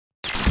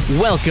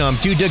Welcome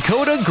to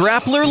Dakota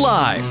Grappler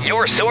Live,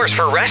 your source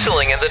for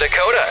wrestling in the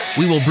Dakotas.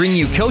 We will bring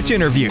you coach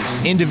interviews,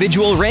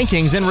 individual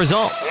rankings and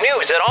results,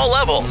 news at all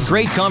levels,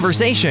 great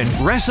conversation,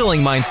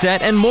 wrestling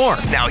mindset, and more.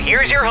 Now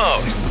here's your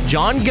host,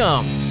 John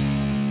Gums.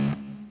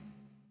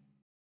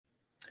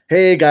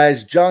 Hey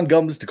guys, John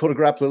Gums, Dakota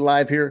Grappler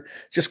Live here.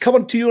 Just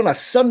coming to you on a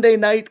Sunday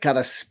night. Got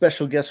a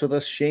special guest with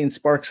us, Shane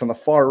Sparks on the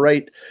far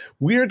right.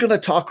 We're going to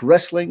talk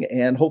wrestling,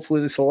 and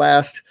hopefully this will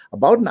last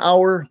about an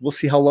hour. We'll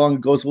see how long it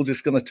goes. We're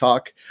just going to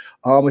talk.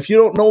 If you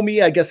don't know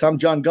me, I guess I'm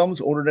John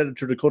Gums, owner and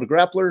editor of Dakota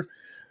Grappler,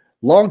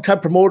 longtime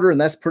promoter, and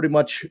that's pretty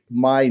much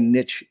my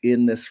niche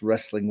in this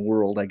wrestling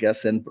world, I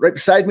guess. And right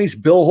beside me is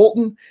Bill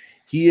Holton.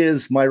 He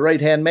is my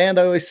right-hand man,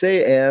 I always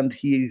say, and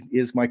he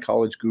is my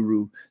college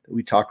guru that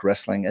we talk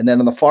wrestling. And then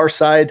on the far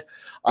side,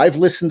 I've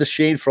listened to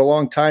Shane for a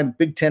long time,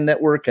 Big Ten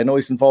Network. I know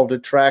he's involved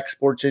at Track,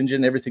 Sports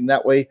Engine, everything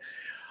that way.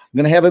 I'm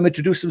going to have him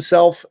introduce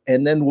himself,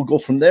 and then we'll go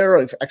from there.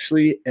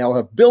 I'll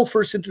have Bill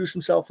first introduce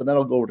himself, and then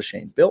I'll go over to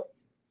Shane. Bill?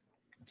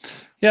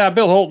 Yeah,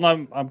 Bill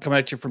Holton. I'm coming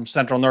at you from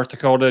Central North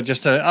Dakota.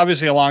 Just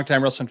obviously a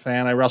longtime wrestling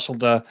fan. I wrestled,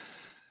 did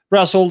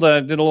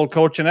a little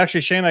coaching.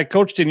 Actually, Shane, I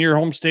coached in your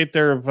home state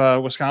there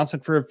of Wisconsin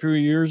for a few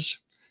years,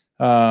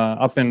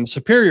 up in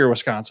Superior,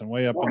 Wisconsin,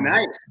 way up.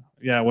 Nice.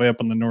 Way up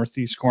in the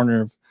northwest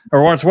corner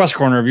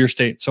of your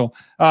state. So,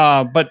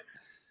 but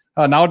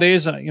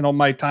nowadays,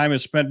 my time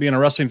is spent being a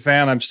wrestling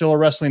fan. I'm still a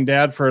wrestling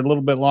dad for a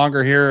little bit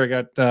longer here. I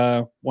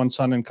got one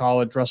son in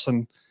college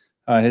wrestling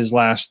his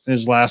last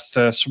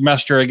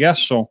semester, I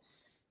guess. So,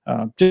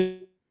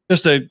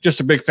 just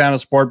a big fan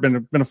of sport.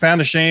 Been a fan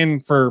of Shane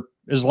for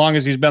as long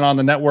as he's been on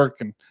the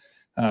network,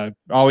 and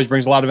always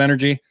brings a lot of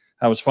energy.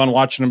 It was fun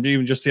watching him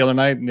even just the other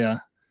night. And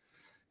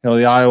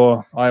the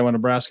Iowa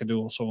Nebraska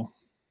duel. So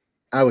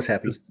I was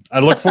happy. I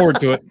look forward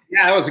to it.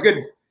 Yeah, that was a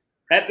good.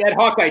 That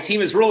Hawkeye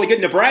team is really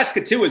good.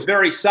 Nebraska too is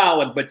very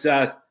solid, but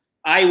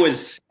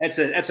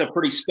that's a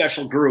pretty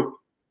special group.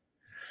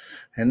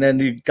 And then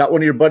you got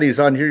one of your buddies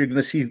on here. You're going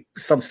to see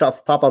some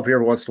stuff pop up here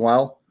every once in a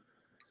while.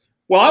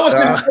 Well, I was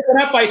going to pick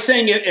it up by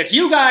saying if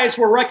you guys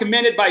were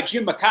recommended by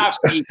Jim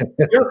Makovsky,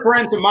 you're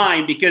friends of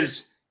mine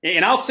because,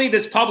 and I'll say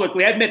this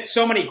publicly, I've met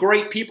so many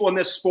great people in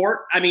this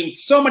sport. I mean,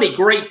 so many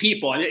great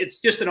people. And it's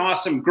just an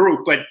awesome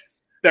group. But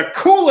the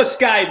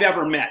coolest guy I've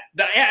ever met.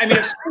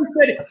 If someone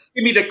said,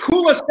 give me the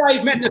coolest guy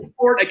you've met in the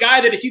sport, a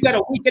guy that if you got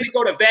a weekend to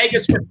go to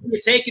Vegas with you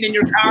taking in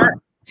your car,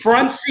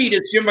 front seat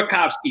is Jim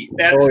Makovsky.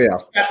 That's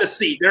got the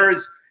seat.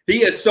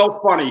 He is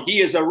so funny.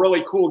 He is a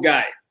really cool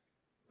guy.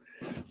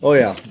 Oh,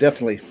 yeah,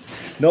 definitely.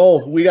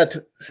 No, we got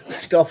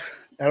stuff.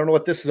 I don't know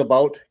what this is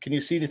about. Can you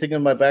see anything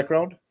in my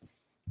background?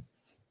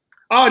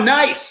 Oh,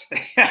 nice.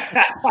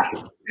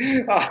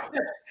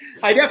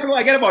 I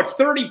got about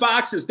 30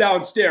 boxes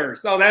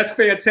downstairs. Oh, that's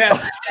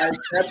fantastic. That's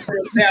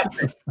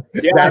fantastic.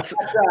 Yeah,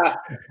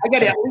 I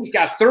got at least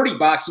 30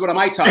 boxes. What am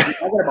I talking?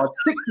 I got about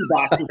 60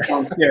 boxes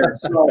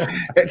downstairs.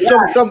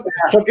 So,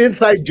 some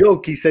inside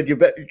joke. He said,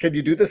 can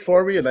you do this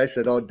for me? And I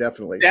said, oh,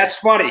 definitely. That's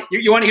funny.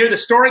 You want to hear the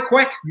story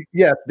quick?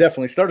 Yes,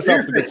 definitely. Start us off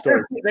with a good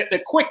story.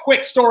 The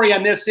quick story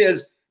on this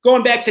is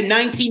going back to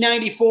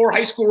 1994,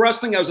 high school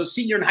wrestling. I was a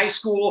senior in high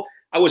school.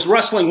 I was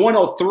wrestling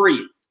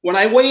 103. When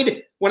I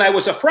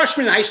was a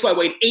freshman in high school, I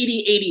weighed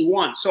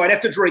 81. So I'd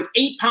have to drink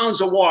 8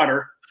 pounds of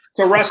water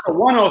to wrestle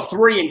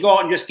 103 and go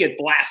out and just get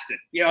blasted.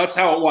 That's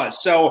how it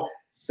was. So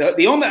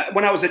when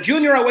I was a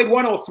junior, I weighed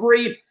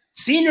 103.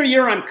 Senior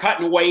year, I'm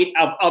cutting weight.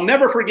 I'll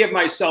never forgive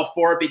myself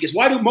for it because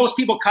why do most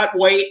people cut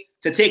weight?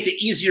 To take the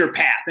easier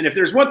path. And if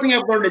there's one thing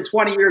I've learned in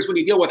 20 years when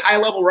you deal with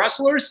high-level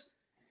wrestlers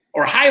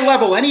or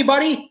high-level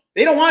anybody,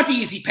 they don't want the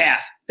easy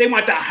path. They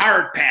want the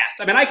hard path.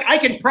 I mean, I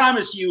can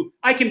promise you,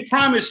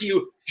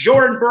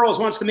 Jordan Burroughs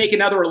wants to make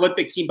another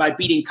Olympic team by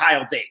beating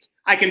Kyle Dake.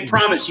 I can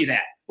promise you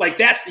that. Like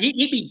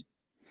he'd be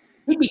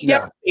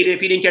devastated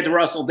if he didn't get to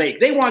Russell Dake.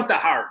 They want the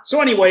hard.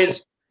 So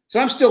anyways,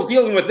 I'm still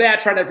dealing with that,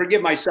 trying to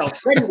forgive myself.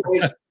 But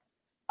anyways,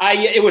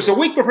 it was a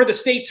week before the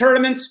state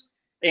tournaments,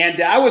 and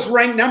I was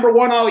ranked number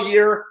 1 all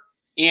year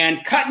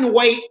and cutting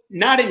weight,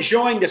 not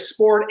enjoying the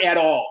sport at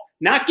all,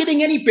 not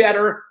getting any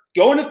better.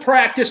 Going to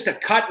practice to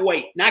cut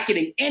weight, not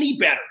getting any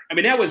better. I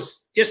mean, that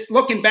was just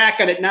looking back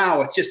on it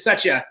now. It's just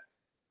such a,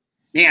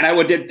 man, I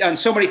would have done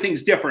so many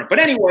things different. But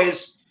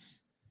anyways,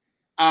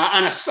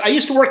 I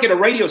used to work at a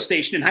radio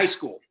station in high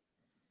school,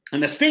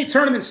 and the state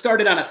tournament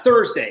started on a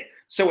Thursday.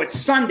 So it's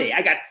Sunday.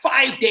 I got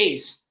 5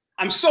 days.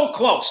 I'm so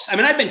close. I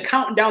mean, I've been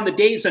counting down the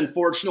days,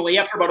 unfortunately,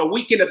 after about a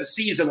weekend of the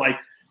season, like,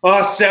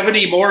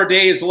 70 more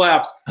days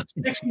left,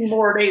 60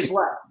 more days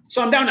left.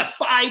 So I'm down to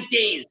 5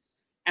 days.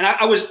 And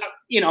I was,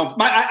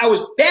 I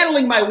was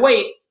battling my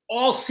weight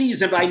all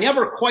season, but I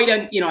never quite,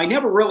 I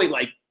never really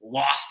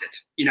lost it.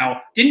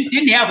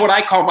 Didn't have what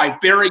I call my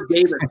Barry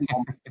Davis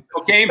moment.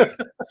 Okay,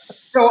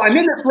 so I'm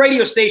in this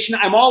radio station.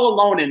 I'm all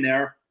alone in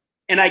there,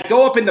 and I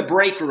go up in the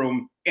break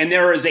room, and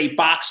there is a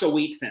box of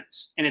Wheat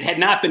Thins, and it had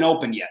not been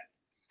opened yet.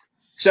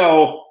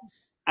 So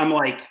I'm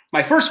like,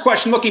 my first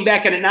question looking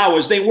back at it now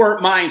is they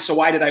weren't mine, so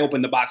why did I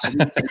open the box?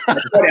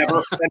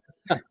 Whatever.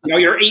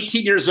 You're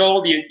 18 years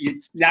old, you're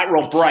not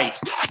real bright.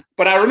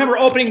 But I remember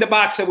opening the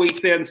box of Wheat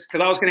Thins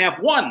because I was going to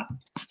have one.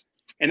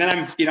 And then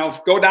I'm,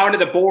 go down to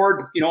the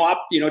board,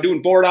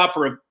 doing board up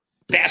for a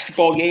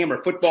basketball game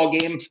or football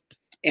game.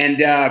 And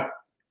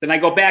then I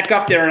go back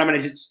up there and I'm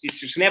going to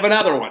just have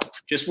another one,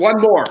 just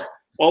one more.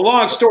 Well,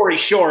 long story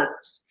short,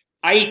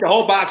 I eat the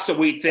whole box of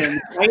Wheat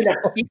Thins. I end up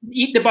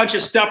eating a bunch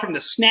of stuff from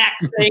the snack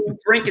thing,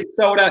 drinking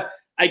soda.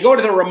 I go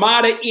to the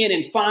Ramada Inn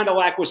in Fond du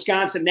Lac,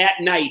 Wisconsin that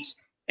night,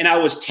 and I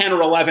was 10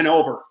 or 11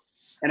 over.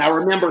 And I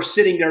remember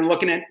sitting there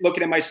looking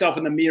at myself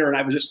in the mirror, and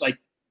I was just like,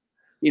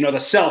 the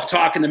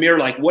self-talk in the mirror,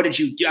 like, what did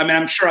you do? I mean,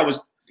 I'm sure I was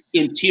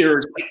in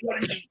tears. Like,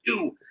 what did you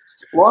do?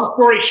 Long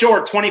story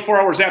short,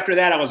 24 hours after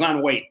that, I was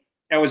on weight.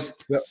 That was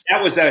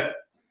a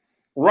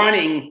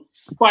running,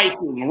 bike.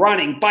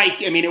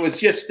 I mean, it was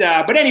just,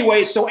 but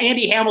anyway, so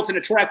Andy Hamilton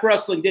of Track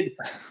Wrestling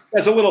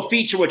does a little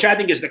feature, which I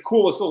think is the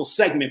coolest little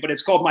segment, but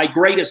it's called My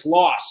Greatest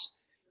Loss.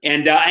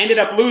 And I ended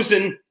up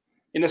losing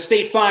in the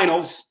state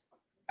finals,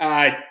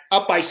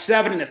 up by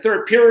 7 in the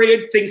third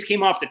period. Things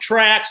came off the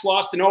tracks,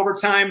 lost in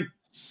overtime.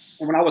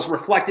 And when I was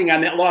reflecting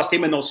on that loss,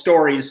 him and those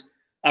stories,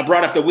 I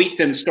brought up the Wheat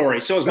Thins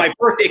story. So it was my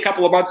birthday a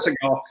couple of months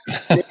ago.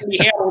 Andy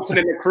Hamilton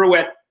and the crew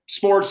at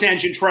Sports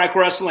Engine Track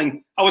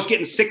Wrestling, I was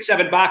getting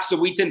 6-7 boxes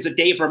of Wheat Thins a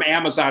day from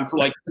Amazon for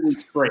like 2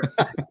 weeks straight.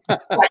 I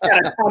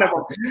got a ton of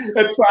them.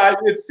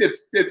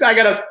 I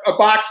got a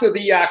box of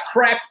the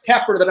cracked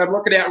pepper that I'm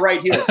looking at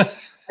right here.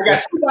 I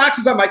got 2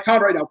 boxes on my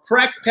counter right now: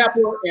 cracked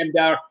pepper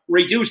and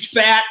reduced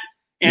fat.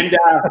 And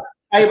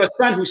I have a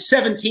son who's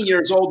 17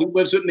 years old who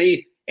lives with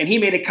me, and he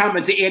made a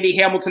comment to Andy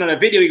Hamilton on a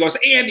video. He goes,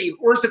 "Andy,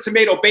 where's the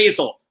tomato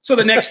basil?" So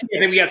the next day, I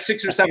think we got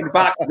 6 or 7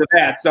 boxes of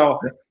that. So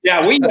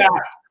yeah, we got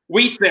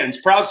Wheat Thins,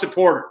 proud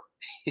supporter.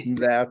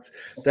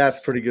 That's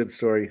pretty good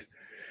story.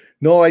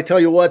 No, I tell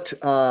you what,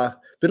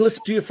 been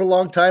listening to you for a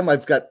long time.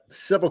 I've got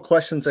several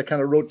questions I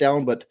kind of wrote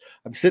down, but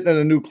I'm sitting in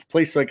a new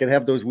place so I can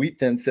have those Wheat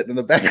Thins sitting in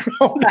the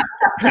background.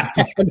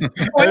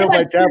 I have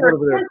my tablet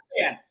over there.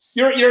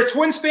 You're a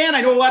Twins fan?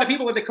 I know a lot of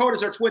people in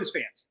Dakotas are Twins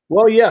fans.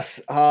 Well, yes.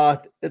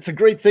 It's a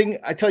great thing.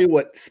 I tell you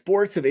what,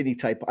 sports of any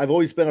type, I've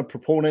always been a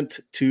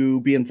proponent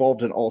to be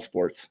involved in all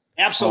sports.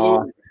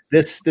 Absolutely.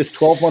 This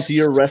 12-month a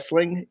year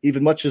wrestling,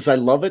 even much as I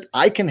love it,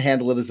 I can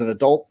handle it as an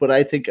adult, but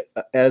I think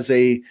as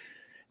an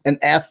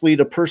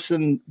athlete,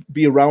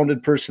 be a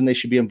rounded person, they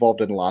should be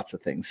involved in lots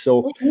of things.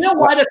 So you know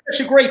why that's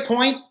such a great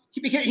point?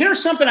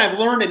 Here's something I've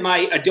learned in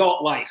my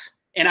adult life,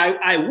 and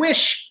I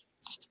wish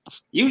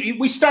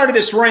we started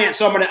this rant,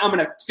 so I'm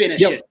gonna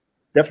finish it.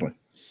 Definitely.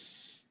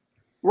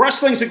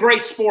 Wrestling's a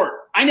great sport.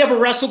 I never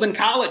wrestled in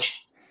college.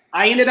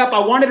 I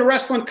wanted to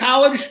wrestle in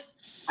college.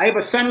 I have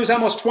a son who's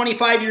almost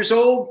 25 years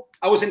old.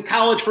 I was in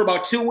college for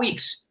about 2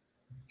 weeks.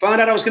 Found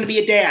out I was going to be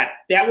a dad.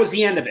 That was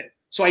the end of it.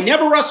 So I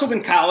never wrestled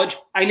in college.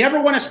 I never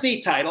won a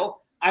state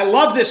title. I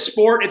love this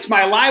sport. It's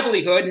my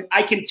livelihood.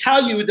 I can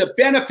tell you the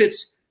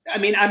benefits. I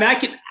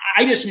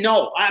just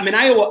know.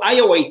 I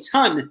owe a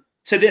ton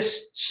to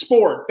this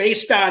sport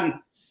based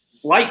on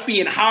life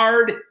being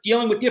hard,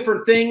 dealing with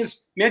different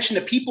things. Mention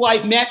the people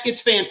I've met.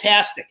 It's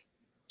fantastic.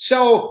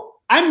 So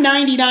I'm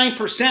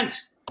 99%.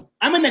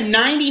 I'm in the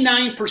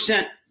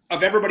 99%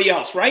 of everybody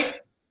else, right?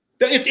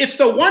 It's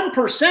the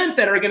 1%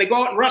 that are going to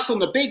go out and wrestle in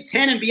the Big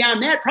Ten, and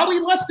beyond that, probably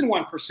less than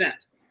 1%.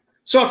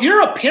 So if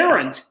you're a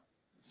parent,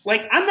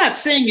 like, I'm not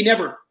saying you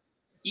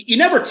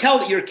never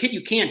tell your kid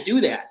you can't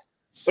do that.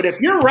 But if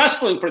you're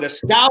wrestling for the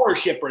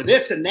scholarship or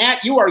this and that,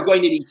 you are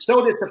going to be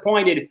so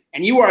disappointed,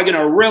 and you are going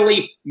to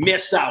really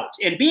miss out.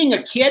 And being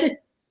a kid,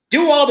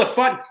 do all the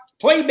fun.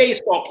 Play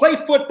baseball, play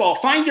football,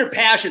 find your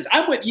passions.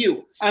 I'm with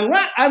you.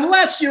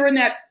 Unless you're in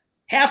that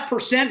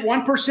 0.5%,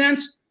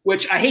 1%,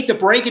 which I hate to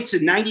break it to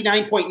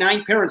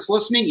 99.9 parents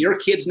listening, your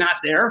kid's not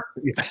there.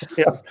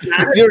 Yeah.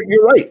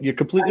 You're right. You're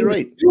completely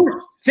right.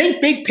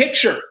 Think big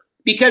picture,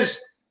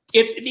 because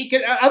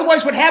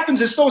otherwise what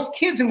happens is those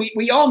kids, and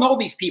we all know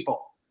these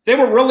people, they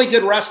were really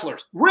good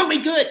wrestlers, really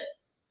good.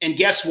 And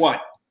guess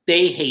what?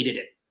 They hated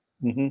it.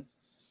 Mm-hmm.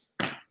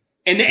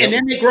 And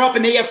then they grow up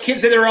and they have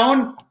kids of their own,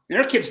 and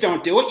their kids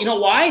don't do it. You know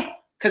why?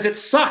 Because it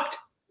sucked.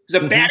 It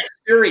was a bad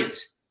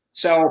experience.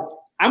 So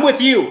I'm with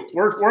you.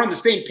 We're on the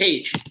same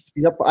page.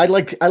 Yep. I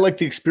like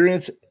the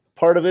experience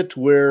part of it,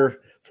 where,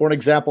 for an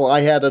example,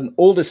 I had an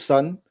oldest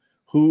son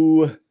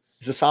who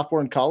is a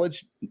sophomore in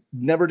college,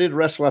 never did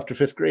wrestle after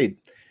 5th grade.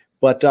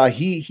 But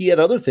he had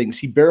other things.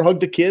 He bear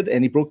hugged a kid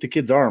and he broke the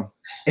kid's arm.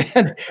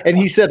 And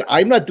he said,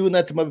 "I'm not doing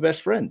that to my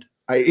best friend.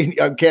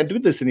 I can't do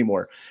this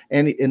anymore."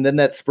 And then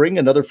that spring,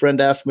 another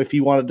friend asked him if he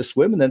wanted to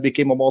swim, and then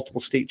became a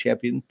multiple state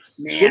champion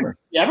swimmer.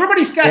 Yeah,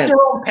 everybody's got their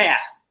own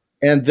path.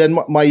 And then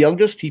my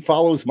youngest, he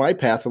follows my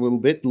path a little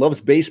bit, loves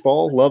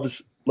baseball,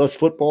 loves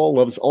football,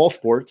 loves all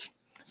sports.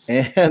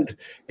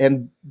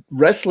 And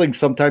wrestling,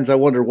 sometimes I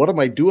wonder, what am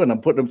I doing?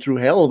 I'm putting him through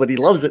hell, but he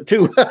loves it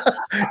too.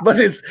 But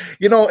it's,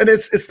 and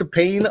it's the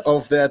pain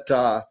of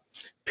that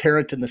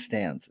parent in the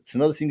stands. It's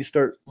another thing you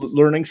start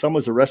learning. Some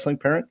as a wrestling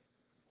parent,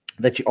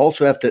 that you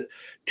also have to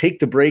take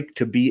the break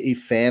to be a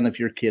fan of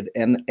your kid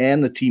and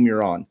the team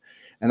you're on.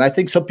 And I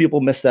think some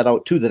people miss that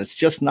out too, that it's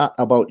just not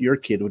about your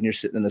kid when you're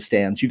sitting in the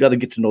stands. You got to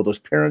get to know those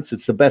parents.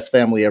 It's the best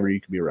family ever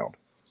you can be around.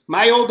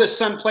 My oldest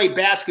son played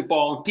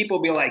basketball, and people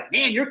will be like,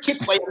 man, your kid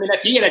played. I mean,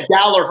 if he had $1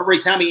 for every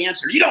time he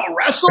answered, you don't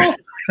wrestle? And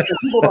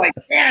people are like,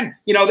 man,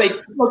 you know, they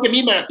look at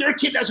me, but if their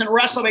kid doesn't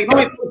wrestle, they know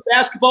he plays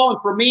basketball.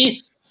 And for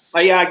me,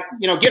 I,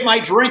 you know, get my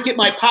drink, get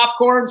my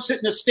popcorn, sit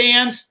in the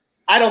stands.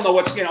 I don't know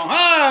what's, you know,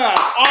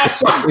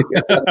 awesome.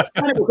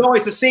 It was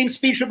always the same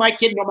speech with my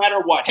kid, no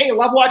matter what. Hey,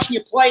 love watching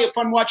you play. Have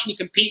fun watching you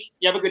compete.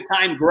 You have a good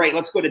time. Great.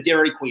 Let's go to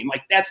Dairy Queen.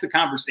 Like, that's the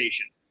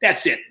conversation.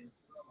 That's it.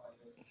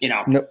 You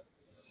know. Yep.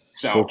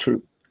 So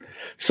true.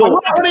 So I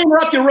want to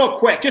interrupt you real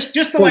quick. Just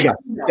to let you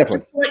know. Definitely.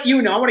 Just to let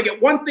you know. I want to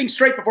get one thing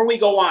straight before we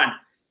go on.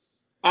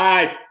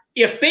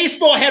 If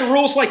baseball had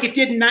rules like it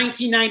did in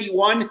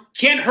 1991,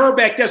 Kent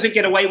Hrbek doesn't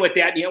get away with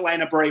that, and the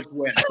Atlanta Braves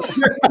win.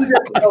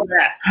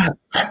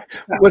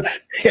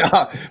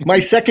 My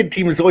second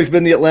team has always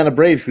been the Atlanta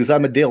Braves because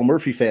I'm a Dale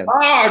Murphy fan.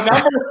 Oh,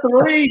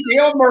 number 3,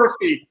 Dale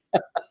Murphy.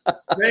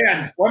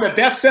 Man, one of the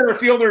best center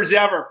fielders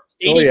ever.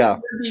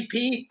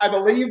 MVP, I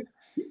believe.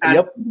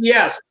 Yep.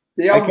 Yes.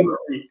 Dale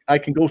Murphy. I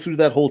can go through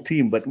that whole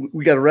team, but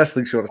we got a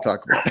wrestling show to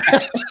talk about.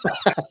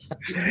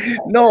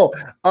 No,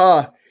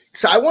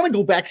 so I want to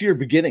go back to your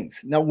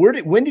beginnings. Now,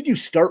 when did you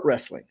start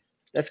wrestling?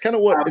 That's kind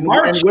of what and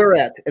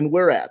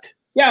where at.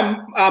 Yeah,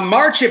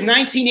 March of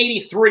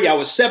 1983. I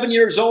was 7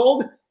 years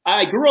old.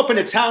 I grew up in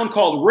a town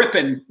called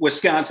Ripon,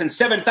 Wisconsin.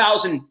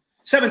 7,000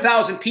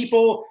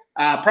 people,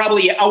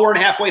 probably an hour and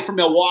a half away from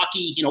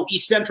Milwaukee. You know,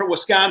 East Central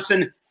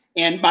Wisconsin.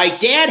 And my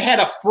dad had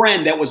a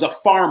friend that was a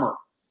farmer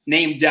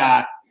named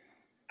RD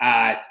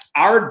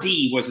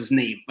was his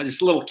name.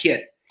 This little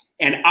kid,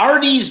 and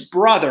RD's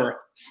brother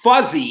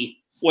Fuzzy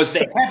was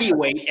the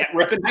heavyweight at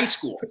Ripon High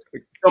School.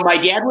 So my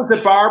dad was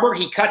a barber.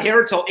 He cut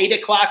hair until 8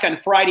 o'clock on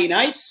Friday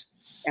nights.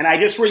 And I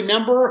just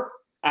remember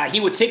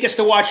he would take us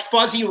to watch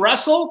Fuzzy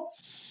wrestle.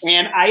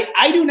 And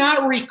I do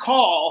not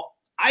recall,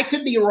 I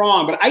could be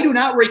wrong, but I do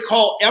not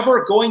recall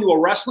ever going to a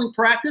wrestling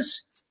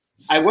practice.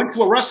 I went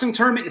to a wrestling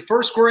tournament in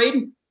first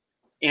grade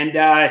and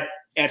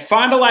at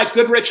Fond du Lac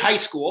Goodrich High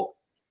School.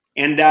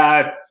 And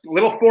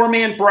little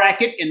 4-man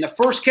bracket. And the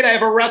first kid I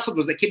ever wrestled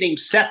was a kid named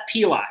Seth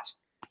Pilot.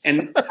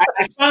 And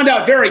I found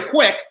out very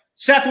quick,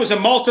 Seth was a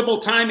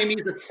multiple-time, and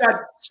he's a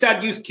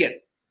stud youth kid.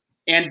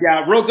 And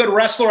real good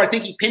wrestler. I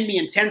think he pinned me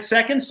in 10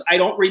 seconds. I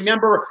don't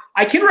remember.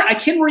 I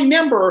can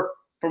remember,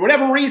 for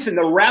whatever reason,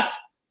 the ref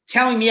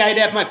telling me I'd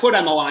have my foot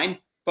on the line.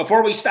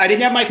 Before we started, I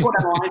didn't have my foot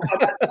on the line.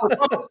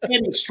 I was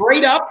standing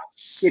straight up,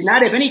 did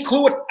not have any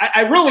clue.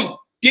 I really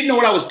didn't know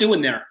what I was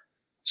doing there.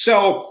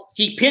 So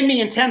he pinned me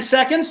in 10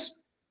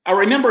 seconds. I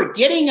remember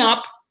getting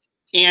up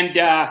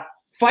and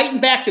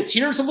fighting back the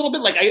tears a little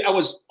bit. Like I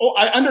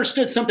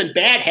understood something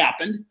bad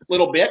happened a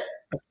little bit.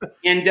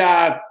 And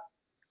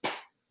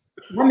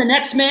won the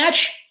next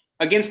match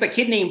against a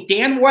kid named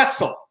Dan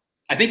Wetzel.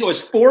 I think it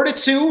was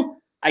 4-2.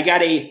 I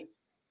got a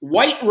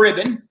white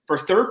ribbon for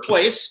third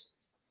place.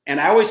 And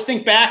I always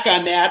think back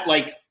on that,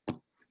 like,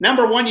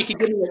 number one, you could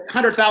give me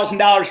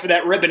 $100,000 for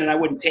that ribbon and I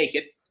wouldn't take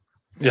it.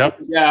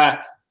 Yep.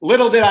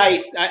 Little did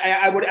I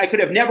could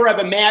have never have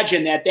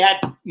imagined that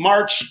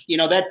March, you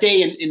know, that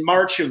day in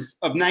March of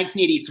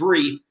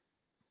 1983,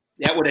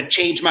 that would have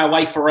changed my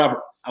life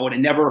forever. I would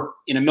have never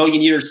in a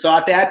million years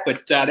thought that,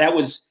 but that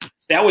was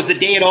the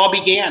day it all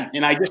began.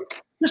 And I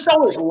just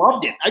always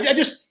loved it.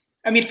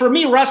 I mean, for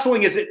me,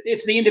 wrestling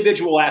it's the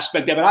individual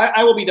aspect of it.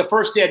 I will be the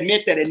first to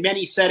admit that in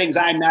many settings,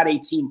 I'm not a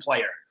team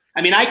player.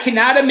 I mean, I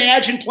cannot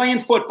imagine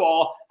playing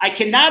football.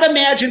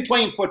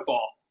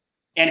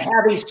 And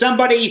having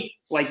somebody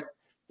like,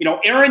 you know,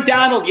 Aaron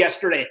Donald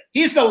yesterday,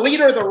 he's the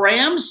leader of the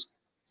Rams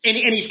and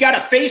he's got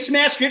a face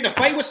mask, getting a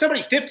fight with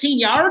somebody 15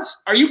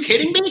 yards. Are you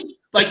kidding me?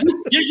 Like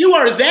you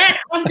are that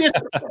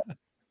undisciplined.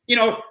 You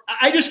know,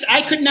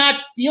 I could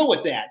not deal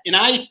with that. And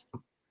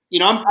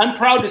I'm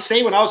proud to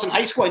say when I was in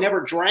high school, I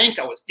never drank.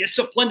 I was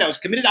disciplined. I was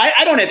committed.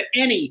 I don't have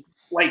any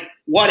like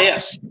what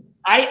ifs.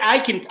 I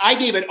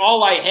gave it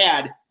all I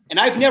had. And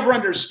I've never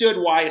understood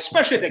why,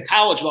 especially at the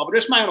college level,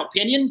 just my own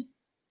opinion.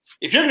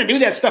 If you're going to do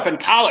that stuff in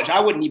college,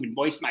 I wouldn't even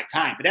waste my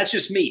time. But that's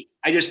just me.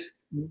 And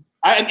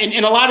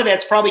a lot of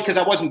that's probably because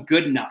I wasn't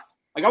good enough.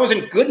 Like I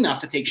wasn't good enough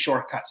to take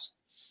shortcuts.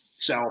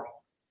 So,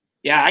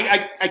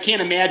 yeah, I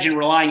can't imagine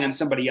relying on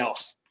somebody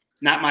else.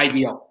 Not my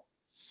deal.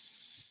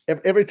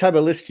 Every time I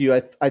listen to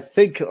you, I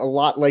think a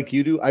lot like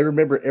you do. I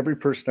remember every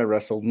person I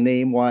wrestled,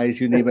 name-wise,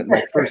 you name it,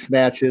 my first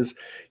matches.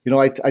 You know,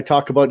 I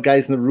talk about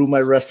guys in the room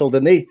I wrestled,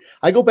 and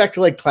I go back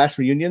to like class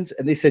reunions,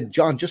 and they said,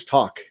 John, just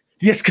talk.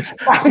 Yes, because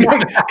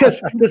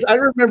I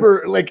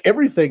remember like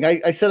everything.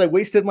 I said I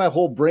wasted my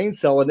whole brain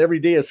cell and every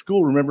day of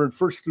school, remember in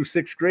 1st through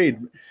 6th grade.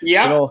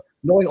 Yeah. You know,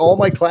 knowing all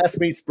my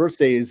classmates'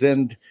 birthdays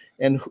and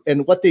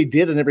what they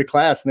did in every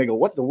class, and they go,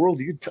 "What in the world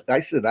do you?"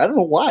 I said, "I don't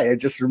know why. I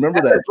just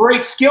remember That's that." a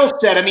great skill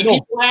set. I mean,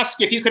 people ask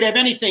if you could have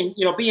anything,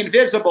 be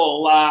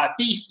invisible,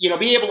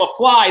 be able to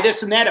fly,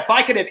 this and that. If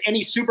I could have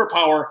any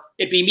superpower,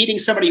 it'd be meeting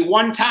somebody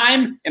one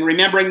time and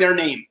remembering their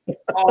name.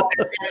 Oh,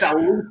 it's a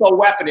lethal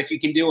weapon if you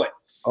can do it.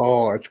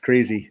 Oh, it's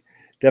crazy.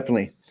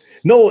 Definitely.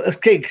 No,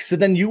 okay. So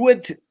then you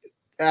went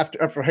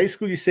after high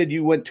school. You said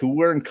you went to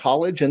where in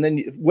college, and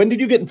then when did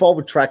you get involved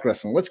with track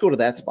wrestling? Let's go to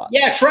that spot.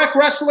 Yeah, track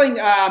wrestling.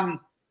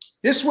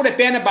 This would have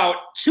been about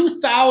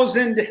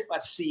 2000.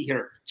 Let's see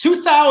here,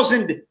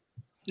 2000,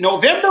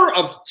 November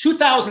of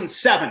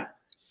 2007.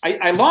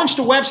 I launched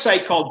a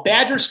website called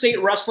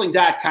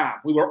BadgerStateWrestling.com.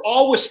 We were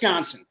all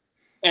Wisconsin,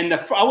 and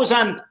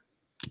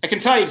I can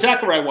tell you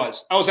exactly where I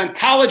was. I was on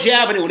College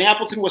Avenue in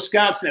Appleton,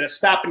 Wisconsin at a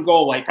stop and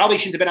go light. Probably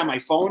shouldn't have been on my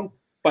phone,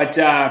 but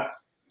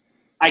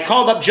I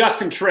called up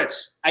Justin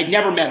Tritz. I'd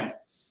never met him.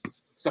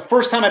 It's the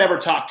first time I'd ever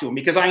talked to him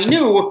because I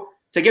knew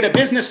to get a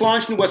business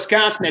launched in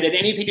Wisconsin that had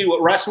anything to do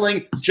with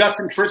wrestling,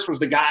 Justin Tritz was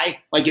the guy.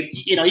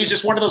 He's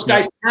just one of those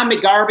guys. Tom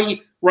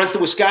McGarvey runs the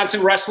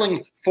Wisconsin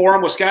Wrestling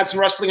Forum, Wisconsin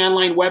Wrestling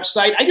Online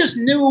website. I've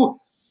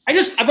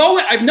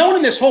known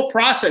in this whole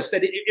process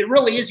that it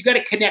really is, you got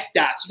to connect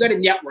dots. You got to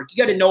network. You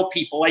got to know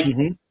people.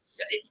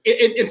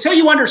 Until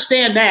you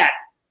understand that,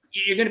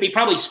 you're going to be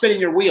probably spinning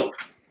your wheel.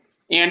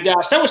 And so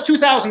that was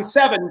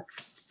 2007.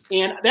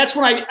 And that's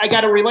when I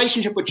got a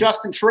relationship with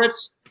Justin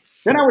Tritz.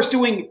 Then I was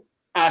doing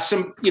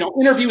some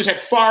interviews at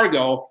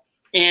Fargo.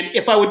 And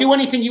if I would do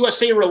anything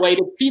USA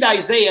related, Pete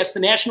Isaias, the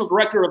national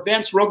director of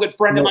events, real good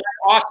friend of mine,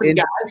 awesome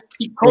guy.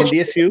 He coached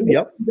NDSU,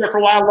 yep. There for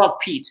a while. I love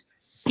Pete.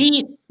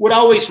 He would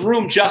always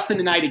room Justin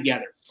and I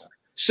together.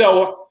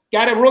 So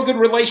got a real good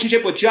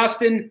relationship with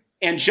Justin,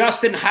 and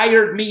Justin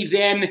hired me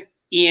then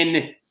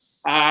in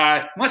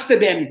must have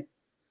been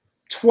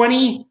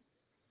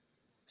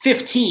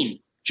 2015,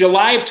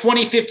 July of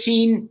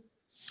 2015.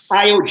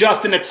 I owe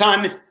Justin a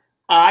ton.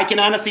 I can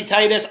honestly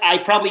tell you this. I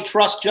probably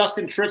trust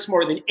Justin Tritz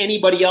more than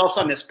anybody else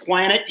on this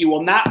planet. You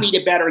will not meet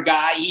a better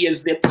guy. He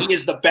is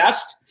the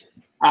best.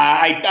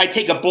 I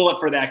take a bullet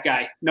for that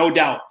guy, no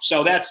doubt.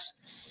 So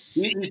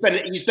he's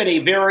been a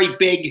very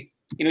big,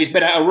 he's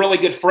been a really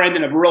good friend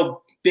and a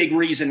real big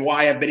reason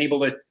why I've been able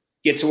to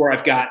get to where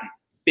I've gotten.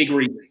 Big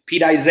reason.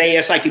 Pete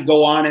Isaias, I could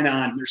go on and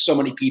on. There's so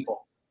many people.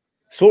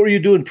 So what were you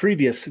doing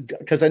previous?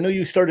 Because I know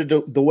you started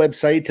the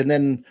website, and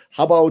then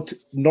how about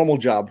normal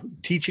job?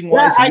 Teaching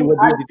wise, I went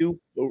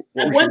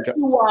to,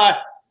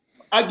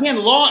 again,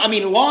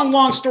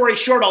 long story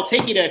short, I'll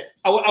take you to,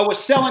 I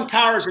was selling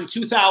cars in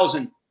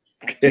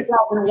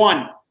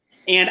 2001.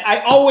 And I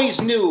always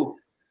knew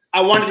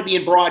I wanted to be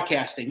in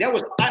broadcasting.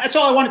 That's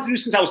all I wanted to do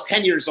since I was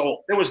 10 years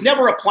old. There was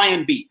never a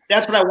plan B.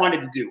 That's what I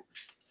wanted to do.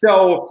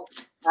 So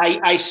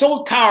I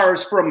sold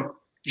cars from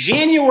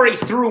January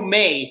through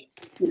May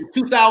in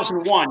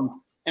 2001,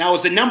 and I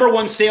was the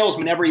 #1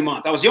 salesman every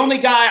month. I was the only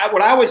guy.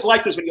 What I always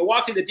liked was when you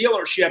walked in the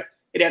dealership,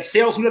 it had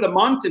salesman of the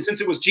month, and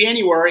since it was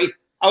January,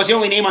 I was the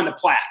only name on the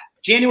plaque.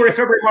 January,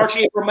 February, March,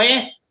 April,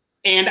 May,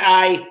 and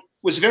I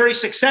was very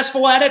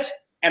successful at it,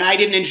 and I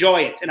didn't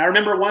enjoy it. And I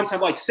remember once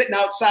I'm sitting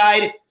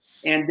outside,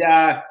 and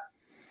heck,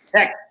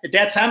 at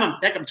that time,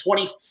 I'm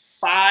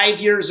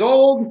 25 years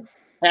old,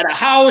 had a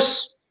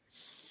house,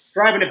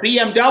 driving a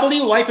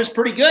BMW. Life is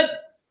pretty good.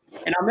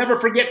 And I'll never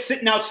forget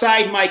sitting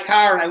outside my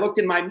car, and I looked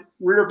in my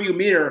rearview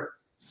mirror,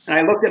 and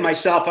I looked at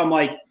myself. I'm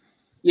like,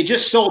 you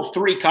just sold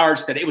 3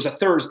 cars today. It was a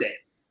Thursday.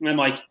 And I'm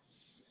like,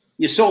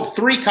 you sold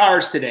 3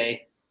 cars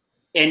today,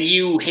 and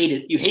you hate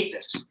it. You hate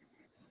this.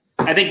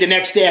 I think the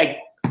next day I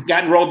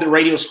got enrolled at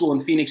radio school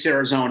in Phoenix,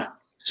 Arizona.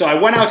 So I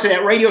went out to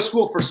that radio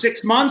school for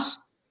 6 months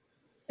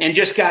and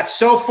just got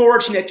so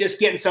fortunate just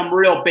getting some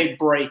real big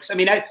breaks. I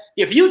mean,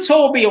 if you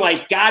told me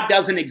God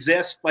doesn't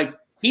exist,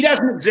 he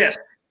doesn't exist,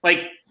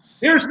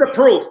 here's the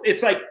proof.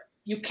 It's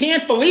you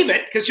can't believe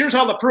it because here's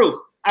all the proof.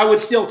 I would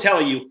still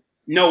tell you,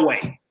 no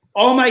way.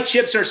 All my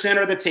chips are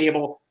center of the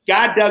table.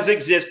 God does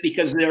exist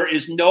because there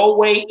is no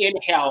way in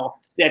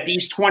hell that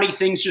these 20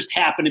 things just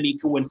happen to me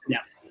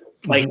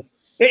coincidentally.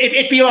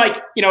 It'd be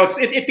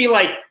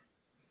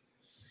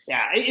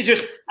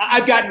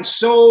I've gotten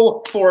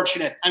so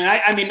fortunate.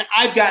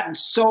 I've gotten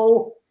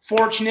so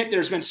fortunate.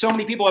 There's been so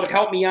many people that have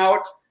helped me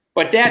out.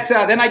 But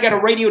then I got a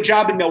radio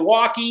job in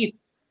Milwaukee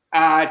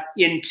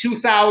in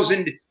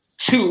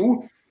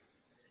 2002.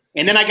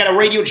 And then I got a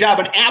radio job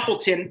in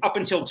Appleton up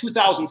until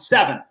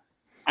 2007.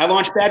 I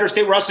launched Badger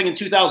State Wrestling in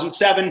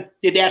 2007,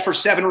 did that for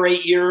 7 or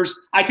 8 years.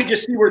 I could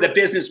just see where the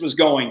business was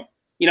going.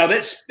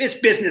 This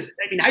business,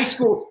 high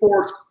school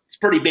sports, it's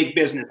pretty big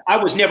business. I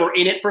was never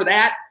in it for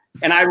that.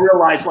 And I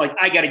realized,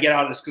 I got to get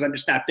out of this because I'm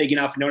just not big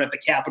enough and don't have the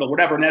capital,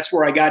 whatever. And that's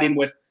where I got in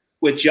with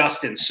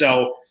Justin.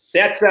 So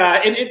that's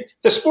the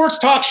sports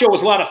talk show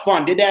was a lot of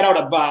fun. Did that out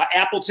of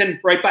Appleton,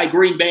 right by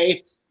Green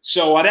Bay.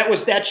 So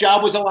that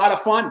job was a lot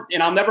of fun.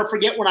 And I'll never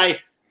forget when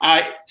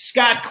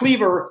Scott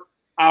Cleaver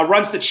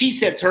runs the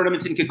Cheesehead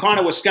tournaments in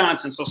Kaukauna,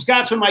 Wisconsin. So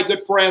Scott's one of my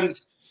good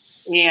friends,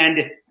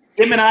 and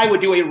him and I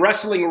would do a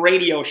wrestling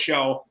radio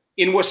show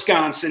in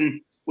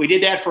Wisconsin. We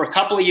did that for a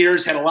couple of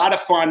years, had a lot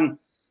of fun.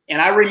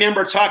 And I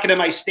remember talking to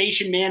my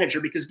station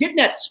manager, because getting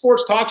that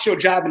sports talk show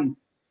job in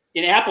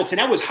Appleton,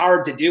 that was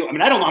hard to do. I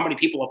mean, I don't know how many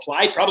people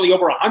applied, probably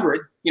over 100,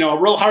 a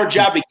real hard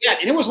job to get.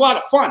 And it was a lot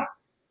of fun.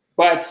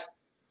 But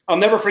I'll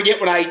never forget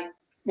when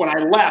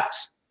I left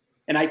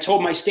and I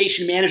told my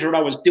station manager what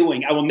I was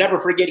doing. I will never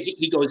forget.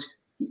 He goes,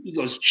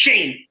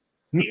 Shane,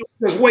 he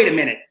goes, wait a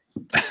minute.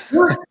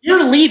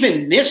 You're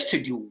leaving this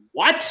to do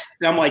what?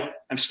 And I'm like,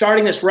 I'm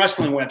starting this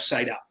wrestling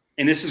website up,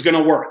 and this is going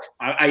to work.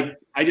 I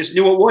just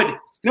knew it would.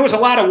 And it was a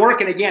lot of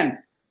work. And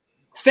again,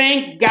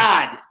 thank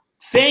God,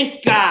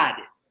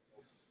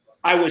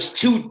 I was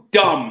too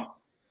dumb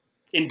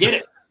and did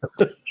it.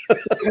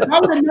 If I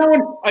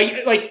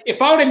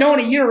would have known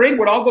a year in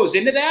what all goes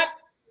into that,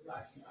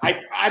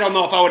 I don't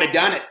know if I would have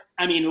done it.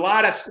 I mean,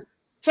 it's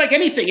like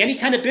anything, any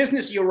kind of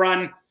business you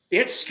run,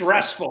 it's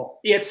stressful.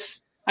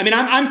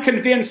 I'm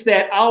convinced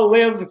that I'll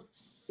live,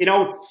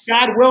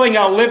 God willing,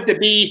 I'll live to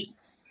be,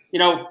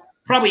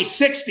 probably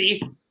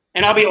 60,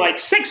 and I'll be like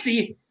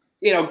 60,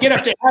 get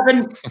up to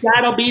heaven.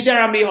 God will be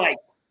there. I'll be like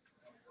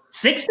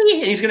 60,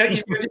 and he's gonna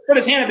just put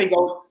his hand up and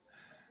go,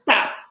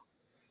 stop.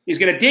 He's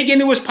gonna dig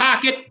into his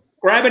pocket,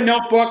 grab a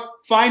notebook,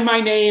 find my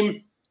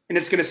name, and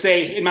it's gonna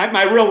say, and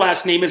my real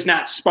last name is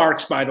not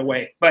Sparks, by the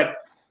way, but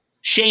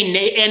Shane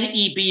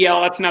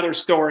Nebl. That's another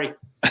story.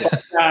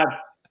 But,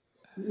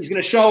 he's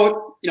gonna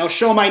show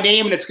my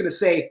name, and it's gonna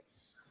say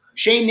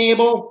Shane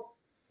Nebl,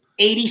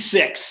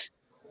 86.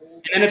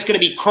 And then it's going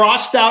to be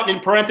crossed out, and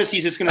in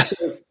parentheses, it's going to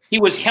say he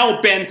was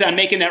hell-bent on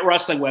making that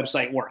wrestling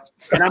website work.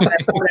 And I'm going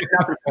to cover that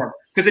up for him,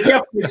 because it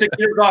definitely took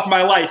years off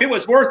my life. It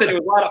was worth it. It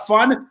was a lot of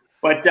fun,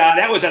 but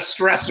that was a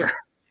stressor.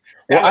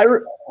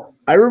 Well,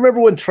 I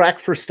remember when track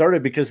first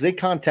started, because they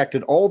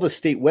contacted all the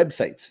state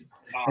websites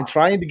and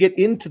trying to get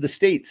into the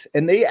states.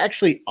 And they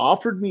actually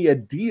offered me a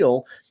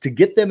deal to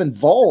get them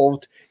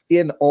involved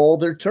in all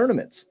their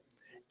tournaments.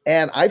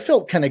 And I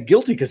felt kind of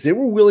guilty, because they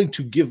were willing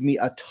to give me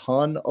a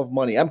ton of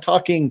money. I'm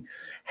talking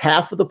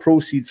half of the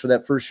proceeds for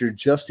that first year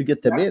just to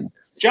get them in.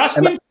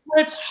 Justin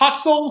Fritz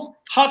hustles.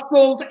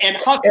 And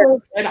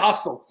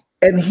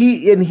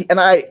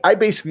I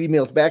basically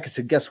emailed back and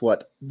said, guess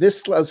what?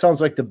 This sounds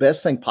like the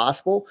best thing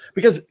possible,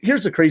 because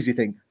here's the crazy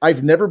thing.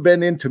 I've never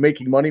been into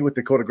making money with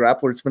Dakota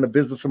Grappler. It's been a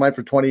business of mine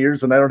for 20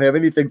 years, and I don't have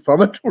anything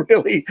from it,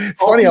 really.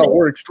 It's funny how it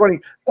works.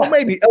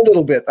 Maybe a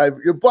little bit.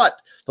 But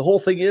the whole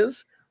thing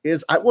is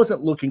I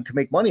wasn't looking to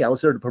make money. I was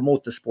there to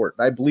promote the sport.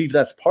 And I believe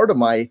that's part of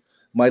my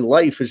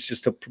life, is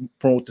just to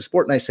promote the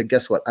sport. And I said,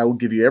 guess what? I will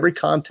give you every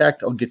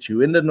contact. I'll get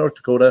you into North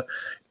Dakota,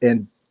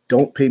 and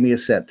don't pay me a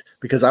cent,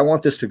 because I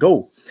want this to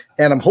go.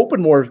 And I'm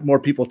hoping more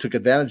people took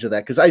advantage of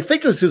that, because I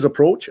think it was his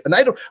approach. And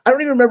I don't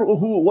even remember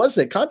who it was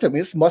that contacted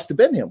me. This must have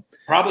been him.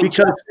 Probably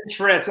Justin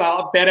Fritz.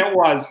 I'll bet it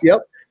was.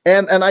 Yep.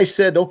 And I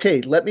said,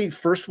 okay, let's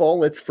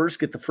first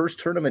get the first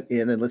tournament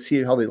in, and let's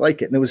see how they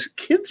like it. And it was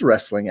kids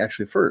wrestling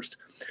actually first.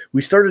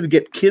 We started to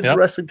get kids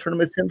wrestling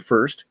tournaments in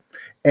first,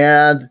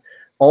 and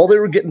all they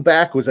were getting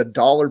back was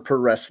 $1 per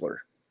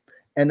wrestler.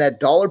 And that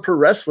 $1 per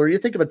wrestler, you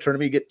think of a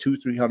tournament, you get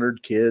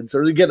 200-300 kids,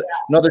 or you get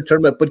another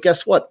tournament. But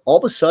guess what? All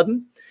of a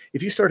sudden,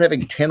 if you start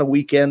having 10 a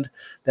weekend,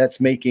 that's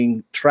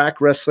making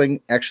track wrestling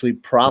actually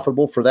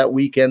profitable for that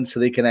weekend, so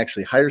they can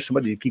actually hire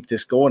somebody to keep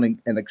this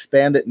going and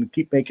expand it and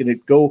keep making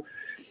it go.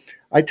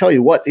 I tell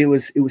you what, it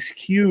was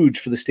huge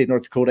for the state of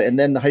North Dakota. And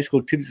then the High School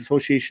Activities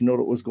Association knew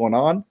what was going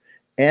on.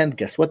 And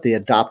guess what? They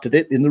adopted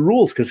it in the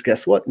rules, because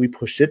guess what? We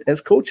pushed it as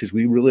coaches.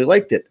 We really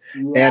liked it.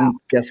 Wow. And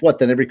guess what?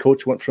 Then every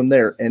coach went from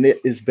there. And it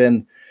has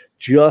been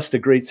just a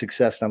great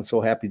success. And I'm so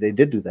happy they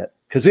did do that,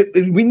 because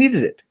we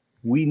needed it.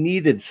 We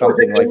needed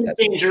something like that.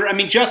 Danger. I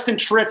mean, Justin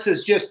Fritz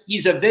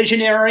he's a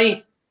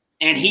visionary,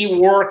 and he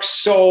works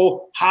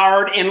so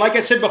hard. And like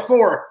I said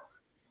before,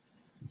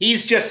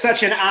 he's just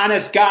such an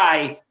honest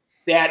guy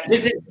that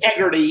his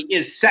integrity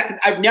is second.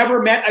 I've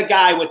never met a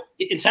guy with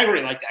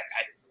integrity like that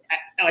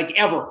guy, like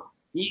ever.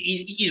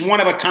 He's one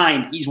of a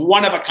kind. He's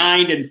one of a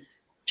kind, and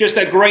just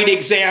a great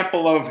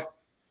example of,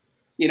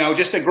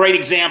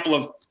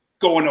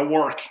 going to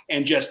work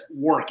and just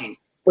working.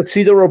 But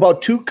see, there were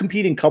about 2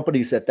 competing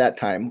companies at that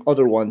time,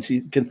 other ones.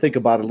 You can think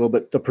about it a little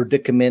bit. The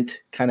Predicament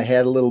kind of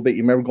had a little bit.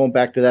 You remember going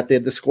back to that? They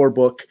had the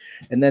Scorebook,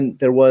 and then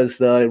there was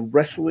the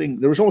wrestling.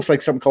 There was almost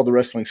like something called the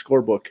Wrestling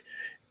Scorebook.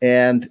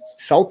 And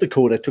South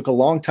Dakota took a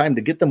long time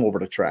to get them over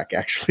to track,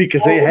 actually,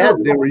 because they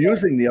were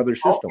using the other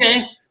system.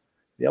 Okay.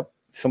 Yep,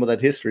 some of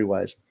that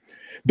history-wise.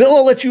 Bill,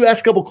 I'll let you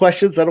ask a couple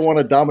questions. I don't want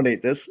to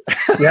dominate this.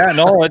 Yeah,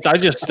 no,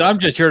 I'm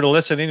just here to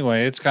listen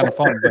anyway. It's kind of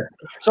fun.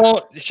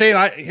 So, Shane,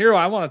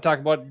 I want to talk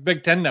about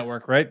Big Ten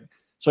Network, right?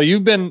 So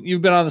you've been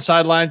on the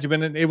sidelines. You've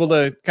been able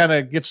to kind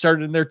of get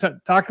started in there.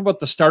 Talk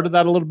about the start of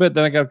that a little bit.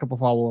 Then I got a couple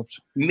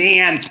follow-ups.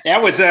 Man,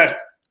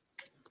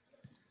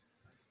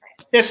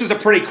 this is a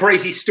pretty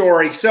crazy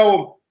story.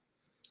 So,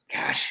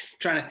 gosh, I'm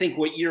trying to think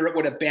what year it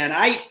would have been.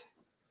 I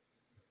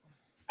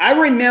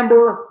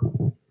remember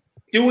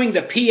doing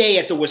the PA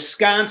at the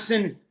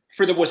Wisconsin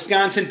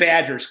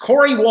Badgers.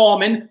 Corey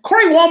Wallman.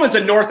 Corey Wallman's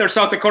a North or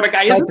South Dakota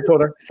guy, South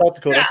Dakota.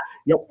 Yeah.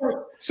 Yep.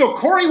 So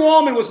Corey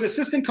Wallman was an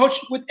assistant coach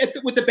with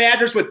the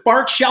Badgers with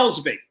Bart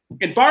Shelsvig.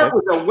 And Bart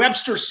was a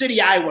Webster City,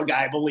 Iowa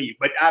guy, I believe,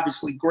 but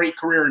obviously great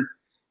career in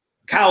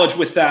college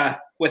with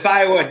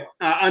Iowa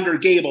under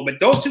Gable. But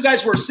those two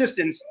guys were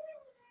assistants.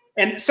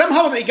 And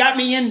somehow they got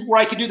me in where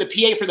I could do the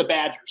PA for the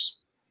Badgers.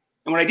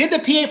 And when I did the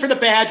PA for the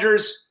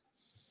Badgers,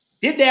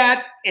 did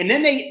that, and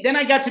then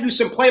I got to do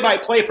some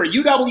play-by-play for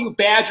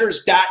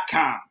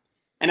UWBadgers.com.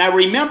 And I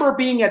remember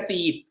being at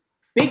the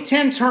Big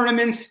Ten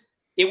tournaments.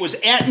 It was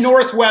at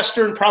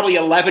Northwestern probably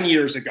 11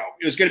 years ago.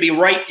 It was going to be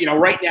right in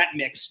that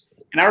mix.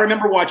 And I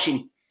remember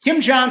watching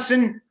Tim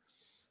Johnson,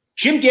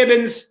 Jim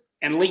Gibbons,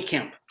 and Lee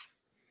Kemp.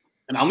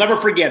 And I'll never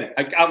forget it.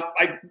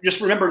 I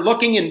just remember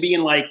looking and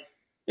being like,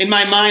 in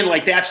my mind,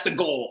 like, that's the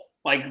goal.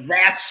 Like,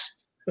 that's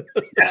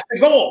the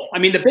goal. I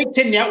mean, the Big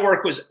Ten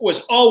Network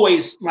was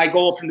always my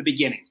goal from the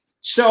beginning.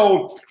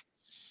 So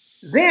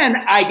then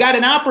I got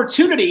an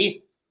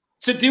opportunity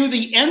to do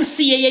the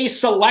NCAA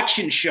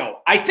selection show.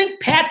 I think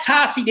Pat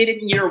Tossi did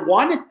it in year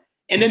 1,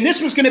 and then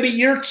this was going to be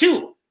year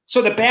 2.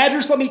 So the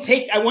Badgers let me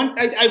take. I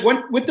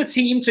went with the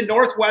team to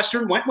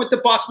Northwestern. Went with the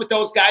bus with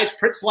those guys,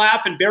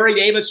 Pritzlaff and Barry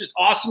Davis, just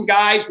awesome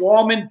guys.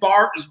 Wallman,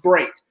 Bart is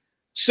great.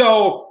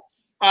 So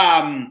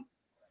I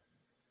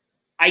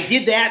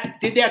did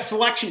that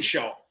selection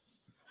show,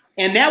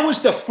 and that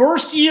was the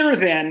first year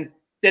then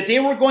that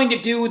they were going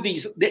to do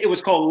these. It was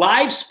called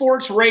Live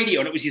Sports Radio,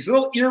 and it was these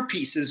little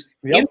earpieces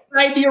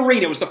inside the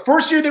arena. It was the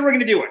first year they were going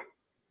to do it.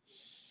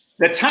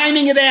 The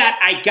timing of that,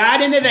 I got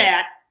into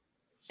that,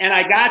 and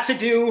I got to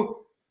do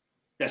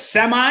the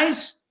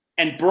semis.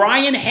 And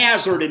Brian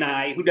Hazard and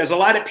I, who does a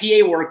lot of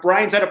PA work,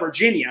 Brian's out of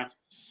Virginia.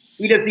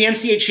 He does the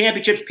NCAA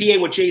Championships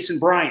PA with Jason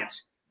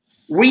Bryant.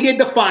 We did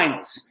the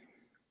finals,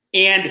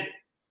 and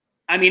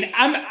I mean,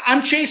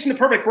 I'm chasing the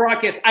perfect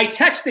broadcast. I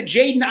texted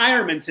Jaden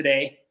Ironman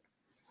today,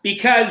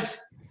 because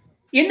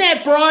in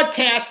that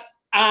broadcast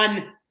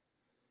on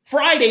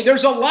Friday,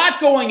 there's a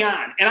lot going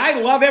on, and I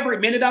love every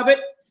minute of it,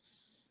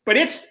 but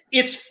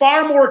it's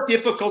far more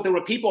difficult than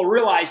what people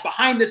realize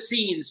behind the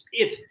scenes.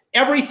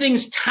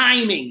 Everything's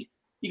timing.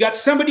 You got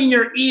somebody in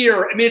your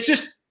ear. I mean,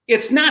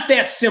 it's not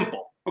that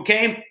simple,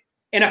 okay?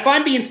 And if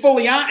I'm being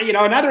fully honest,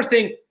 another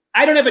thing,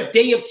 I don't have a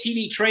day of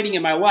TV training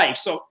in my life,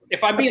 so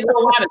if I'm being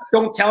real honest,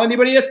 don't tell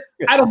anybody this.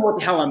 I don't know what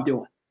the hell I'm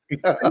doing.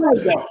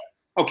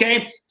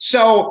 Okay?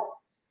 So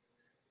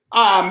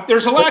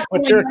there's a lot.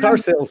 But you're a car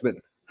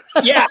salesman.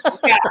 Yeah,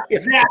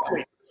 exactly.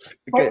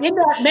 Okay. But in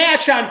that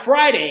match on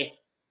Friday,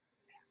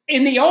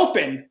 in the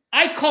Open,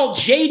 I called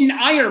Jaden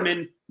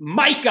Ironman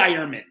Mike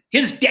Ironman,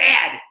 his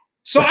dad.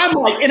 So I'm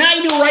like, and I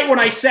knew right when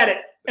I said it,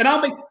 and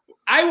I'm like,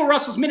 Iowa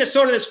wrestles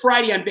Minnesota this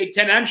Friday on Big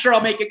Ten, and I'm sure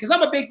I'll make it, because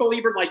I'm a big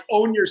believer in, like,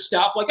 own your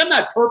stuff. Like, I'm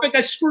not perfect.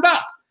 I screwed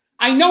up.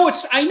 I know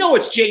it's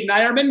Jaden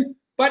Ironman,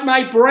 but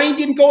my brain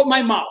didn't go with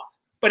my mouth.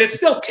 But it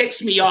still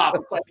ticks me off.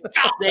 It's like,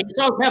 God dang,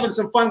 I was having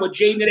some fun with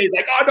Jaden today. He's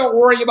like, oh, don't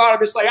worry about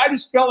it. It's like, I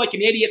just felt like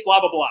an idiot, blah,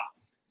 blah, blah.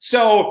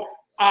 So,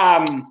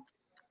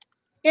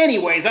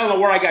 anyways, I don't know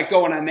where I got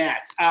going on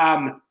that.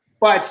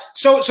 But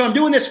so I'm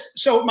doing this.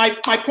 So my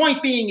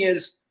point being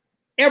is,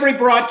 every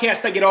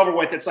broadcast I get over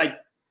with, it's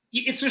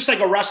just like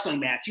a wrestling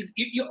match.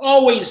 You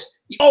always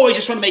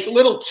just want to make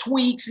little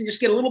tweaks and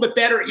just get a little bit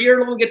better here,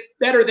 a little bit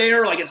better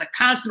there. Like, it's a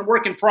constant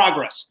work in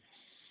progress.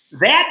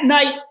 That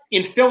night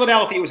in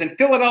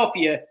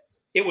Philadelphia,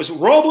 it was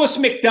Robles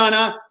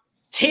McDonough,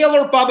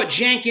 Taylor Bubba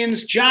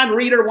Jenkins, John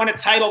Reeder won a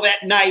title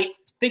that night.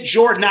 I think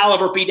Jordan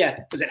Oliver beat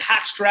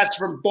Hot Stress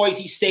from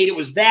Boise State. It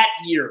was that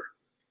year.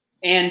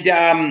 And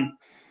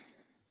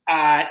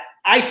I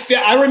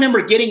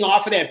remember getting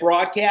off of that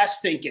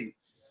broadcast thinking,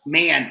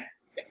 man,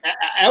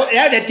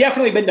 that had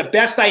definitely been the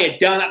best I had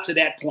done up to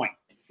that point.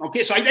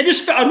 Okay, so I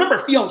remember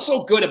feeling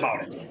so good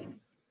about it.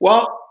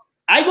 Well,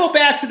 I go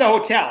back to the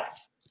hotel,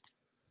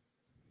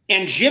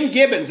 and Jim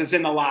Gibbons is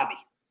in the lobby.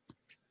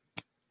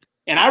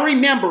 And I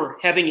remember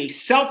having a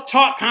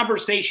self-taught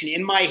conversation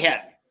in my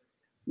head,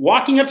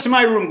 walking up to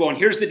my room going,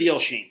 here's the deal,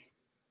 Shane.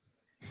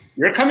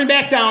 You're coming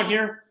back down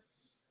here,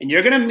 and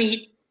you're going to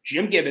meet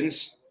Jim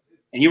Gibbons,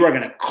 and you are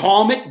going to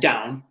calm it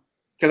down.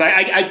 Because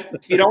I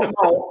if you don't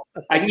know,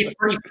 I get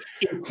pretty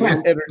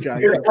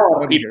energized.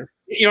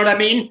 You know what I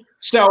mean?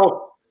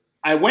 So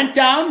I went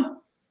down.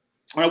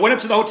 When I went up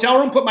to the hotel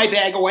room, put my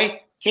bag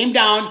away, came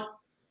down,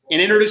 and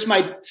introduced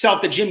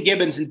myself to Jim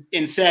Gibbons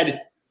and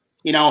said,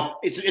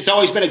 it's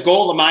always been a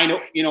goal of mine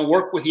to,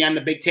 work with you on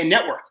the Big Ten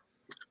Network.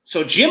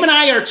 So Jim and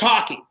I are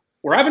talking.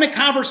 We're having a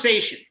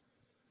conversation.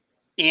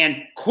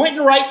 And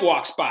Quentin Wright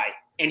walks by,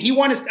 and he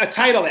won a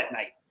title that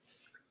night.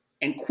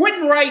 And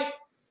Quentin Wright,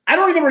 I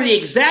don't remember the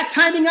exact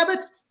timing of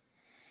it,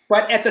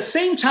 but at the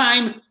same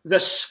time, the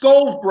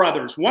Skov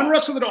brothers, one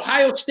wrestled at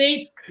Ohio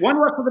State, one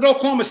wrestled at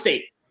Oklahoma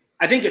State.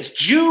 I think it's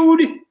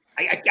Jude.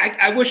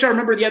 I wish I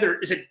remember the other.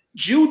 Is it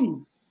Jude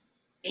and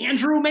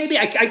Andrew, maybe?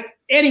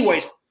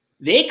 Anyways,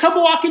 they come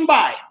walking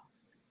by,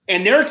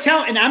 and they're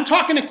telling, and I'm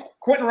talking to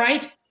Quentin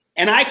Wright,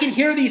 and I can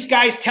hear these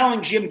guys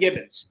telling Jim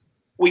Gibbons,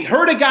 we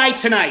heard a guy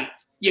tonight.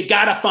 You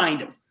got to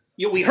find him.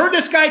 We heard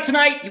this guy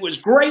tonight. He was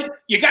great.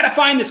 You got to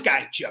find this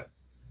guy, Jim.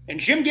 And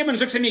Jim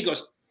Gibbons looks at me and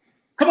goes,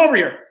 come over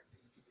here.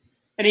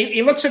 And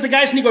he looks at the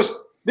guys and he goes,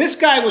 this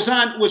guy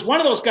was one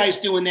of those guys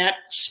doing that.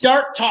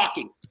 Start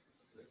talking.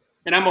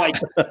 And I'm like,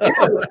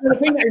 yeah.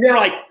 And they're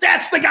like,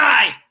 that's the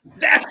guy.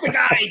 That's the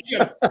guy.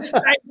 Jim. This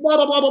guy, blah,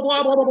 blah, blah, blah,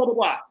 blah, blah, blah, blah,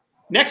 blah.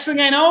 Next thing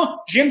I know,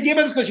 Jim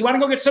Gibbons goes, you want to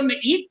go get something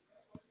to eat?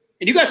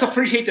 And you guys will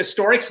appreciate this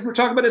story because we're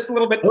talking about this a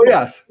little bit. Oh,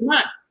 yes.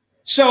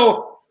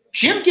 So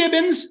Jim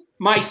Gibbons,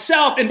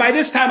 myself, and by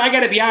this time, I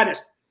got to be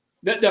honest,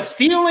 the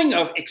feeling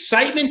of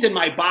excitement in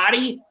my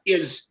body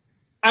is,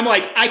 I'm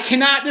like, I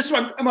cannot, this is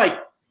what I'm like,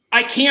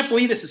 I can't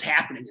believe this is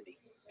happening to me.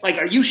 Like,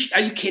 are you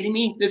kidding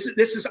me? This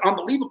is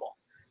unbelievable.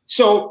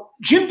 So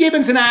Jim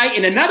Gibbons and I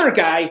and another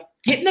guy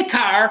get in the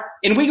car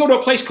and we go to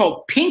a place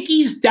called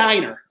Pinky's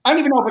Diner. I don't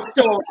even know if it's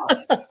still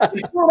around.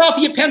 In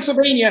Philadelphia,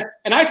 Pennsylvania.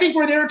 And I think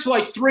we're there till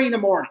like 3 in the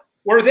morning.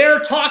 We're there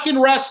talking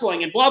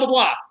wrestling and blah, blah,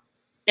 blah.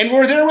 And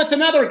we're there with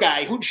another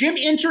guy who Jim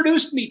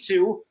introduced me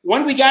to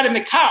when we got in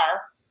the car.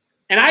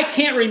 And I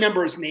can't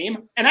remember his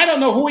name. And I don't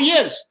know who he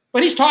is.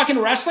 But he's talking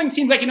wrestling.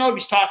 Seems like you know what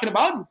he's talking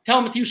about. Tell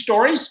him a few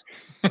stories.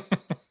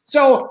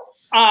 So,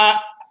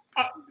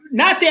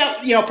 not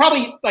that,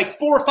 probably like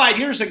 4 or 5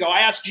 years ago,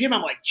 I asked Jim,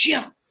 I'm like,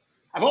 Jim,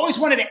 I've always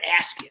wanted to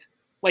ask you.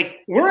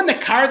 Like, we're in the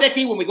car that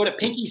day when we go to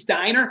Pinky's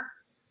Diner.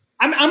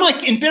 I'm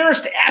like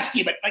embarrassed to ask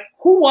you, but like,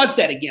 who was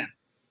that again?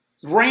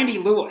 Randy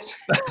Lewis.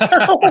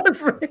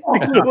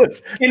 Randy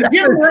Lewis. And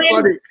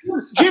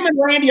Jim and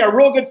Randy are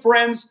real good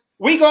friends.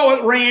 We go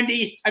with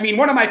Randy. I mean,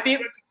 one of my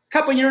favorite. A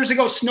couple of years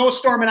ago,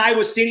 snowstorm in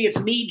Iowa City. It's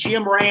me,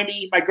 Jim,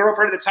 Randy, my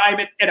girlfriend at the time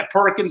at a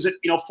Perkins at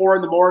 4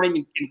 in the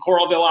morning in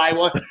Coralville,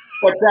 Iowa.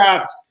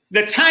 But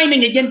the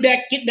timing again,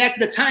 getting back to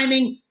the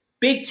timing.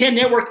 Big Ten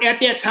Network at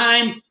that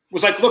time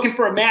was like looking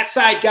for a mat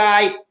side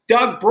guy.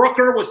 Doug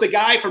Brooker was the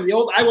guy from the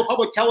old Iowa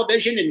Public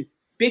Television and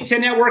Big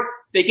Ten Network.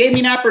 They gave me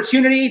an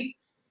opportunity.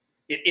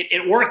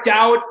 It worked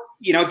out.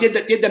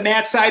 Did the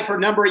mat side for a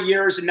number of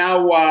years, and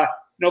now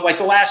like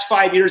the last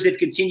 5 years, they've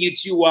continued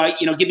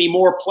to give me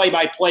more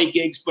play-by-play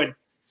gigs. But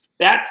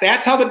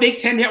that's how the Big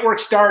Ten Network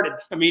started.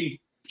 I mean,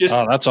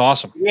 that's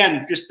awesome.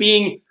 Again, just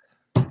being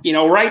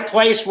right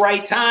place,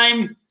 right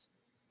time,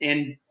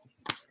 and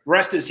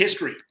rest is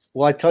history.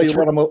 Well, I tell you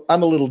what,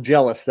 I'm a little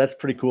jealous. That's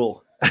pretty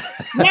cool.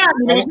 Yeah,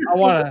 I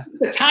want to.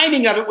 The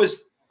timing of it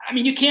was. I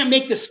mean, you can't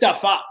make this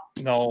stuff up.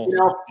 No.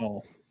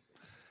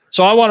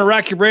 So I want to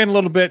rack your brain a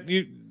little bit.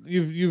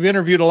 You've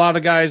interviewed a lot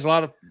of guys,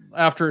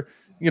 after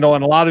in a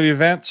lot of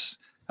events.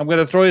 I'm going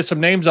to throw you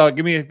some names out.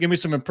 Give me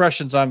some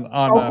impressions on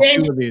a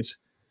few of these.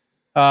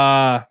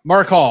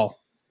 Mark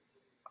Hall.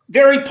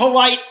 Very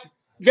polite,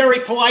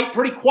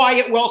 pretty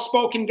quiet,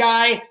 well-spoken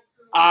guy.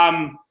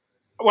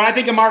 When I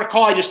think of Mark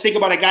Hall, I just think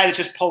about a guy that's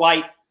just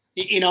polite.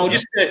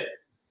 Just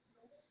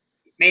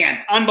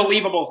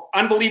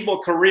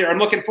unbeliable career. I'm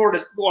looking forward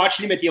to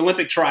watching him at the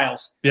Olympic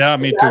trials. Yeah,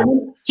 me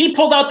too. He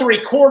pulled out the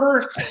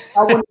recorder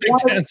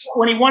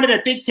when he won it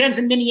at Big Tens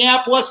in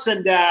Minneapolis,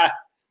 and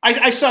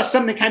I saw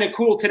something kind of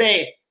cool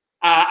today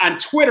on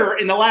Twitter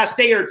in the last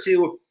day or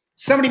two.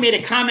 Somebody made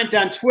a comment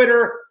on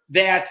Twitter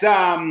that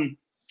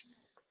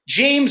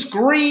James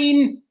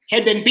Green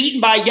had been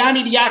beaten by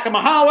Yanni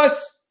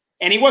Diakomihalis,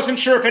 and he wasn't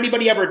sure if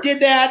anybody ever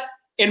did that.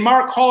 And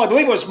Mark Hall, I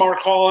believe it was Mark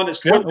Hall on his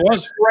Twitter,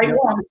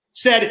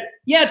 said,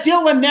 yeah,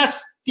 Dylan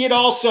Ness did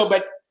also,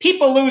 but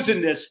people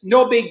losing this,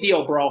 no big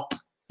deal, bro.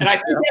 And I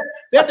think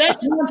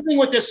that's one thing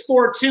with this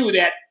sport, too,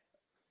 that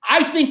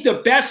I think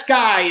the best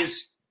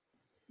guys,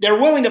 they're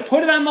willing to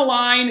put it on the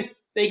line.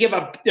 They give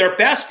their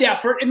best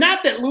effort. And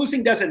not that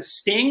losing doesn't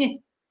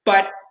sting,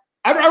 but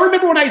I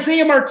remember when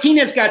Isaiah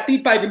Martinez got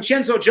beat by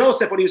Vincenzo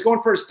Joseph when he was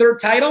going for his 3rd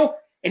title,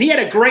 and he had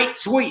a great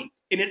tweet.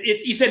 And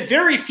he said,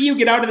 very few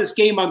get out of this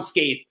game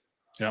unscathed.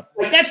 Yep.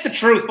 Like, that's the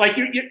truth. Like,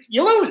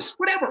 you lose,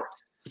 whatever.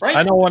 Right?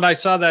 I know when I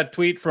saw that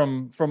tweet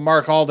from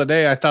Mark Hall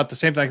today, I thought the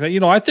same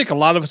thing. I think a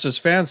lot of us as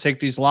fans take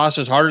these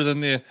losses harder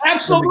than the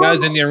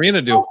guys in the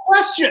arena do. No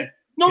question.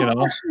 No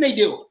question they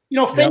do.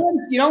 Fans,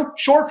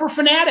 short for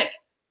fanatic.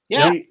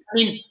 Yeah. See, I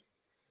mean,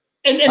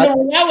 and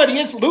the reality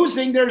is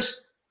losing,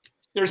 there's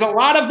a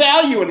lot of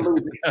value in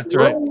losing. That's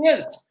right. Really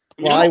is.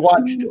 Well, I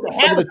watched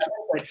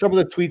some of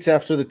the tweets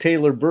after the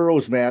Taylor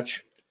Burroughs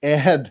match,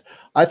 and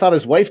I thought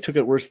his wife took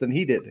it worse than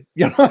he did.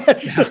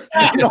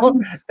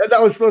 That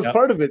was supposed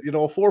part of it. A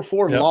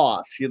 4-4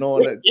 loss. And I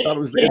thought it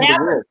was the end of the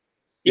world.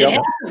 It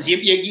happens.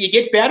 You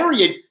get better.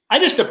 I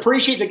just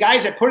appreciate the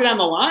guys that put it on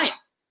the line.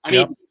 I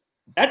mean,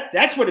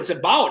 that's what it's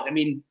about. I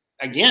mean,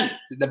 again,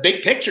 the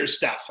big picture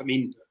stuff. I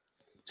mean,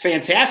 it's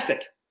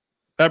fantastic.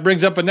 That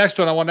brings up the next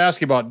one I want to ask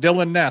you about,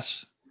 Dylan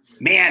Ness.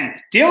 Man,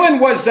 Dylan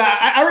was.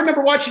 I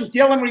remember watching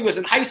Dylan when he was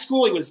in high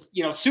school. He was,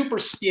 he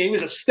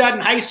was a stud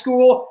in high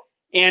school,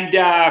 and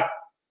I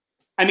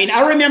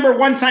remember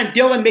one time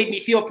Dylan made me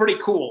feel pretty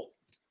cool.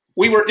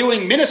 We were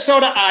doing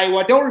Minnesota,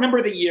 Iowa. Don't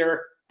remember the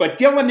year, but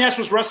Dylan Ness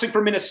was wrestling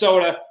for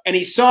Minnesota, and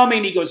he saw me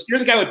and he goes, "You're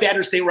the guy with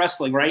Banner State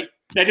Wrestling, right?"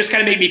 And that just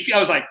kind of made me feel. I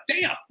was like,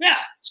 "Damn, yeah,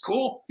 it's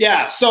cool."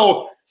 Yeah.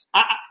 So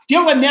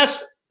Dylan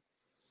Ness,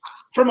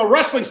 from a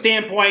wrestling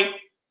standpoint.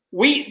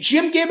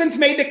 Jim Gibbons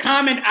made the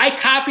comment. I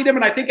copied him,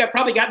 and I think I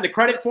probably gotten the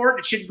credit for it.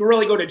 It should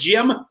really go to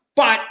Jim.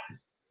 But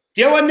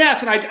Dylan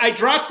Ness, and I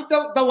dropped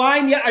the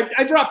line. Yeah,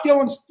 I dropped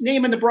Dylan's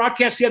name in the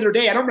broadcast the other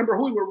day. I don't remember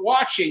who we were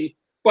watching,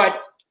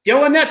 but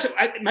Dylan Ness,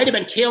 it might have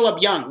been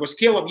Caleb Young. It was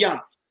Caleb Young.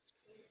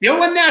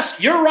 Dylan Ness,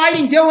 you're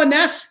riding Dylan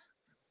Ness.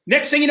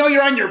 Next thing you know,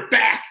 you're on your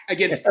back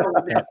against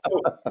Dylan Ness.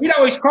 So we'd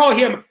always call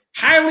him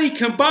highly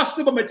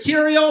combustible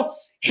material,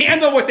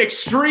 handled with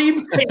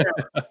extreme care.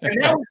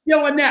 And that was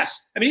Dylan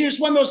Ness. I mean, he's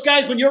one of those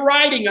guys, when you're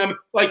riding him,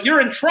 like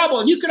you're in trouble,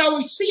 and you could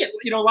always see it.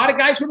 You know, a lot of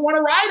guys would want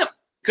to ride him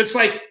because,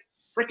 like,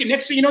 freaking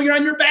next thing you know, you're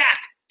on your back.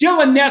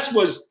 Dylan Ness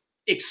was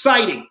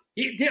exciting.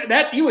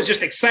 He was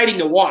just exciting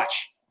to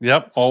watch.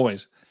 Yep,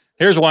 always.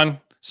 Here's one,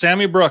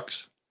 Sammy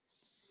Brooks.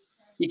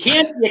 You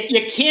can't win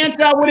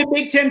a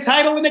Big Ten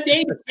title in a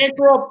day. You can't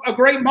throw a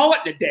great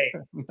mullet in a day.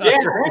 Yeah,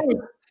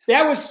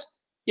 that was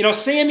you know,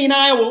 Sammy and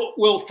I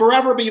will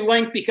forever be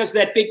linked because of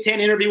that Big Ten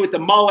interview with the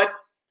mullet.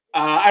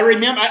 I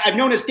remember I've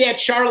known his dad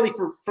Charlie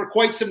for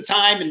quite some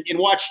time and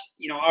watched,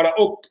 you know, out of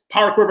Oak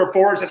Park River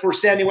Forest. That's where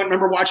Sammy went. I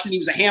remember watching him. He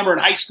was a hammer in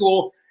high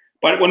school.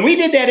 But when we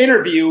did that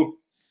interview,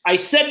 I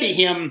said to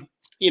him,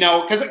 you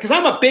know, because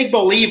I'm a big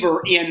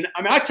believer in,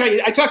 I mean, I tell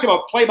you, I talked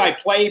about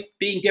play-by-play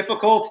being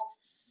difficult.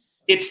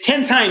 It's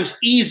 10 times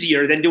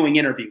easier than doing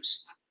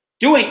interviews.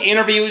 Doing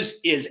interviews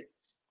is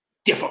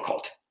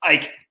difficult.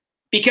 Like,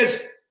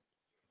 because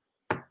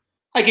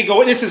I could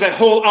go, this is a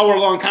whole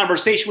hour-long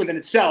conversation within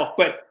itself,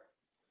 but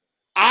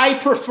I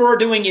prefer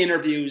doing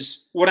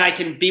interviews when I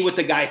can be with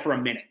the guy for a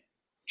minute.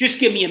 Just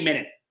give me a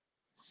minute.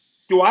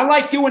 Do I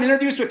like doing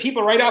interviews with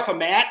people right off a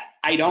mat?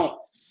 I don't.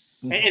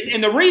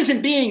 And the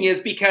reason being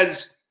is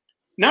because,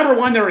 number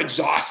one, they're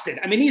exhausted.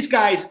 I mean, these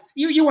guys,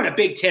 you win a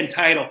Big Ten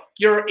title,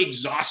 you're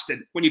exhausted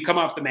when you come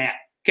off the mat,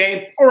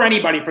 okay? Or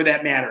anybody for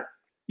that matter.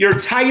 You're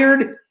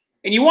tired,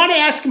 and you want to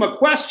ask them a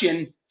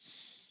question,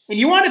 and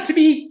you want it to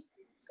be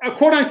a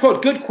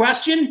quote-unquote good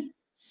question,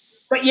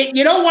 but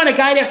you don't want a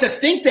guy to have to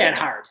think that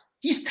hard.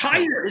 He's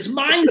tired. His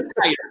mind's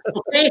tired,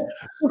 okay?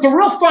 It's a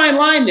real fine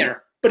line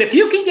there. But if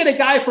you can get a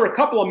guy for a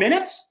couple of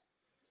minutes,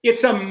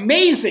 it's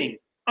amazing.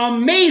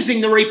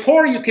 Amazing the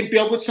rapport you can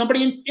build with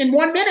somebody in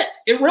 1 minute.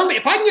 It really,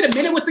 if I can get a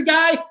minute with the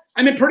guy,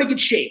 I'm in pretty good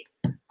shape.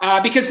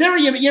 Because there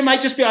you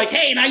might just be like,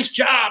 hey, nice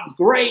job,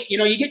 great. You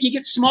know, you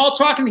get small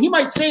talk, and he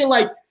might say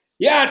like,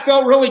 yeah, it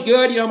felt really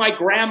good. You know, my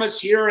grandma's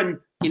here, and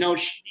you know,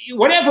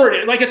 whatever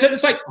it is. Like I said,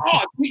 it's like,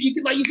 oh,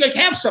 you could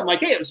have something like,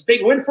 hey, it's a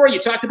big win for you. You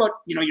talked about,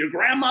 you know, your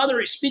grandmother.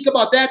 You speak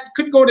about that.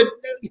 Could go to,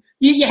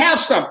 you have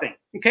something,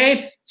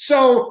 okay?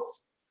 So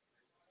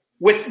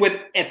with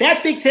at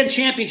that Big Ten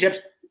championships,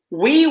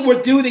 we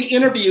would do the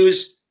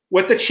interviews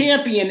with the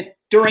champion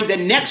during the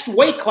next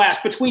weight class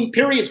between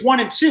periods 1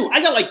 and 2.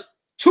 I got like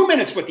 2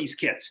 minutes with these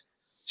kids.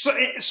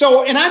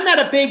 So, and I'm not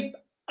a big,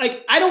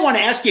 like, I don't want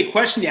to ask you a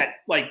question that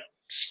like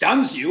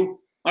stuns you.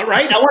 All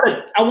right.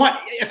 I'm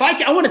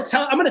going to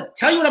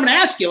tell you what I'm going to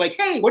ask you. Like,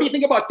 hey, what do you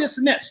think about this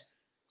and this?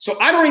 So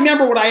I don't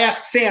remember what I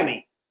asked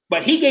Sammy,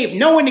 but he gave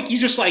no indication.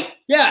 He's just like,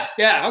 yeah,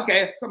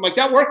 okay. So I'm like,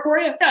 that work for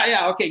you?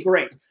 Yeah, okay,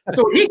 great.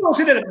 So he goes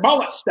into the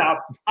mullet stuff.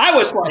 I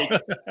was like,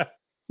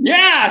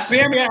 yeah,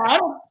 Sammy, I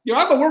don't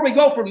know where we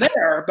go from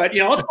there, but, you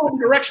know, let's go in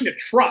the direction of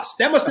trust.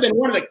 That must have been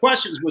one of the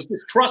questions, was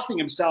just trusting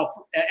himself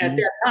at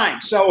that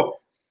time. So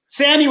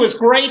Sammy was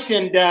great,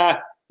 and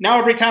now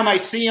every time I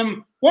see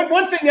him,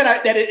 one thing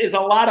that is a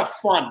lot of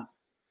fun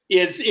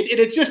is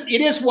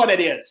it is what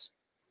it is.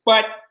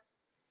 But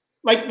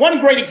like one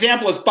great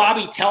example is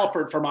Bobby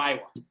Telford from Iowa.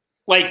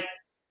 Like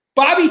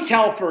Bobby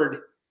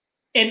Telford,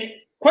 and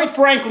quite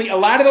frankly, a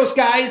lot of those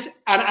guys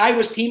on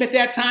Iowa's team at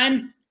that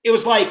time, it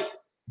was like,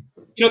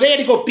 you know, they had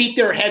to go beat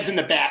their heads in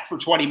the back for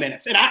 20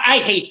 minutes. And I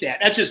hate that.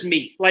 That's just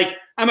me. Like,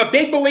 I'm a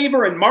big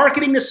believer in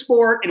marketing the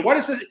sport. And what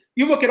is the,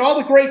 you look at all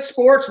the great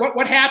sports,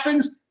 what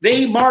happens?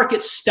 They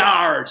market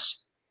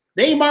stars.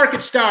 They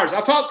market stars.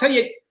 I'll tell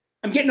you,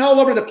 I'm getting all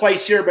over the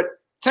place here, but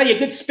tell you a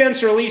good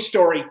Spencer Lee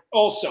story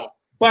also.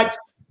 But,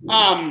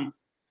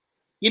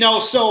 you know,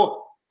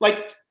 so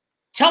like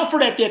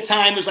Telford at that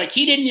time was like,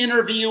 he didn't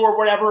interview or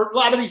whatever. A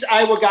lot of these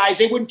Iowa guys,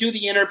 they wouldn't do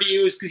the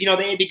interviews because, you know,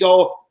 they had to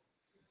go.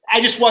 I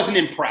just wasn't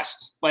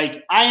impressed.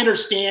 Like, I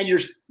understand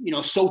you're, you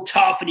know, so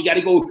tough and you got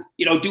to go,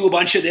 you know, do a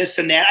bunch of this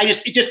and that.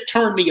 it just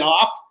turned me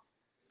off.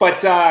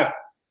 But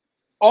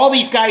all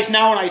these guys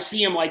now, when I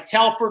see them, like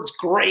Telford's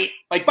great.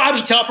 Like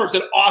Bobby Telford's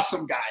an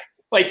awesome guy.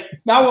 Like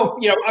now,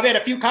 you know, I've had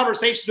a few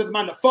conversations with him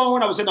on the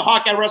phone. I was in the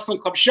Hawkeye Wrestling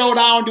Club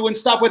Showdown doing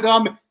stuff with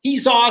him.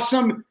 He's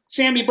awesome.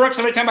 Sammy Brooks,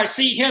 every time I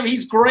see him,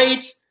 he's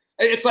great.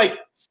 It's like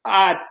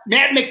Matt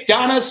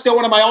McDonough is still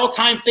one of my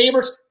all-time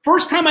favorites.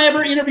 First time I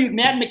ever interviewed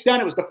Matt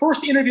McDonough, it was the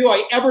first interview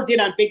I ever did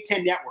on Big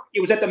Ten Network.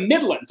 It was at the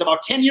Midlands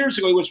about 10 years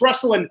ago. He was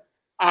wrestling,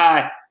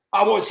 what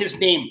was his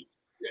name?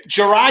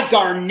 Gerard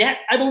Garnett,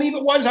 I believe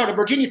it was, out of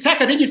Virginia Tech.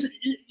 I think he was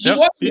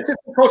the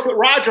assistant coach with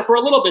Roger for a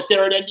little bit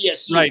there at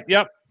NDSU. Right,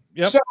 yep.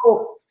 So,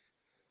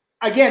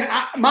 again,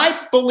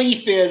 my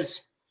belief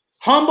is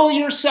humble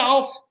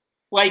yourself.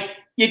 Like,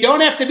 you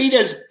don't have to be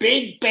this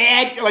big,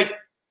 bad, like,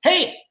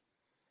 hey,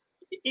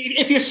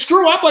 if you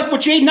screw up like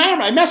with Jaden Iron,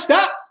 I messed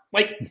up.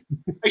 Like,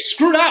 I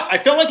screwed up. I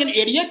felt like an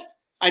idiot.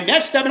 I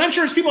messed up. And I'm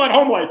sure there's people at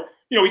home like,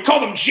 we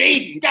called him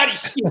Jaden. God,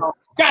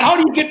 God, how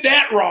do you get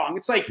that wrong?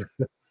 It's like,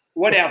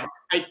 whatever.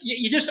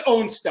 You just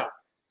own stuff.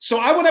 So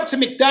I went up to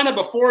McDonough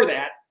before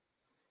that,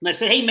 and I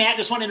said, hey, Matt,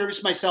 just want to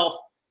introduce myself.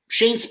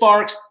 Shane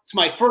Sparks. It's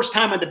my first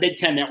time on the Big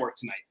Ten Network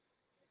tonight.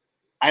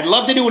 I'd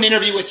love to do an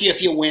interview with you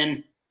if you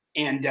win.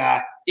 And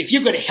if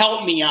you could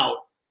help me out,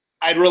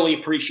 I'd really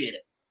appreciate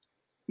it.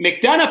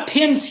 McDonough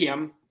pins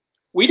him.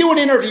 We do an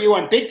interview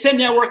on Big Ten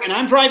Network, and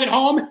I'm driving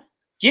home.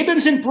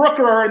 Gibbons and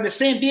Brooker are in the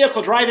same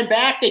vehicle driving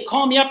back. They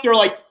call me up. They're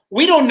like,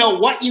 we don't know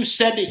what you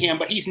said to him,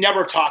 but he's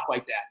never talked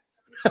like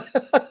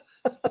that.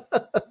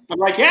 I'm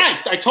like,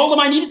 yeah, I told him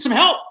I needed some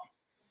help.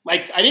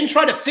 Like, I didn't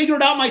try to figure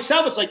it out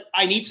myself. It's like,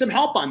 I need some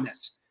help on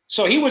this.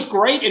 So he was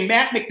great, and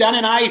Matt McDonough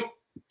and I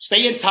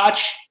stay in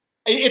touch.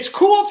 It's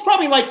cool. It's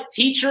probably like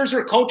teachers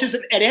or coaches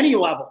at any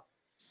level.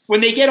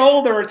 When they get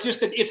older, it's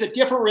just it's a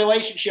different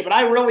relationship, and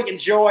I really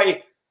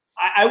enjoy.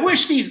 I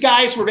wish these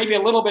guys were maybe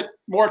a little bit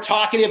more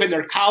talkative in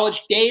their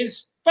college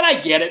days, but I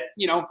get it.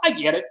 I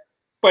get it.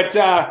 But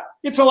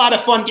it's a lot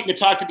of fun getting to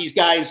talk to these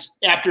guys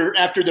after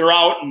they're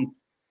out, and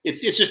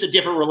it's just a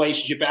different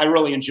relationship. I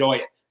really enjoy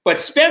it. But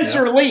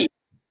Spencer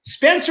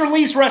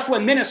Lee's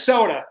wrestling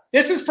Minnesota.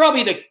 This is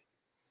probably if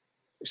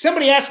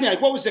somebody asked me,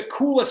 like, what was the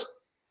coolest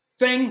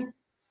thing?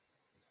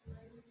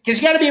 Because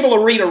you got to be able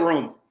to read a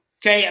room.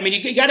 Okay. I mean,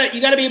 you got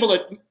to be able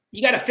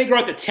to figure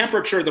out the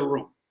temperature of the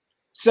room.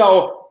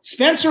 So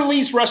Spencer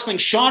Lee's wrestling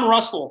Sean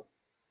Russell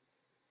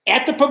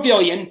at the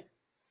Pavilion.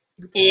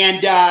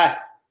 And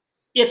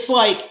it's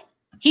like,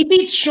 he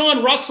beats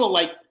Sean Russell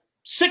like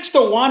 6-1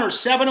 or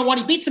 7-1.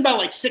 He beats him by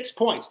like 6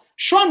 points.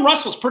 Sean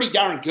Russell's pretty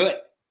darn good.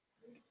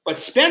 But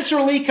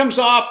Spencer Lee comes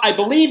off, I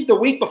believe the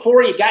week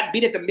before he got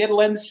beat at the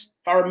Midlands,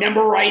 if I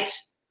remember right.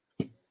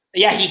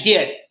 Yeah, he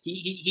did.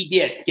 He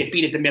did get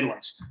beat at the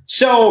Midlands.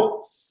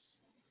 So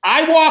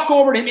I walk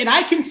over to him, and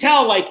I can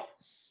tell, like,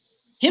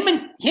 him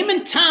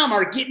and Tom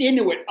are getting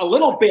into it a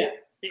little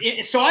bit.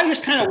 So I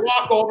just kind of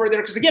walk over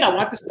there because, again, I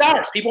want the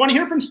stars. People want to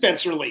hear from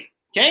Spencer Lee,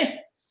 okay?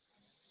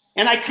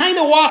 And I kind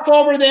of walk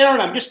over there,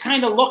 and I'm just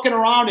kind of looking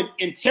around,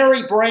 and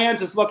Terry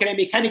Brands is looking at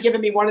me, kind of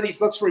giving me one of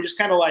these looks where he's just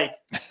kind of like,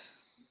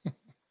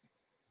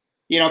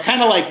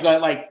 kind of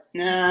like,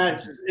 nah,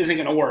 this isn't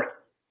going to work.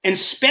 And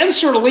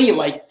Spencer Lee,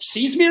 like,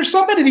 sees me or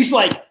something, and he's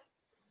like,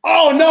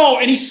 oh, no.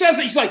 And he says,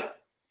 he's like,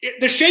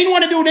 does Shane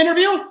want to do an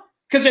interview?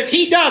 Because if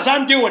he does,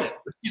 I'm doing it.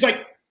 He's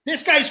like,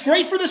 this guy's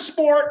great for the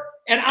sport,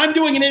 and I'm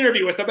doing an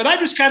interview with him. And I'm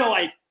just kind of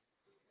like,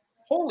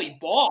 holy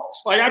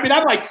balls. Like, I mean,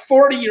 I'm like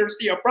 40 years,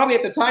 probably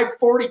at the time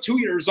 42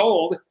 years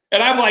old.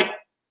 And I'm like,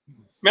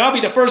 man, I'll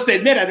be the first to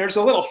admit it. There's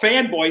a little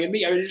fanboy in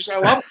me. I mean, I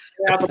love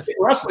it. I'm a big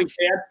wrestling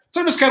fan. So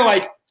I'm just kind of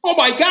like, oh,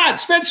 my God,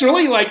 Spencer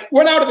Lee, like,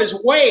 went out of his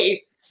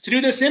way to do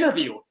this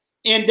interview.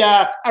 And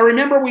I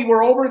remember we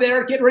were over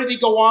there getting ready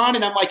to go on,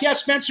 and I'm like, yeah,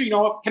 Spencer,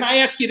 can I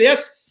ask you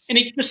this? And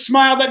he just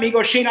smiled at me and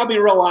goes, Shane, I'll be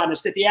real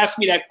honest. If you ask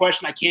me that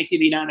question, I can't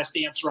give you an honest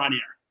answer on air.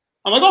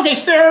 I'm like, okay,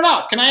 fair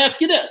enough. Can I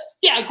ask you this?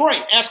 Yeah,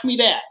 great. Ask me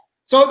that.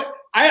 So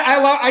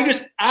I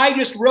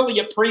just really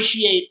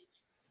appreciate.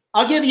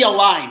 I'll give you a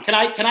line. Can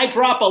I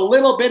drop a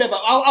little bit of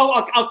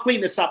I'll clean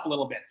this up a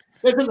little bit.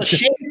 This is a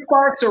Shane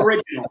Sparks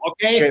original,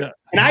 okay?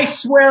 And I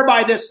swear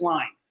by this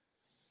line.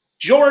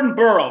 Jordan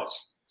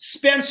Burroughs,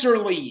 Spencer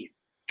Lee,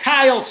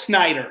 Kyle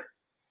Snyder,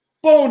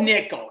 Bo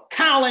Nickel,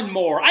 Colin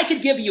Moore. I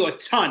could give you a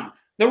ton.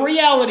 The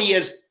reality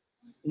is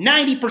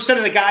 90%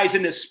 of the guys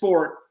in this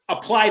sport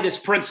apply this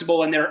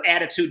principle in their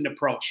attitude and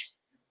approach.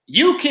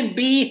 You can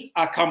be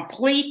a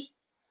complete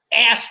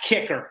ass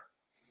kicker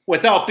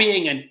without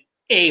being an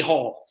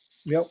a-hole.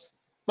 Yep.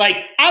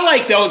 Like, I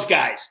like those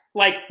guys.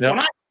 Like,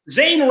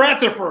 Zane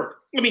Rutherford,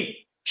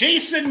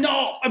 Jason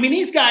Nolf.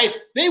 These guys,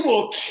 they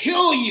will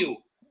kill you.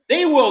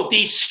 They will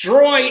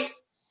destroy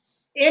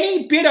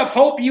any bit of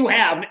hope you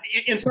have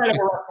inside of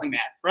a wrestling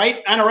mat,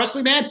 right? On a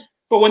wrestling mat.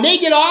 But when they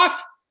get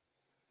off,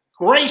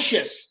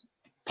 gracious,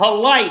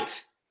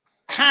 polite,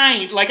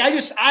 kind. Like,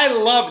 I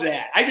love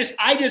that. I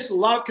just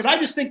love, because I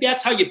just think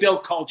that's how you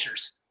build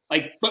cultures.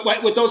 Like,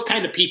 but with those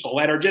kind of people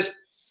that are just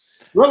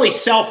really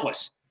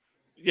selfless.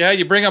 Yeah,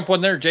 you bring up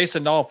one there,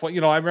 Jason Nolf.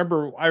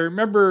 I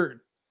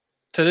remember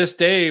to this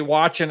day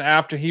watching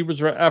after he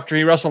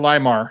wrestled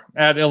Imar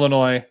at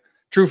Illinois,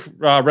 true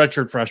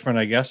redshirt freshman,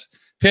 I guess,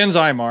 pins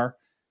Imar,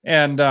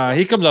 and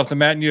he comes off the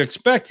mat, and you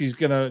expect he's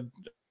gonna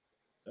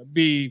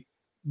be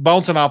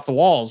bouncing off the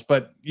walls,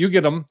 but you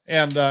get him,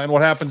 and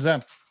what happens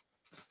then?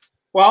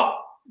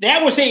 Well,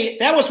 that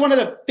was one of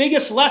the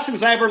biggest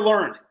lessons I ever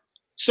learned.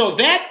 So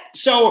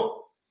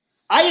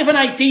I have an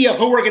idea of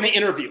who we're going to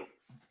interview,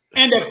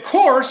 and of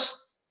course,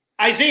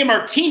 Isaiah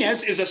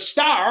Martinez is a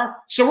star,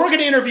 so we're going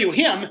to interview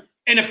him,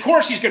 and of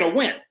course, he's going to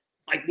win.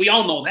 Like, we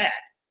all know that.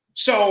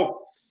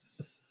 So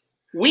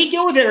we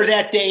go there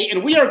that day,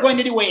 and we are going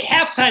to do a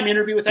halftime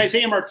interview with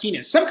Isaiah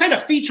Martinez, some kind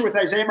of feature with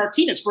Isaiah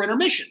Martinez for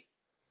intermission.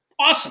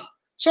 Awesome.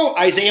 So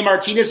Isaiah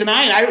Martinez and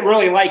I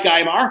really like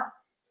Imar.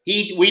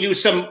 We do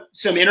some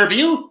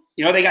interview.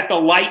 They got the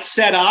lights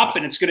set up,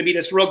 and it's going to be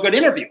this real good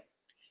interview.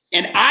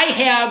 And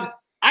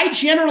I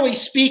generally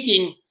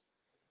speaking,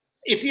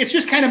 it's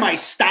just kind of my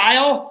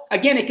style.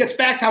 Again, it gets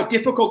back to how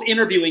difficult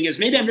interviewing is.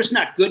 Maybe I'm just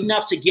not good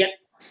enough to get,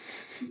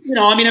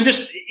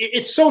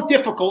 it's so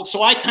difficult.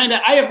 So I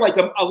have like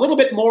a little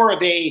bit more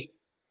of I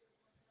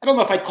don't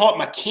know if I'd call it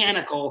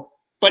mechanical,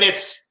 but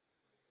it's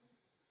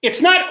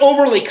not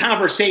overly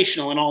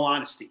conversational in all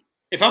honesty.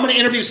 If I'm going to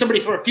interview somebody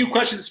for a few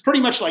questions, it's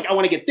pretty much like, I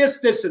want to get this,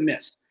 this, and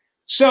this.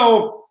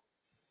 So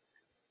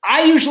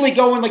I usually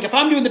go in, like if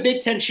I'm doing the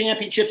Big Ten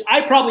championships,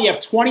 I probably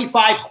have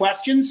 25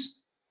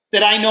 questions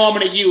that I know I'm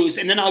going to use.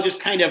 And then I'll just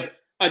kind of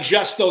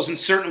adjust those in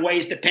certain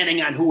ways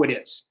depending on who it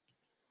is.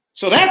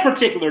 So that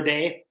particular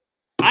day,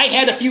 I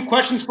had a few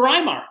questions for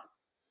Imar.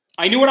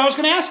 I knew what I was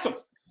going to ask him.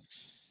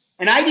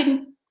 And I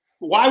didn't,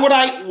 why would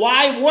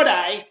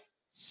I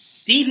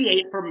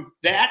deviate from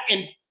that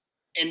and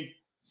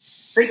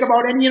think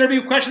about any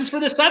interview questions for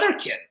this other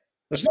kid?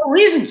 There's no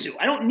reason to.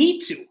 I don't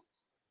need to. And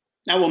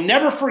I will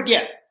never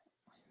forget.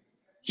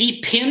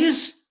 He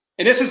pins,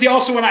 and this is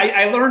also when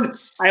I learned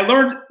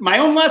my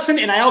own lesson,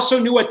 and I also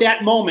knew at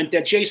that moment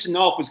that Jason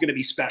Nolf was going to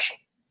be special.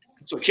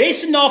 So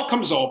Jason Nolf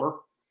comes over,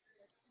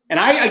 and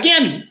I,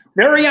 again,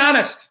 very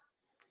honest.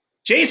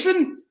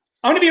 Jason,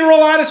 I'm going to be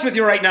real honest with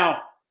you right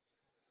now.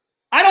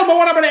 I don't know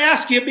what I'm going to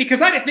ask you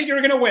because I didn't think you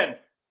were going to win.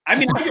 I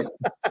mean,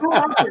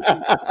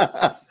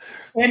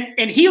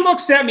 and he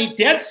looks at me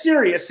dead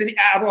serious, and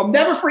I will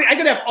never forget. I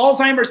could have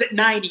Alzheimer's at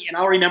 90, and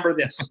I'll remember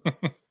this.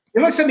 He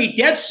looks at me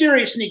dead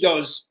serious, and he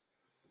goes,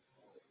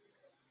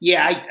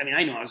 yeah,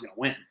 I know I was going to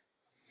win.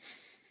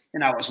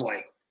 And I was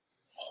like,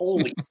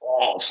 holy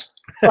balls.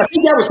 I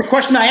think that was the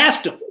question I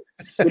asked him.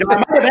 I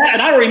might have had,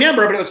 and I don't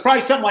remember, but it was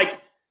probably something like,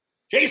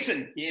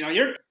 Jason, you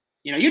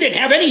didn't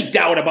have any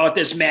doubt about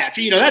this match.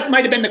 That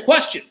might have been the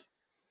question.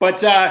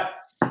 But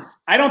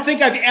I don't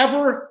think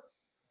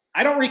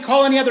I don't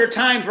recall any other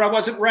times where I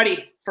wasn't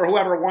ready for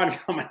whoever won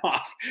coming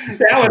off.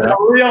 That was a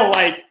real,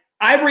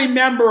 I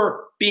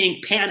remember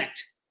being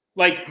panicked.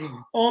 Like,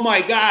 oh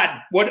my God,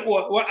 what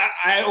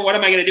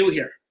am I going to do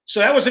here? So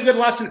that was a good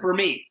lesson for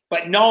me.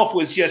 But Nolf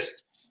was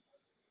just,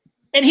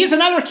 and he's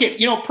another kid,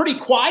 pretty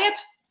quiet.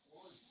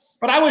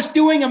 But I was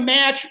doing a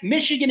match,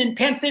 Michigan and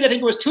Penn State, I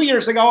think it was 2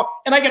 years ago,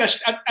 and I got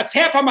a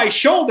tap on my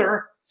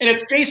shoulder, and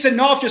it's Jason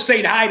Nolf just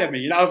saying hi to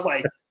me. I was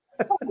like,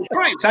 holy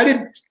Christ, at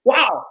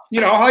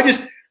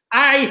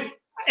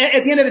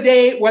the end of the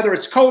day, whether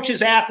it's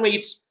coaches,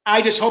 athletes,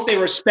 I just hope they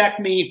respect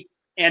me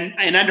and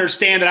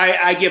understand that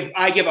I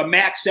give a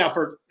max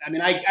effort.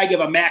 I give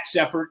a max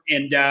effort,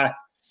 and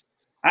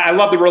I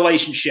love the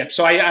relationship.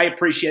 So I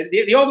appreciate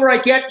it. The older I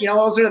get,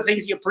 those are the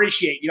things you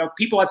appreciate.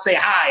 People that say,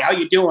 hi, how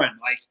you doing?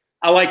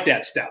 I like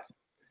that stuff.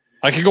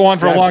 I could go on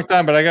for a long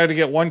time, but I got to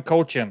get one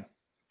coach in.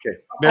 Okay.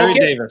 Barry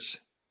Davis.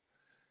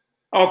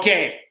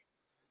 Okay.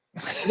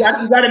 You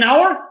got an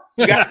hour?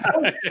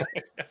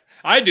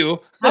 I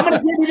do. I'm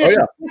going to give you this.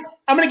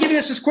 I'm going to give you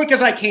this as quick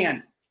as I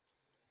can.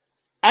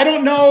 I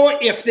don't know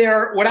if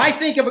what I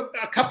think of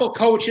a couple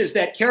coaches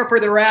that care for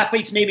their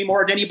athletes maybe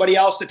more than anybody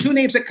else. The two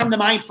names that come to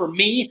mind for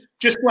me,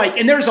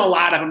 and there's a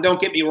lot of them,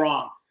 don't get me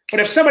wrong. But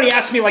if somebody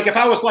asked me, if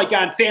I was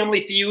on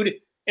Family Feud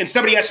and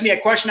somebody asked me a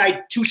question,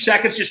 I'd 2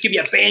 seconds, just give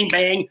you a bang,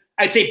 bang.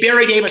 I'd say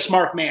Barry Davis,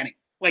 Mark Manning.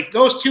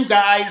 Those two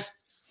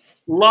guys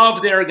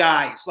love their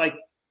guys.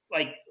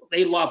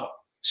 They love them.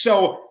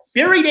 So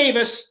Barry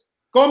Davis,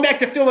 going back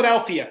to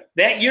Philadelphia,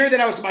 that year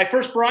that I was my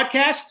first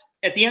broadcast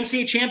at the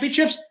NCAA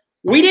championships,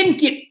 we didn't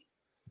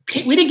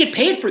get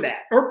paid for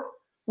that, or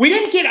we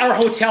didn't get our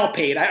hotel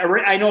paid.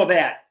 I know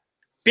that.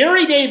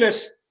 Barry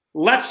Davis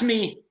lets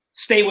me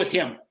stay with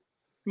him.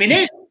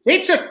 They had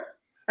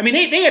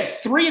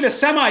 3 of the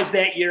semis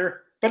that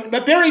year,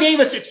 but Barry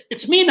Davis,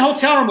 it's me in the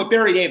hotel room with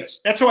Barry Davis.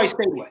 That's who I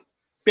stayed with,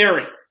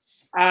 Barry.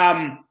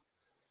 I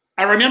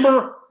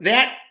remember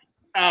that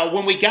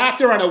when we got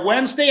there on a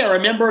Wednesday, I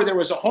remember there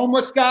was a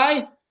homeless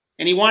guy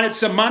and he wanted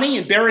some money,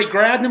 and Barry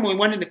grabbed him. We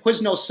went into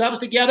Quiznos Subs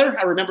together.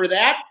 I remember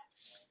that.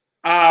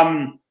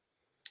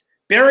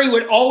 Barry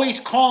would always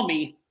call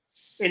me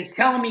and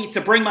tell me to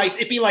bring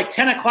it'd be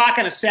 10 o'clock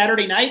on a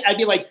Saturday night. I'd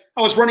be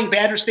I was running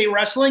Badger State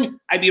Wrestling.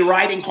 I'd be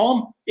riding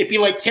home. It'd be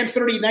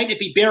 10:30 at night. It'd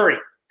be Barry.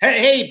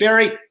 Hey,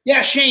 Barry.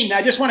 Yeah, Shane,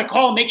 I just want to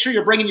call and make sure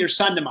you're bringing your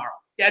son tomorrow.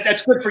 Yeah,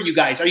 that's good for you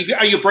guys. Are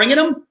you bringing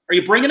him? Are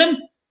you bringing him?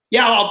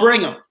 Yeah, I'll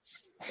bring him.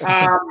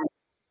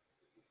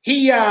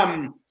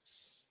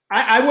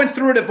 I went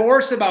through a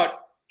divorce about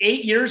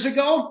 8 years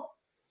ago.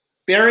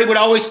 Barry would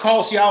always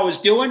call, see how I was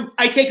doing.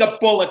 I take a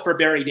bullet for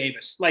Barry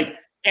Davis.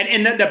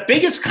 And the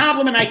biggest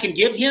compliment I can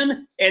give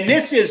him, and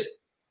this is,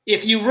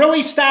 if you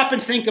really stop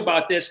and think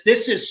about this,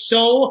 this is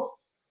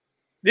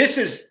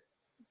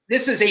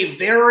a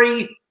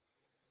very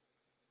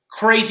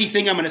crazy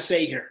thing I'm going to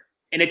say here.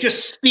 And it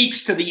just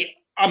speaks to the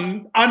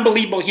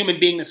unbelievable human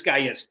being this guy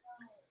is.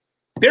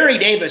 Barry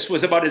Davis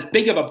was about as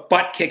big of a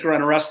butt kicker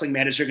on a wrestling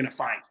mat as you're going to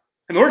find.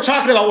 We're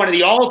talking about one of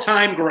the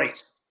all-time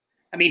greats.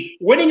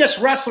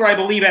 Winningest wrestler, I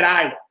believe, at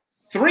Iowa.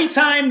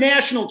 3-time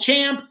national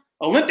champ,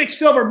 Olympic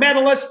silver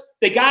medalist.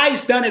 The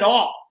guy's done it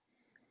all.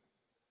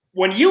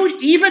 When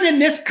even in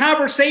this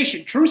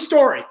conversation, true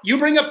story, you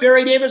bring up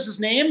Barry Davis's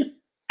name,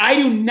 I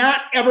do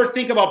not ever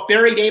think about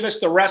Barry Davis,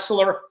 the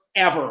wrestler,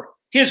 ever.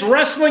 His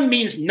wrestling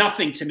means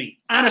nothing to me,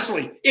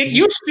 honestly. It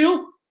used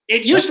to.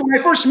 It used to. When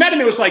I first met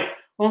him, it was like,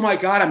 oh my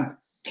God,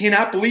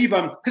 cannot believe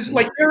him. Because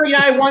like Barry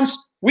and I once,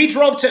 we've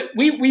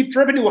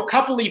driven to a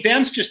couple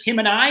events, just him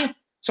and I.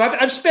 So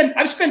I've spent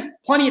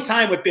plenty of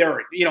time with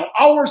Barry,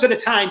 hours at a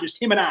time,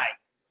 just him and I.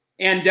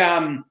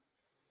 And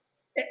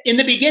in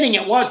the beginning,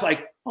 it was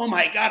like, oh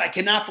my God, I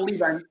cannot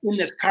believe I'm in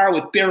this car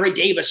with Barry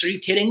Davis. Are you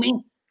kidding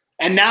me?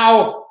 And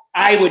now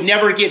I would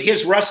never give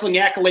his wrestling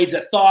accolades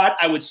a thought.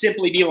 I would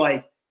simply be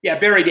like, yeah,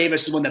 Barry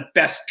Davis is one of the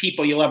best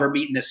people you'll ever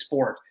meet in this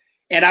sport.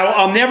 And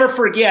I'll never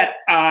forget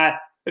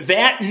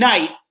that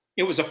night.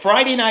 It was a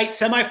Friday night.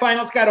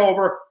 Semifinals got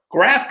over.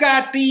 Graf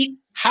got beat.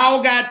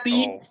 Howe got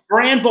beat.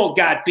 Granville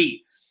got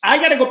beat. I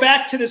got to go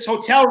back to this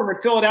hotel room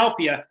in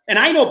Philadelphia, and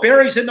I know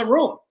Barry's in the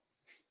room.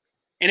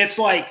 And it's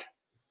like,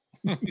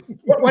 what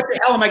the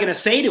hell am I going to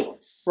say to him,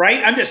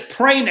 right? I'm just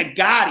praying to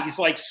God he's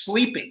like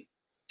sleeping,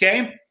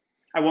 okay?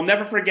 I will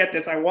never forget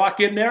this. I walk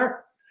in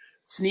there,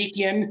 sneak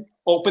in,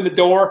 open the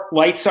door,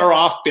 lights are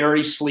off,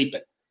 Barry's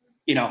sleeping.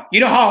 You know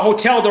how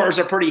hotel doors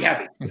are pretty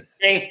heavy,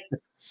 okay?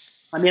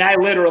 I mean, I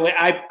literally,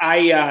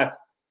 I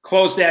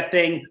closed that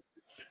thing.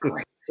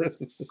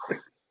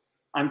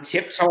 I'm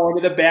tiptoeing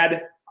to the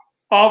bed.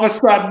 All of a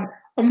sudden,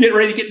 I'm getting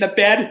ready to get in the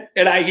bed,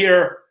 and I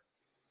hear,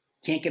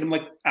 can't get him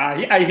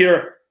I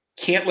hear,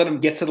 can't let him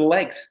get to the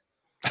legs.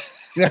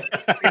 He turns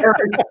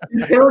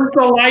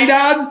the light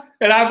on,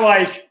 and I'm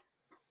like,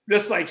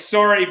 just like,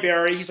 sorry,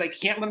 Barry. He's like,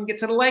 can't let him get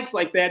to the legs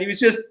like that. He was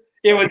just,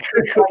 it was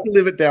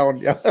live it down.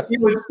 Yeah.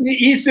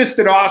 He's just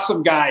an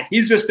awesome guy.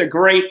 He's just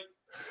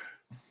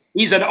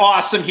he's an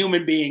awesome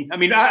human being. I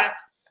mean,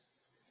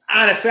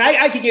 honestly,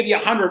 I could give you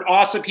 100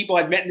 awesome people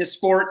I've met in this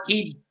sport.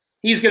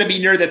 He's going to be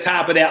near the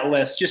top of that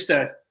list. Just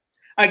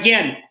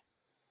again,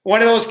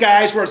 one of those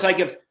guys where it's like,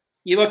 if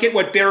you look at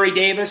what Barry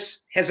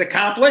Davis has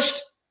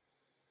accomplished,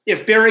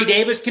 if Barry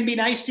Davis can be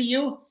nice to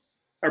you,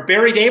 or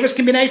Barry Davis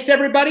can be nice to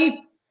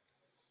everybody,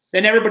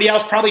 then everybody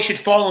else probably should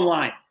fall in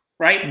line,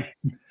 right?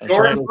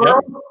 Jordan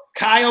Burroughs,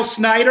 Kyle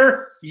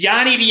Snyder,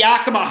 Yanni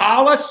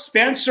Diakomahalis,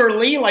 Spencer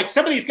Lee, like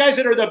some of these guys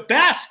that are the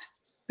best.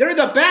 They're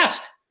the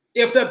best.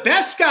 If the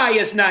best guy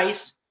is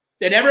nice,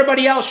 then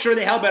everybody else sure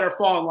the hell better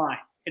fall in line.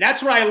 And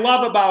that's what I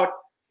love about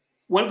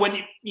when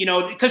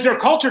because their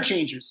culture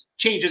changes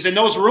in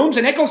those rooms,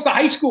 and it goes to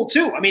high school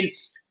too. I mean,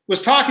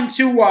 was talking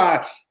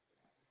to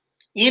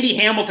Andy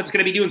Hamilton's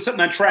going to be doing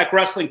something on track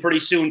wrestling pretty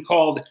soon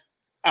called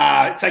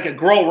it's like a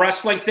Grow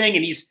Wrestling thing,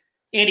 and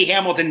Andy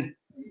Hamilton,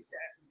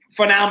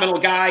 phenomenal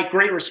guy,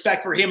 great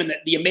respect for him and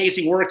the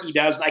amazing work he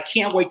does. And I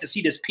can't wait to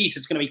see this piece.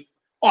 It's going to be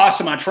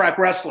awesome on track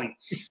wrestling.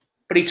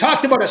 But he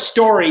talked about a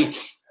story,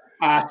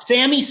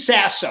 Sammy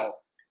Sasso.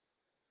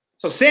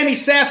 So Sammy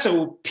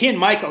Sasso pinned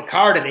Michael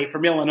Carr today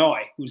from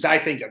Illinois, who's, I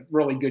think, a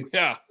really good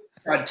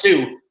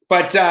too.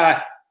 But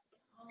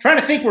trying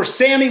to think where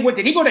Sammy went.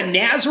 Did he go to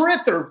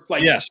Nazareth or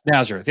like? Yes,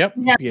 Nazareth. Yep.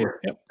 Nazareth.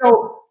 Yep.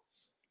 So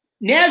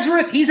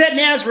Nazareth, he's at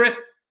Nazareth,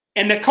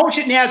 and the coach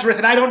at Nazareth,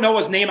 and I don't know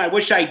his name. I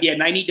wish I did,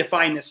 and I need to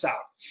find this out.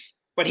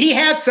 But he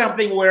had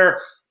something where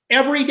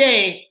every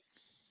day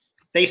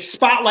they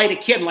spotlight a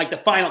kid in like the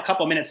final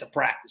couple minutes of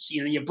practice.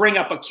 You bring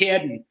up a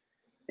kid,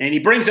 and he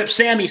brings up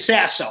Sammy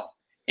Sasso.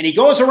 And he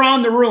goes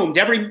around the room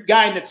to every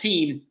guy in the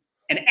team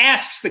and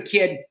asks the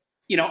kid,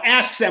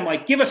 asks them,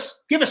 like, give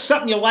us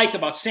something you like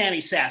about Sammy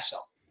Sasso.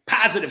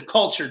 Positive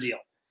culture deal.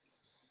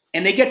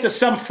 And they get to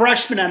some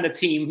freshman on the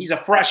team. He's a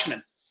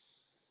freshman.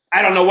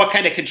 I don't know what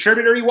kind of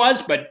contributor he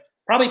was, but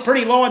probably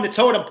pretty low on the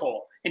totem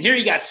pole. And here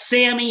you got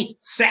Sammy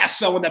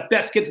Sasso, one of the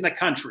best kids in the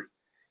country.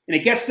 And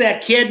it gets to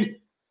that kid,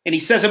 and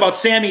he says about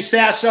Sammy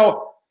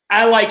Sasso,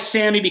 I like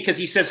Sammy because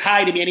he says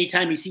hi to me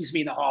anytime he sees me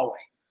in the hallway.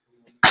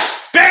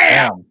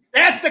 Bam!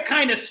 That's the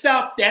kind of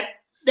stuff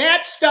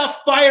that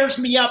stuff fires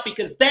me up,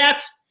 because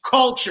that's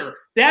culture.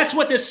 That's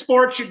what this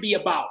sport should be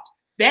about.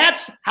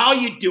 That's how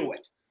you do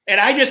it. And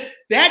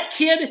that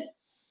kid,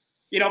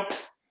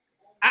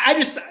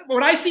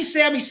 when I see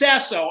Sammy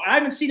Sasso, I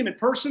haven't seen him in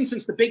person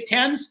since the Big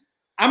Tens.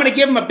 I'm going to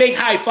give him a big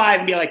high five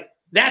and be like,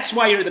 that's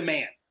why you're the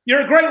man.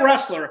 You're a great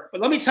wrestler,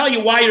 but let me tell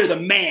you why you're the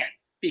man,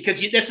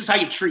 because this is how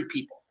you treat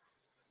people.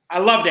 I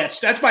love that.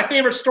 That's my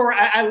favorite story.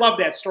 I love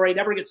that story. I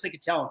never get sick of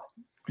telling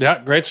it.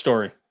 Yeah, great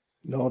story.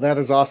 No, that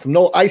is awesome.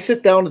 No, I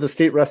sit down to the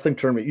state wrestling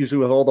tournament usually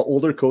with all the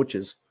older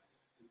coaches,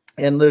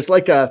 and there's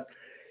like a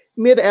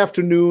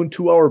mid-afternoon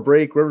 2-hour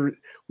break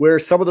where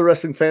some of the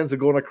wrestling fans are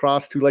going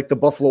across to like the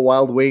Buffalo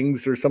Wild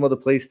Wings or some other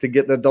place to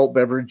get an adult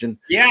beverage. And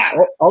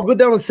I'll go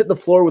down and sit on the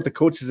floor with the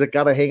coaches that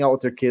got to hang out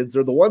with their kids,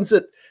 or the ones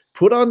that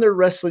put on their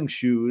wrestling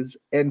shoes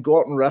and go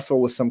out and wrestle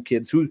with some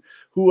kids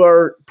who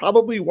are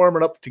probably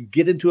warming up to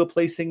get into a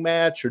placing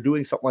match or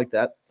doing something like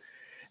that.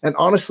 And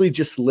honestly,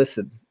 just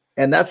listen.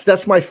 And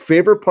that's my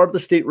favorite part of the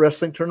state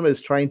wrestling tournament,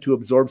 is trying to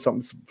absorb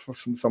something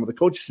from some of the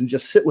coaches and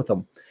just sit with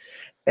them.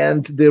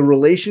 And the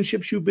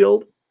relationships you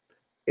build,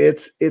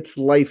 it's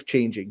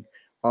life-changing,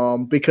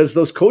 because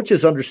those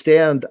coaches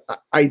understand.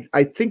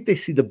 I think they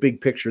see the big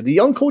picture. The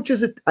young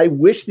coaches, I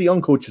wish the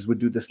young coaches would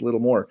do this a little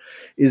more,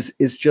 is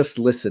just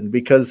listen,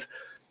 because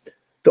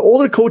the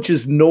older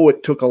coaches know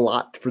it took a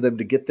lot for them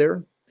to get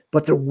there,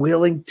 but they're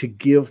willing to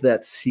give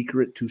that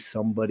secret to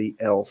somebody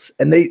else.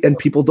 And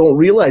people don't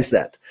realize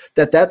that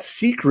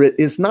secret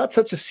is not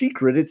such a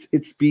secret.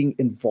 It's being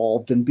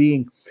involved and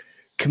being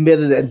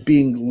committed and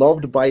being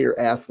loved by your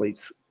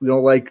athletes,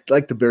 like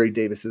the Barry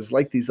Davises,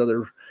 like these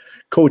other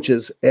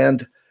coaches.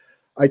 And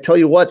I tell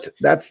you what,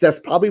 that's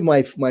probably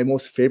my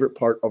most favorite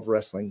part of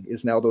wrestling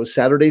is now those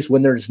Saturdays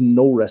when there's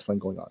no wrestling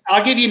going on.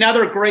 I'll give you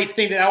another great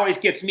thing that always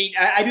gets me.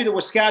 I do the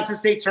Wisconsin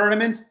State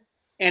tournament,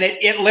 and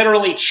it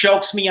literally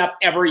chokes me up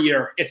every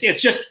year.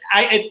 It's just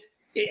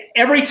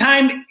every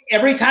time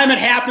it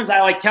happens,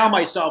 I tell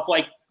myself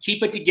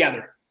keep it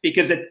together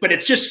but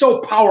it's just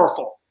so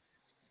powerful.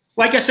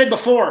 Like I said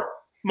before,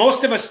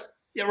 most of us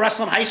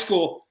wrestle in high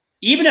school,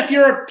 even if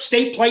you're a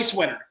state place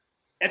winner,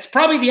 it's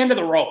probably the end of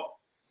the road.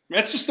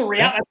 That's just the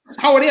reality.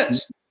 That's how it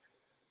is.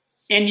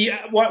 And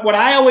what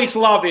I always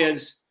love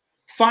is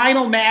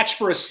final match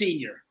for a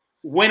senior,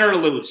 win or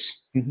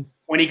lose. Mm-hmm.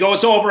 When he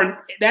goes over and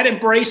that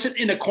embrace it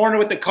in the corner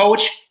with the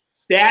coach,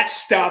 that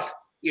stuff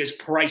is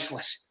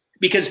priceless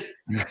because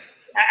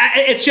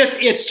it's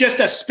just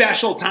a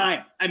special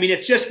time. I mean,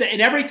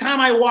 and every time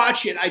I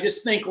watch it, I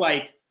just think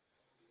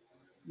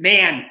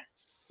man,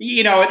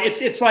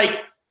 it's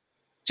like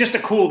just a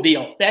cool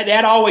deal.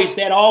 That always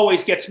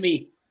gets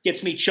me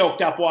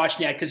choked up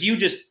watching that because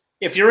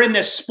if you're in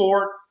this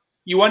sport,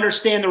 you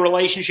understand the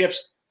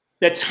relationships,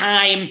 the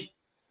time,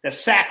 the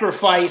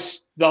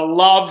sacrifice, the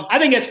love. I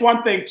think it's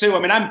one thing too. I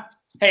mean,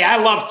 I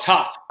love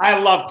tough.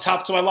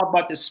 So I love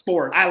about this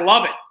sport. I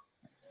love it.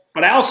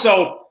 But I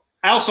also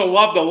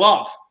love the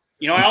love.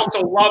 I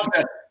also love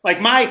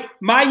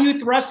my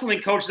youth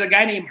wrestling coach is a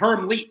guy named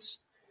Herm Leitz.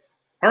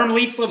 Herm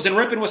Leitz lives in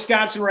Ripon,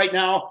 Wisconsin right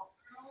now.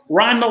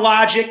 Ron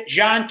Milogic,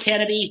 John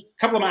Kennedy, a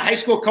couple of my high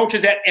school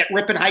coaches at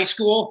Ripon High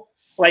School.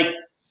 I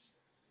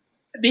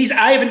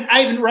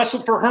haven't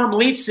wrestled for Herm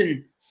Leitz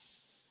in,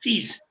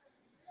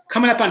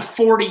 coming up on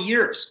 40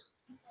 years.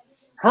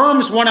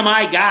 Herm's one of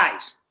my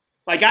guys.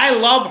 I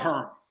love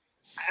Herm.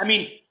 I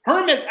mean,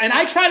 Herm is, and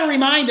I try to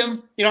remind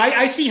him,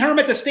 I see Herm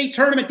at the state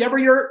tournament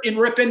every year in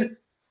Ripon,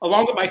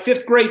 along with my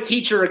 5th grade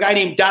teacher, a guy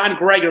named Don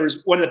Greger,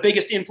 who's one of the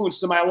biggest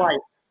influences of my life.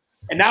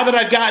 And now that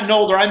I've gotten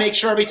older, I make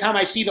sure every time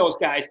I see those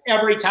guys,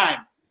 every time,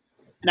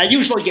 and I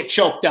usually get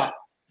choked up.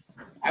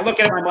 I look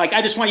at them, I'm like,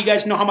 I just want you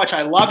guys to know how much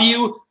I love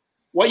you,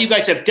 what you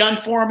guys have done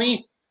for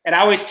me. And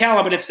I always tell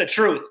them, and it's the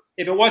truth.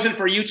 If it wasn't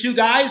for you two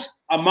guys,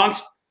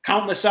 amongst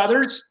countless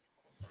others,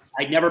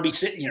 I'd never be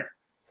sitting here.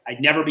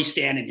 I'd never be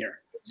standing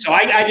here. So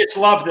I just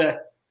love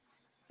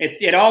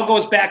it all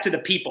goes back to the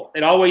people.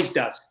 It always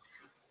does.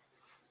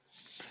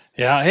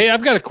 Yeah. Hey,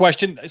 I've got a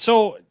question.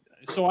 So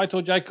I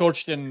told you I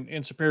coached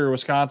in Superior,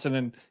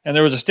 Wisconsin, and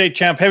there was a state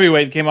champ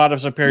heavyweight that came out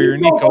of Superior,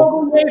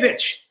 Nico.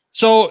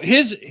 So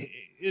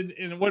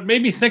and what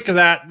made me think of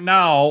that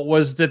now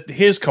was that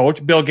his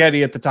coach, Bill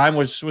Getty at the time,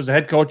 was the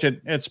head coach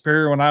at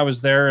Superior when I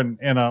was there and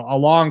a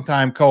long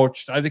time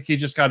coach. I think he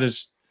just got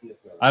his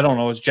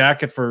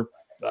jacket for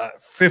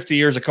 50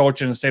 years of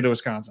coaching in the state of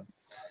Wisconsin.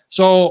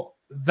 So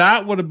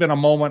that would have been a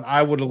moment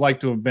I would have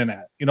liked to have been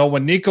at.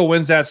 When Nico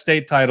wins that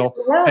state title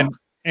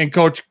and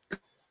Coach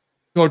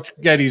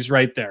Getty's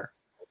right there.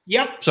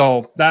 Yep.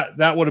 So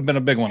that would have been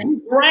a big one.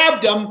 He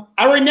grabbed him.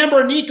 I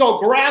remember Nico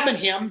grabbing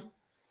him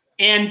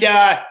and,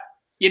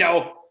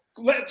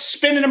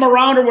 spinning him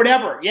around or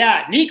whatever.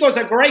 Yeah, Nico's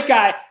a great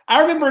guy.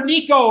 I remember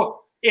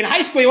Nico in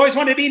high school. He always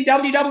wanted to be in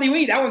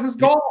WWE. That was his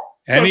goal.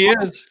 And he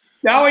is.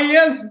 Now he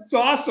is. It's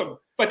awesome.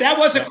 But that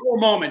was a cool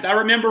moment. I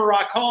remember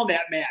calling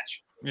that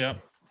match. Yeah.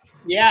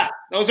 Yeah,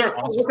 those are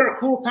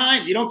cool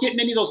times. You don't get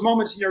many of those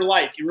moments in your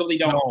life. You really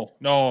don't.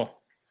 No.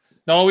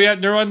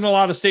 There wasn't a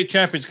lot of state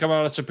champions coming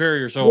out of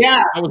Superior, so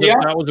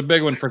that was a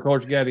big one for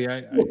Coach Getty.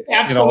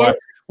 Absolutely.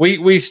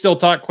 We still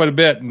talk quite a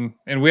bit,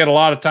 and we had a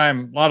lot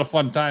of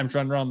fun times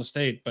running around the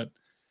state.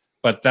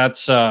 But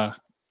that's that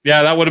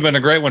would have been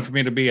a great one for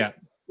me to be at.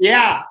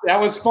 Yeah, that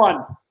was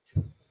fun.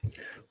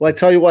 Well, I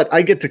tell you what,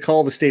 I get to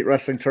call the state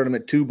wrestling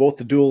tournament too, both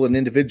the dual and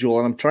individual,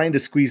 and I'm trying to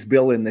squeeze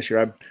Bill in this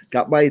year.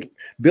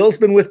 Bill's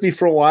been with me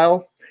for a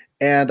while,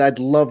 and I'd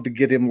love to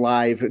get him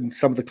live in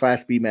some of the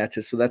Class B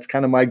matches. So that's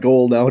kind of my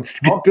goal now, is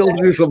to get Bill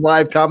to do some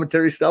live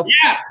commentary stuff.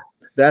 Yeah,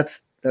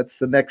 that's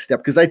the next step.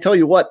 Because I tell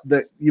you what,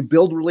 you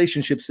build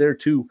relationships there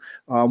too.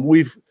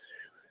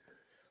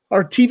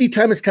 Our TV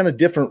time is kind of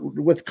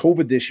different with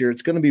COVID this year.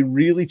 It's going to be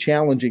really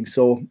challenging.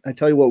 So I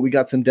tell you what, we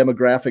got some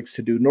demographics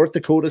to do. North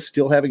Dakota's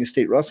still having a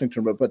state wrestling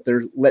tournament, but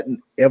they're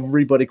letting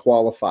everybody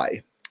qualify.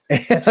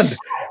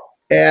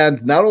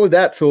 And not only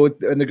that,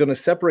 and they're going to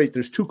separate,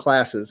 there's 2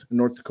 classes in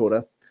North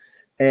Dakota,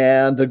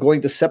 and they're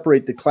going to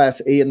separate the Class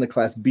A and the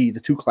Class B, the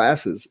 2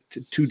 classes,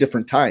 to 2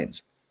 different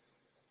times.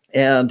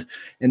 And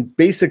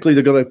basically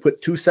they're going to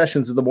put 2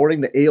 sessions in the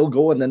morning, the A will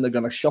go, and then they're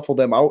going to shuffle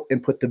them out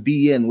and put the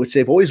B in, which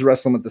they've always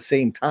wrestled them at the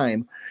same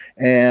time.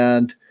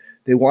 And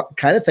they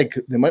think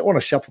they might want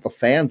to shuffle the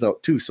fans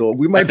out too. So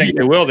we might think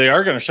they will. They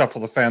are going to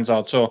shuffle the fans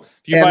out. So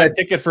if you buy a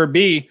ticket for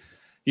B,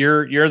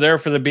 you're there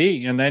for the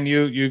B, and then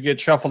you get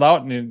shuffled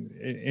out,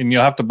 and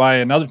you'll have to buy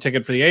another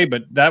ticket for the A,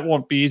 but that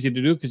won't be easy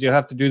to do because you'll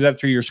have to do that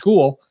through your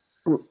school.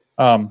 They're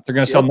going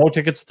to sell no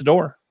tickets at the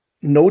door.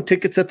 No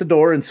tickets at the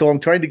door, and so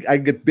I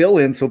get Bill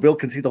in so Bill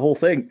can see the whole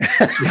thing.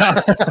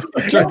 Yeah.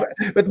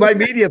 With my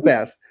media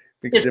pass.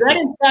 Is that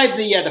inside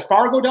the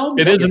Fargo Dome?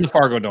 It is in the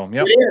Fargo Dome.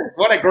 Yep. It is.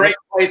 What a great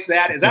place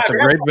that is. That's a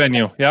great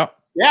venue. Yeah.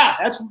 Yeah,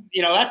 that's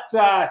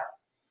a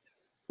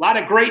lot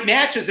of great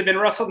matches have been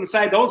wrestled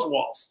inside those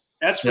walls.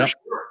 That's for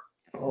sure.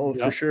 Oh,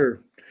 for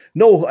sure.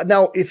 No,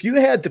 now if you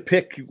had to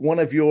pick one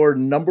of your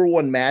number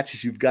one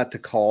matches you've got to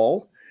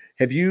call,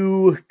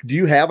 do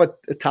you have a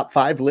top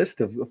 5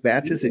 list of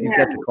matches that you've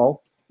got to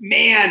call?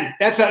 Man,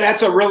 that's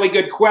a really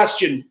good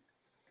question.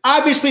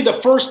 Obviously,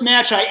 the first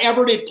match I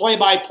ever did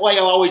play-by-play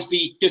will always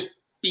be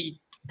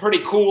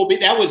pretty cool. But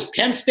that was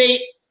Penn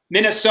State,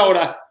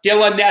 Minnesota.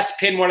 Dylan Ness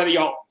pinned one of the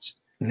Altons.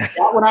 That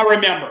one I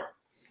remember.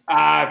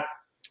 I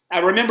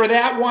remember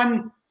that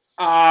one.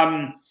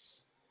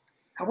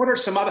 What are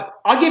some other?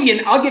 I'll give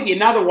you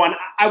another one.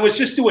 I was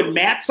just doing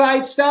mat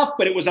side stuff,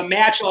 but it was a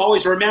match I'll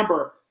always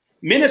remember.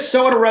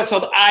 Minnesota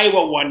wrestled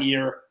Iowa one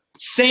year.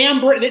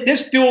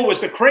 This duel was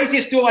the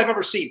craziest duel I've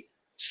ever seen.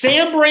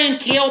 Sam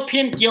Brancale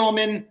pinned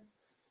Gilman.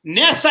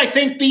 Ness, I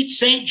think, beat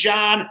St.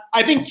 John.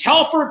 I think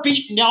Telfer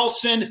beat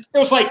Nelson.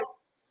 It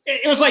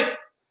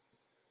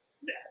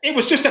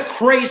was just a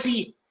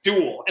crazy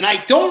duel. And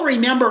I don't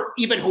remember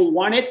even who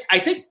won it. I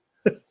think,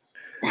 God,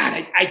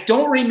 I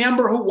don't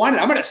remember who won it.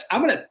 I'm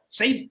gonna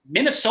say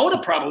Minnesota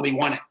probably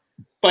won it.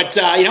 But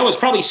it was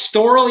probably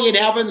Storley and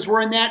Evans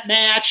were in that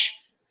match.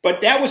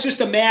 But that was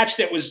just a match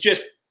that was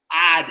just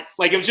odd.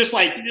 Like it was just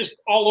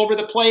all over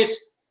the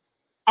place.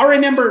 I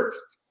remember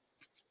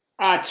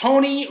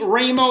Tony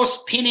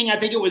Ramos pinning, I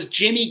think it was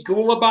Jimmy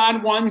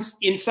Gulabon once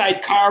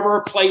inside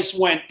Carver. Place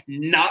went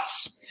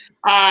nuts.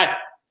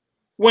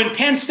 When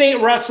Penn State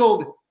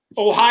wrestled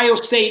Ohio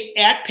State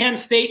at Penn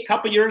State a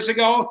couple years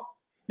ago,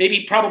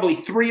 probably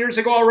 3 years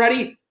ago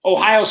already,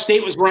 Ohio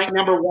State was ranked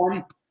number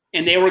 1,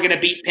 and they were going to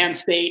beat Penn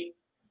State,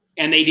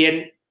 and they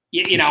didn't.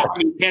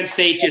 Penn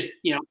State just,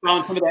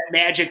 throwing some of that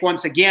magic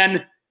once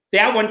again.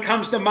 That one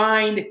comes to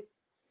mind.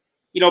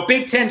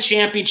 Big Ten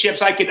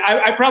championships. I could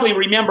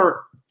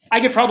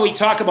probably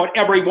talk about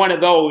every one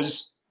of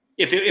those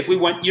if we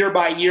went year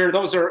by year.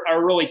 Those are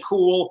really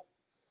cool.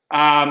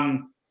 Every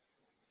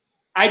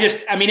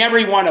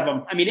one of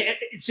them.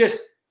 It's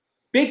just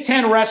Big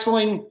Ten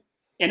wrestling.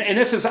 And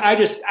this is,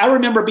 I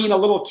remember being a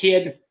little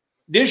kid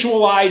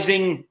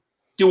visualizing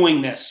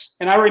doing this.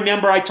 And I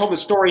remember I told the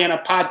story on a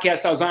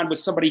podcast I was on with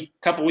somebody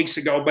a couple weeks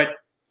ago, but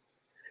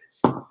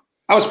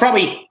I was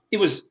it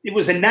was in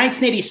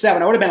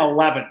 1987. I would have been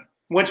 11.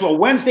 Went to a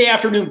Wednesday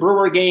afternoon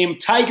Brewer game,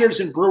 Tigers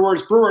and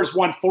Brewers. Brewers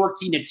won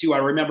 14-2. I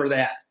remember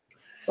that.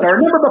 But I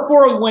remember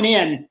before we went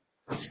in,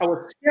 I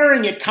was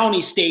staring at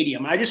County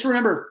Stadium. I just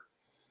remember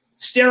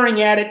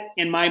staring at it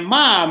and my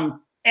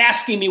mom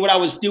asking me what I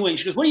was doing.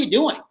 She goes, "What are you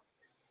doing?"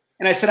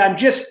 And I said, "I'm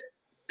just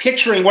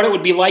picturing what it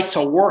would be like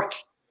to work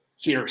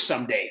here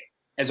someday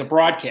as a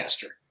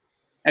broadcaster.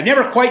 I've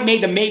never quite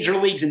made the major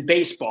leagues in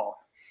baseball.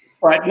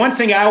 But one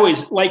thing I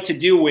always like to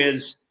do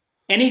is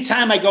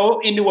anytime I go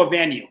into a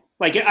venue,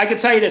 like I can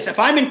tell you this, if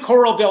I'm in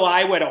Coralville,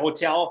 Iowa at a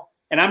hotel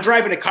and I'm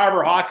driving to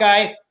Carver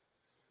Hawkeye,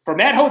 from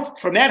that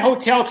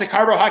hotel to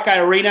Carver Hawkeye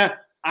Arena,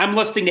 I'm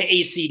listening to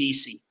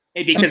AC/DC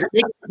because it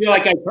makes me feel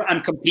like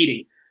I'm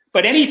competing.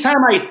 But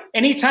anytime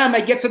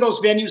I get to those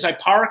venues, I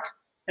park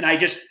and I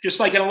just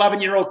like an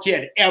 11-year-old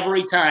kid,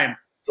 every time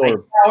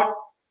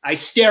I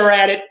stare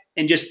at it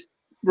and just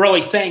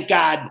really thank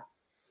God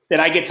that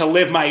I get to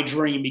live my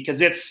dream, because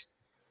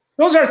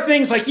those are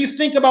things like you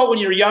think about when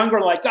you're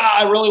younger, like,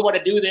 I really want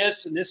to do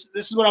this and this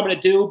is what I'm going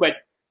to do. But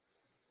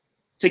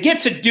to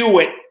get to do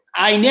it,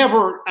 I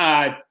never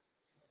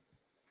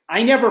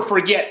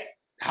forget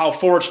how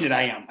fortunate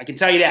I am. I can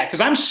tell you that, because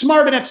I'm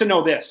smart enough to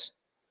know this.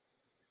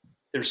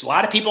 There's a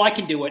lot of people I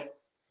can do it.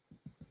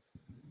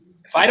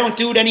 If I don't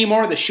do it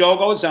anymore, the show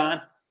goes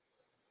on.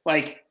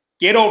 Like,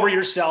 get over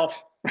yourself,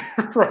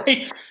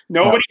 right?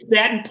 Nobody's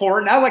that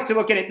important. I like to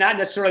look at it not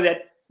necessarily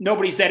that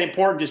nobody's that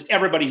important, just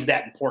everybody's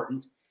that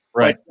important.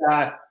 Right.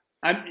 But,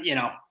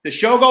 the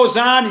show goes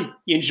on.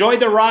 You enjoy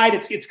the ride.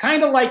 It's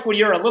kind of like when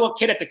you're a little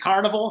kid at the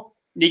carnival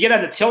and you get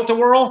on the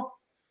tilt-a-whirl.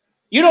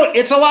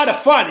 It's a lot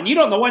of fun, and you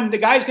don't know when the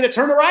guy's going to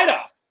turn the ride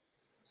off.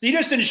 So you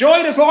just enjoy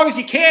it as long as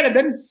you can, and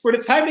then when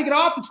it's time to get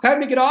off, it's time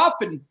to get off,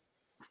 and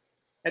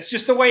that's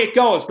just the way it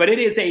goes. But it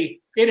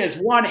is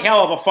one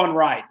hell of a fun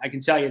ride. I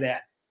can tell you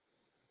that.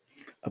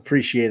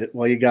 Appreciate it.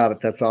 Well, you got it.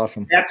 That's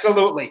awesome.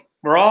 Absolutely.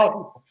 We're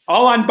all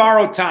on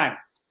borrowed time.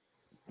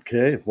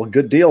 Okay. Well,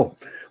 good deal.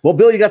 Well,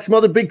 Bill, you got some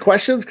other big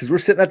questions because we're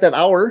sitting at that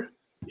hour.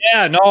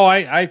 Yeah, no,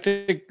 I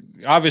think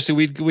obviously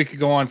we could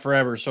go on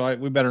forever, so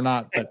we better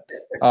not. But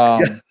I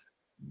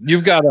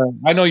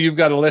know you've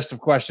got a list of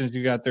questions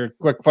you got there,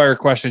 quick fire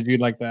questions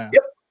you'd like to ask.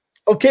 Yep.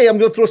 Okay, I'm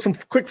going to throw some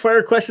quick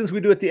fire questions we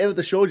do at the end of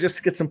the show just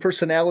to get some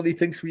personality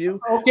things for you.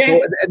 Okay.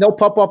 And they'll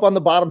pop up on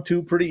the bottom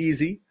too, pretty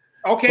easy.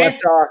 Okay.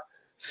 But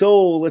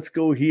so let's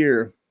go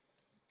here.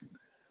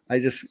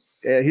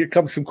 Here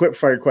comes some quick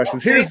fire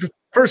questions. Here's the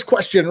first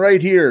question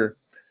right here.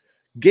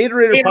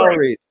 Gatorade or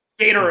Powerade?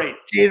 Gatorade.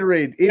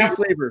 Gatorade. Any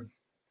flavor?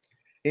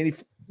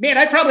 Man,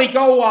 I'd probably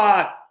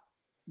go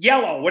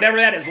yellow, whatever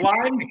that is.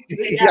 Lime?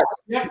 Yeah.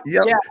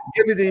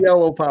 Give me the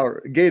yellow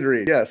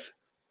Gatorade. Yes.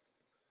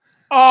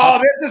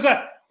 Oh, this is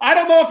I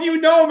don't know if you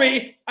know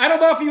me. I don't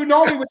know if you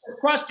know me with this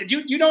question.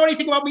 You know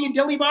anything about me and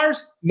dilly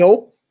bars?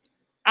 Nope.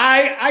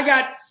 I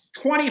got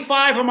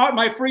 25 of them out in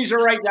my freezer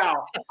right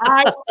now.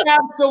 I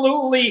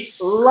absolutely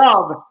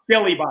love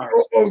dilly bars.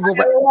 I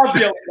love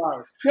dilly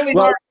bars. Dilly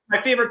bars is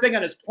my favorite thing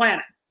on this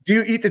planet. Do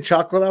you eat the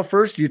chocolate off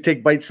first? Or you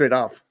take bites straight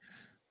off?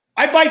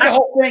 I bite the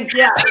whole thing.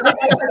 Yeah.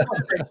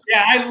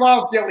 Yeah, I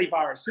love dilly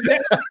bars. Someday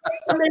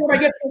when I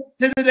get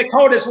to the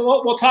Dakotas,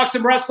 we'll talk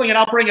some wrestling, and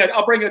I'll bring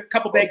a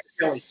couple bags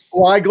of dillies.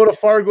 Well, I go to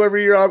Fargo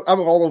every year. I'm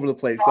all over the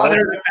place. Oh, they're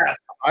the best.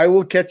 I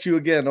will catch you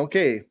again.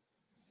 Okay.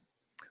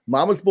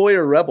 Mama's Boy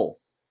or Rebel?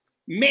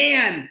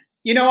 Man,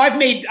 I've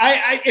made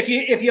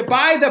if you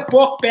buy the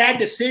book Bad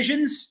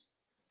Decisions,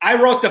 I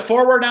wrote the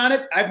foreword on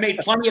it. I've made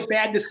plenty of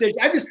bad decisions.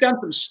 I've just done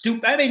some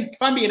stupid. I mean, if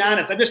I'm being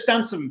honest, I've just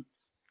done some.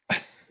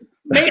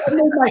 Made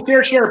my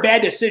fair share of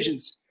bad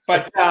decisions.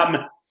 But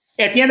at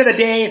the end of the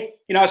day,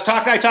 I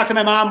talked to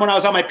my mom when I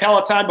was on my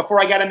Peloton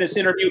before I got in this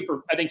interview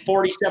for, I think,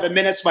 47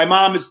 minutes. My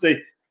mom is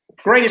the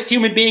greatest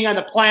human being on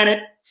the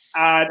planet.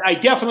 I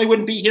definitely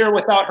wouldn't be here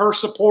without her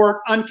support,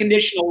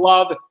 unconditional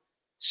love.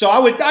 So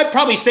I'd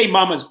probably say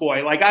Mama's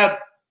Boy. Like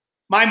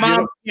my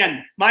mom,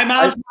 my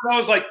mom's one of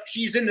those, like,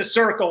 she's in the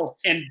circle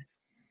and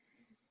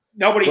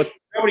nobody's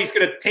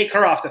going to take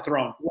her off the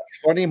throne. What's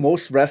funny,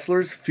 most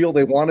wrestlers feel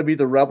they want to be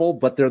the rebel,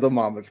 but they're the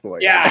Mama's Boy.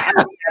 Yeah,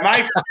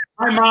 my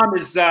mom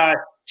is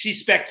she's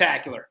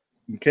spectacular.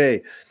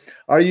 Okay.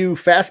 Are you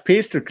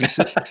fast-paced or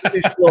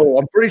consistently slow?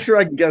 I'm pretty sure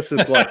I can guess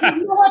this one.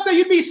 You know what, though?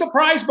 You'd be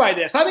surprised by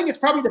this. I think it's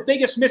probably the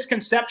biggest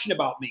misconception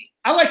about me.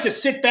 I like to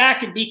sit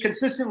back and be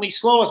consistently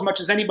slow as much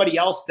as anybody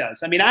else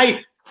does. I mean,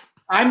 I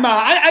have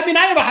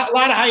a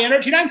lot of high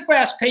energy, and I'm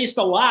fast-paced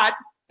a lot,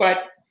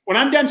 but when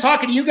I'm done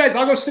talking to you guys,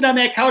 I'll go sit on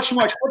that couch and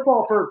watch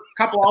football for a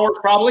couple hours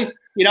probably,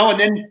 and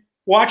then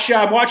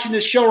I'm watching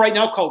this show right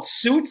now called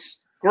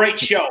Suits. Great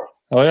show.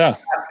 Oh, yeah.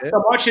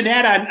 I'm watching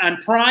that on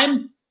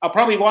Prime. I'll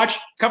probably watch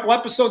a couple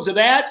episodes of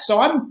that. So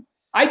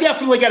I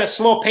definitely got a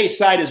slow pace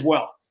side as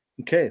well.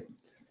 Okay.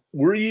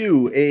 Were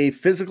you a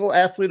physical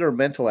athlete or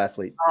mental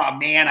athlete? Oh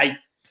man,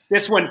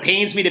 this one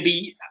pains me to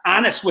be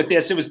honest with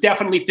this. It was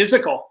definitely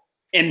physical.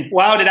 And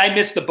wow, did I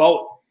miss the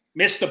boat.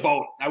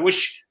 I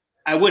wish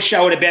I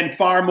would have been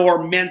far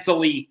more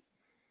mentally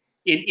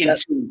in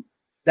tune.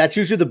 That's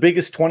usually the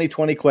biggest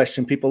 2020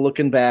 question. People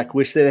looking back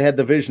wish they had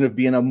the vision of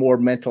being a more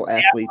mental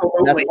athlete.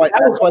 That's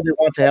why they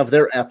want to have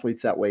their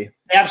athletes that way.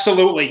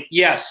 Absolutely.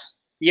 Yes.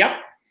 Yep.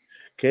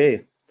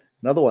 Okay.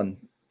 Another one.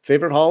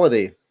 Favorite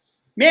holiday?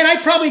 Man,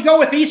 I'd probably go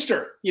with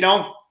Easter.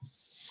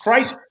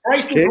 Christ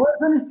is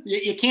risen.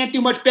 You can't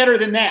do much better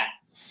than that.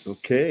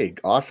 Okay.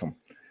 Awesome.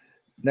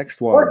 Next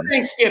one. Or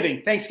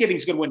Thanksgiving.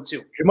 Thanksgiving's a good one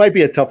too. It might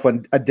be a tough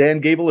one. A Dan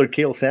Gable or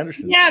Cael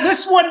Sanderson? Yeah,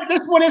 this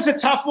one is a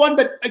tough one,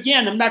 but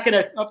again, I'm not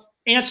going to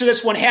answer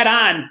this one head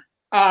on.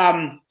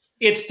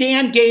 It's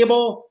Dan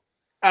Gable.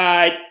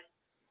 Again,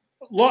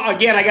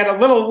 I got a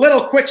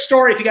little quick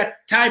story if you got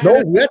time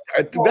for we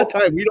got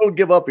time. We don't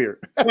give up here.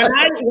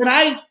 when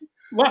I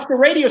left the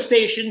radio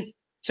station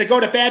to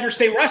go to Badger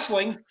State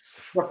Wrestling,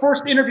 the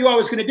first interview I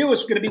was going to do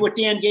was going to be with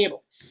Dan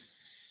Gable.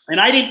 And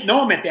I didn't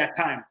know him at that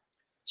time.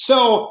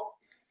 So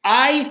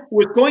I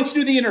was going to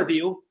do the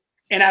interview,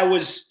 and I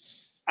was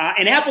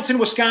in Appleton,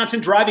 Wisconsin,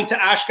 driving to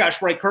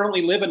Oshkosh, where I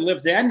currently live and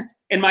lived then.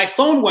 And my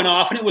phone went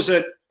off, and it was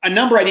a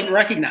number I didn't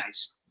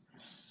recognize.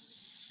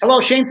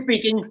 Hello, Shane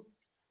speaking.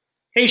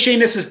 Hey, Shane,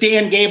 this is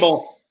Dan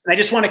Gable. And I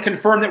just want to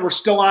confirm that we're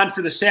still on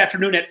for this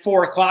afternoon at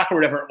 4 o'clock or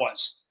whatever it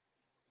was.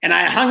 And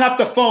I hung up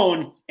the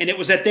phone, and it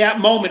was at that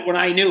moment when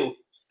I knew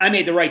I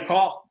made the right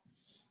call.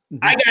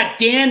 Mm-hmm. I got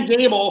Dan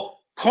Gable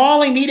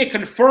calling me to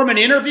confirm an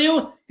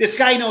interview. This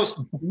guy has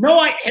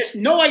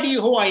no idea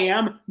who I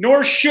am,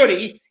 nor should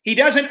he. He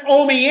doesn't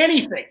owe me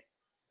anything.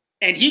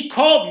 And he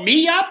called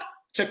me up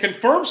to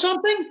confirm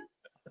something?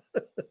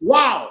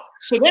 Wow.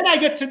 So then I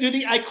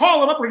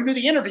call him up, we're gonna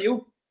do the interview,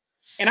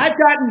 and I've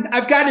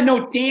gotten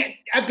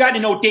to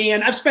know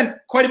Dan. I've spent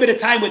quite a bit of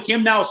time with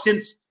him now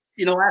since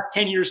the last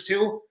 10 years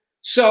too.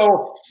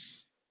 So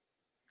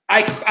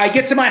I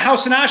get to my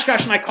house in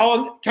Oshkosh and I call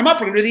him, come up,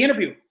 we're gonna do the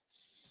interview.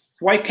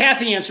 His wife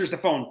Kathy answers the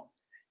phone.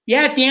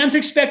 Yeah, Dan's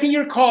expecting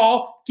your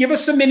call. Give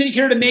us a minute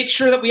here to make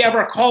sure that we have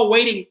our call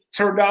waiting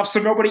turned off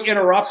so nobody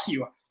interrupts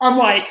you. I'm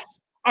like,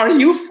 are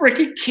you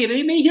freaking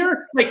kidding me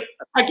here? Like,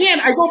 again,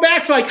 I go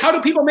back to, like, how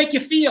do people make you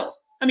feel?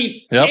 I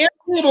mean, Dan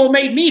Gable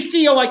made me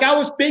feel like I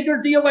was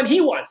bigger deal than he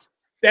was.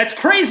 That's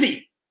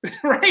crazy,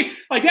 right?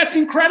 Like, that's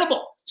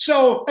incredible.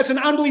 So that's an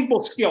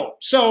unbelievable skill.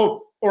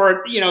 So,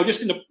 or,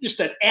 just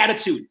an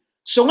attitude.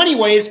 So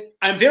anyways,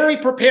 I'm very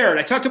prepared.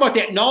 I talked about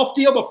that Nolf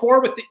deal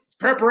before with the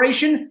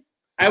preparation.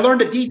 I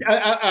learned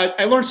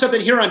I learned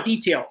something here on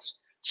details.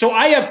 So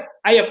I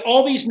have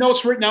all these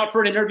notes written out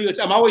for an interview.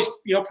 I'm always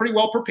pretty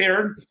well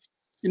prepared.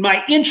 In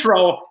my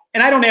intro,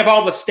 and I don't have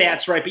all the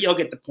stats right, but you'll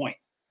get the point.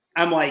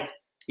 I'm like,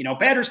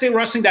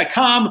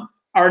 BadgerStateWrestling.com,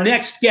 our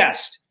next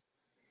guest,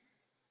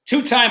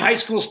 2-time high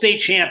school state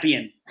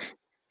champion,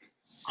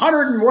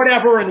 100 and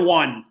whatever and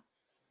one,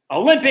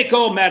 Olympic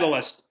gold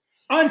medalist,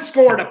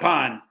 unscored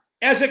upon.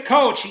 As a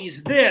coach,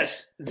 he's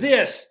this.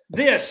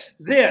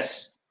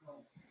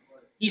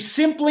 He's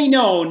simply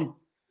known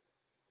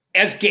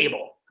as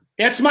Gable.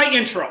 That's my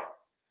intro.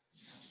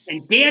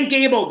 And Dan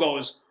Gable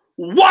goes,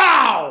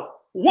 wow,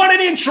 what an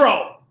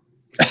intro.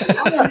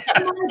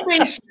 I'm in my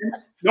basement.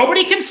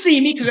 Nobody can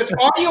see me because it's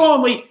audio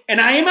only, and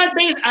I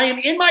am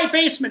in my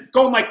basement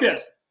going like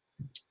this.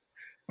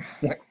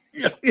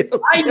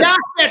 I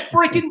knocked that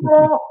freaking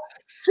ball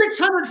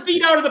 600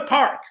 feet out of the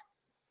park.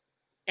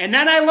 And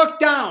then I looked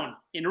down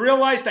and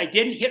realized I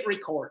didn't hit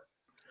record.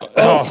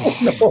 Oh,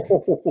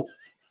 no.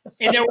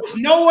 And there was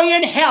no way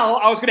in hell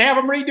I was going to have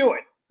him redo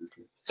it.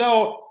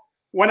 So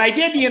when I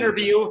did the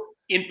interview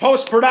in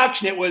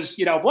post-production, it was,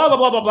 blah, blah,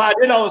 blah, blah, blah. I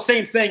did all the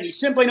same thing. He's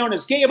simply known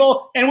as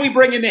Gable, and we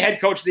bring in the head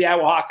coach of the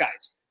Iowa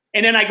Hawkeyes.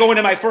 And then I go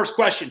into my first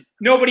question.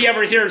 Nobody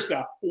ever hears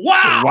the,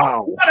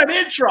 wow, what an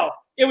intro.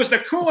 It was the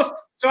coolest.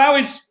 So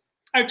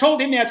I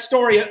told him that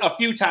story a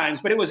few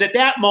times, but it was at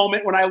that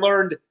moment when I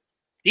learned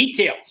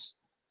details.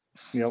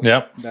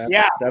 Yep.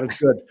 That was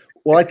good.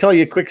 Well, I tell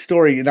you a quick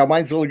story. Now,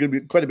 mine's only going to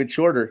be quite a bit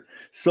shorter.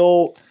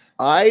 So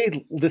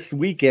this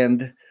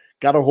weekend,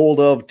 got a hold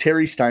of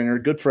Terry Steiner,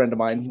 a good friend of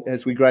mine,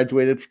 as we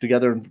graduated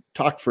together and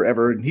talked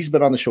forever. And he's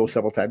been on the show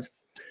several times.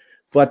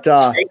 But he's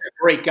a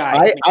great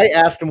guy. I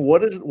asked him,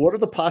 what are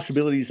the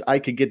possibilities I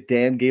could get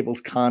Dan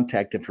Gable's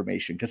contact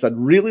information? Because I'd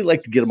really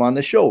like to get him on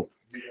the show.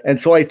 And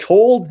so I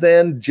told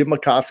then Jim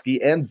Makovsky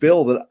and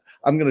Bill that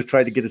I'm going to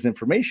try to get his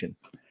information.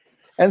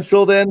 And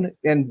so then,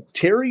 and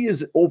Terry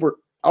is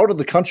out of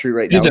the country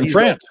right now. He's in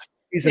France.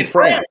 He's in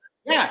France.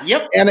 Yeah,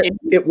 yep. And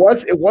it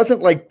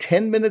wasn't like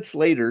 10 minutes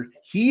later,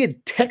 he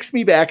had texted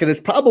me back, and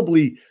it's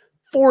probably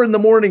 4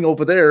 a.m.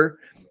 over there,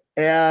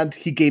 and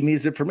he gave me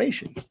his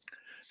information.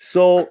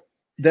 So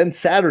then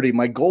Saturday,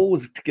 my goal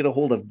was to get a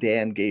hold of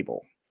Dan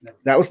Gable.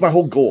 That was my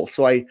whole goal.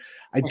 So I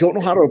don't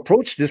know how to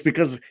approach this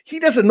because he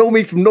doesn't know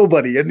me from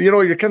nobody. And,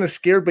 you're kind of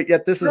scared, but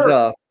yet this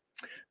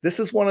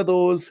is one of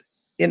those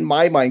in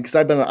my mind, because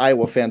I've been an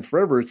Iowa fan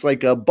forever. It's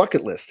like a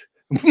bucket list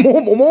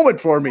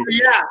moment for me.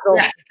 Yeah.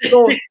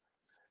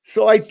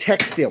 So I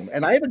text him,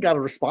 and I haven't got a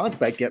response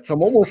back yet. So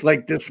I'm almost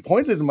like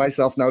disappointed in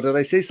myself now. Did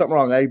I say something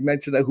wrong? I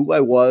mentioned who I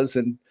was,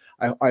 and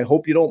I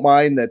hope you don't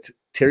mind that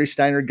Terry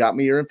Steiner got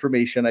me your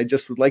information. I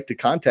just would like to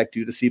contact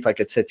you to see if I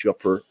could set you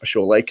up for a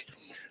show like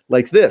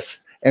this.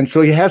 And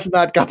so he has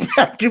not got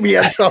back to me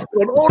yet. So I'm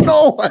going, oh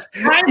no.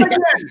 Try him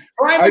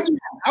again.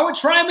 I would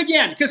try him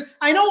again because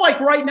I know, like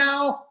right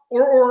now,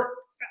 or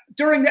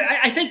during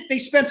I think they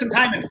spent some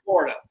time in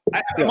Florida.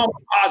 I'm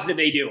almost positive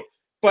they do,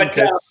 but.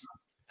 Okay.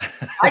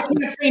 I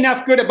can't say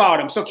enough good about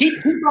him. So keep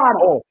on him.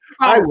 Oh,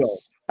 I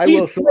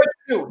will.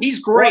 So he's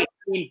great.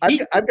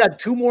 I've got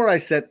 2 more I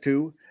sent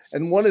to,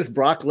 and one is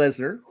Brock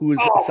Lesnar, who is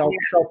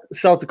a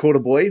South Dakota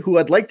boy who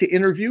I'd like to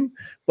interview.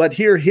 But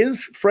here,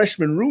 his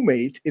freshman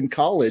roommate in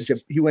college,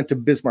 he went to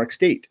Bismarck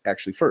State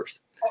actually first.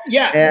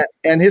 Yeah.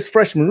 And his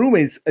freshman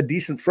roommate's a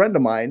decent friend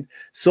of mine.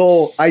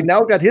 So I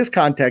now got his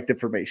contact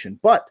information.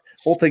 But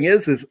whole thing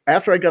is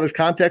after I got his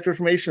contact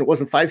information, it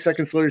wasn't 5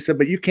 seconds later. He said,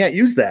 but you can't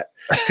use that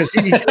because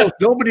he tells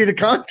nobody to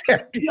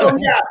contact you. Oh,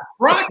 yeah.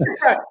 Brock,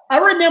 I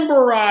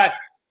remember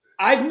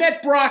I've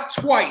met Brock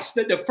twice.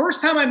 The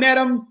first time I met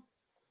him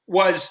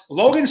was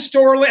Logan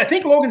Storley. I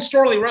think Logan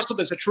Storley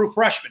wrestled as a true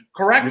freshman,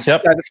 correct?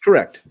 Yep, that is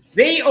correct.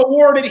 They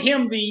awarded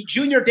him the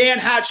Junior Dan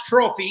Hodge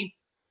Trophy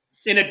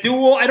in a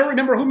duel. I don't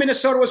remember who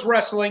Minnesota was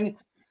wrestling,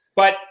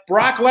 but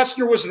Brock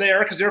Lesnar was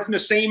there because they're from the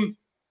same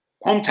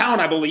hometown,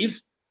 I believe.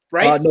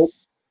 Right? No,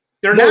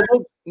 they're not.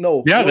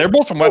 No. Yeah, they're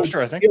both from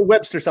Webster, I think. Yeah,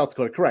 Webster, South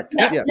Dakota. Correct.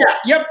 Yeah.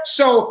 Yep.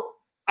 So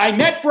I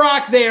met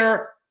Brock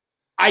there.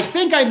 I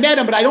think I met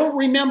him, but I don't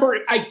remember.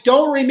 I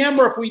don't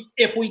remember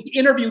if we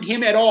interviewed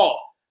him at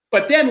all.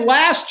 But then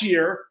last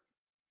year,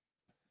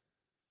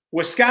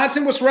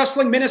 Wisconsin was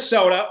wrestling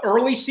Minnesota,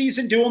 early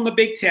season duel in the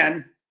Big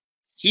Ten.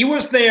 He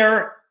was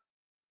there,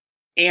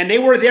 and they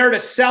were there to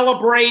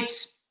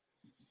celebrate.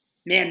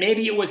 Man,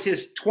 maybe it was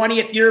his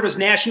 20th year of his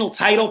national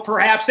title,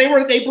 perhaps.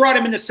 They brought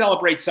him in to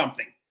celebrate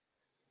something.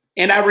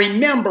 And I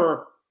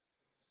remember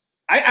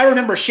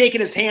shaking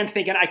his hand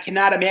thinking, I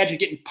cannot imagine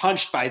getting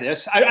punched by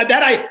this.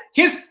 My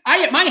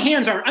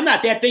hands aren't, I'm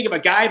not that big of a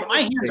guy, but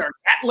my hands aren't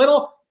that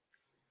little.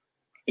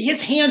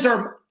 His hands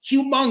are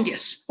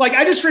humongous. Like,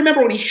 I just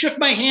remember when he shook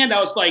my hand, I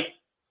was like,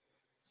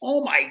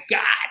 oh my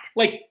God.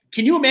 Like,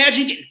 can you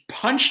imagine getting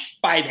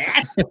punched by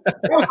that?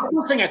 That was the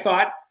first thing I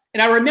thought.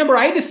 And I remember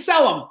I had to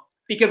sell him.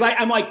 Because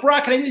I'm like,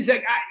 Brock, he's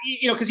like,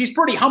 because he's a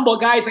pretty humble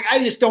guy. He's like, I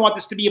just don't want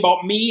this to be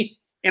about me.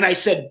 And I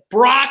said,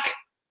 Brock,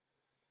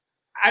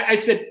 I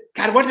said,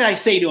 God, what did I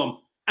say to him?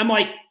 I'm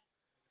like,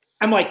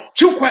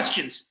 2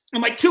 questions.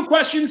 I'm like, 2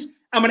 questions.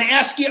 I'm going to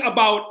ask you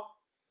about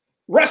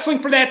wrestling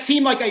for that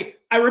team. Like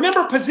I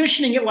remember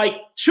positioning it like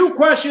 2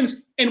 questions,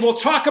 and we'll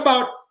talk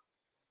about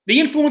the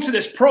influence of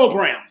this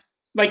program.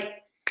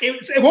 Like,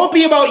 it won't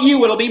be about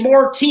you. It'll be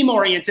more team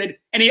oriented.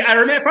 And if I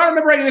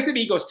remember right, he looked at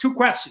me, he goes, 2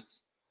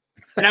 questions.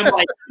 And I'm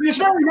like, it's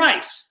very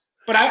nice.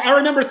 But I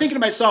remember thinking to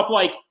myself,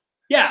 like,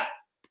 yeah,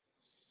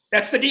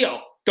 that's the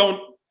deal.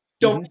 Don't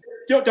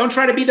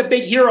try to be the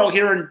big hero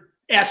here and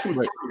ask him.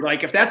 Right.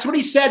 Like, if that's what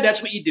he said,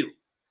 that's what you do.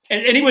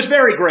 And he was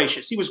very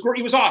gracious. He was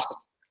awesome.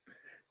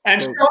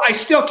 And I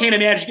still can't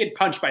imagine getting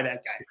punched by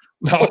that guy.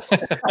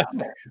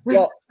 No.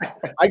 Well,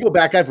 I go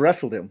back. I've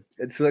wrestled him.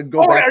 Back.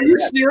 Are you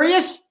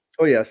serious?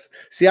 Oh, yes.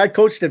 See, I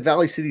coached at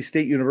Valley City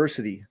State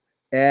University,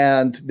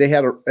 and they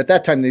had at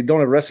that time, they don't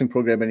have a wrestling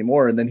program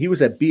anymore. And then he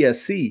was at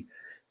BSC,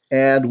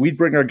 and we'd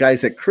bring our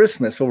guys at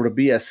Christmas over to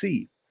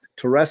BSC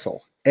to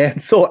wrestle. And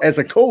so as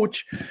a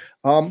coach,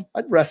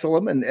 I'd wrestle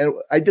him, and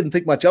I didn't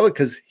think much of it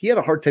because he had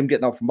a hard time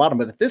getting out from bottom.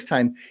 But at this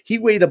time, he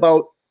weighed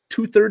about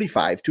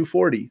 235,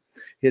 240.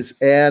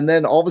 And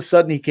then all of a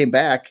sudden he came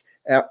back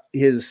at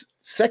his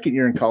second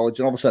year in college,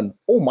 and all of a sudden,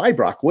 oh my,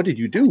 Brock, what did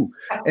you do?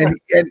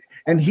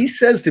 And he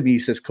says to me, he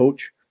says,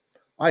 Coach,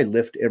 I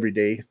lift every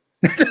day.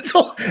 that's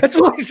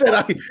what he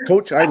said.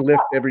 Coach, I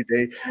lift every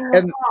day.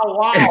 And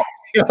wow.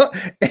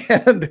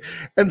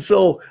 And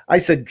so I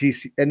said,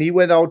 geez, and he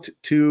went out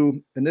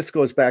to, and this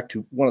goes back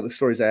to one of the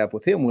stories I have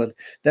with him,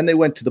 then they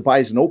went to the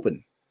Bison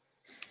Open,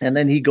 and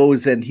then he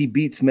goes and he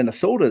beats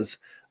Minnesota's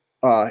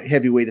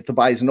heavyweight at the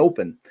Bison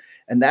Open.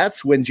 And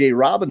that's when Jay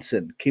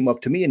Robinson came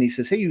up to me and he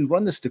says, hey, you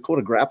run this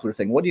Dakota Grappler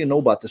thing. What do you know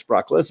about this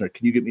Brock Lesnar?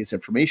 Can you give me this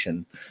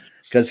information?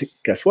 Because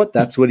guess what?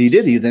 That's what he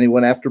did. Then he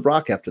went after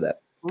Brock after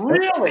that.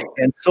 Really?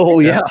 And so,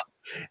 yeah.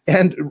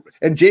 And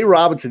Jay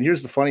Robinson,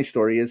 here's the funny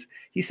story is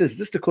he says,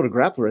 this Dakota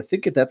Grappler, I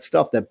think at that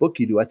stuff, that book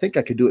you do, I think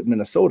I could do it in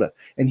Minnesota.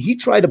 And he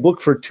tried a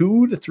book for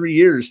 2 to 3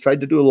 years,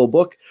 tried to do a little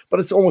book, but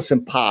it's almost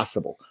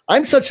impossible.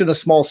 I'm such in a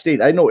small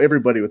state. I know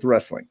everybody with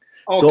wrestling.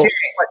 Okay. So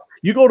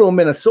you go to a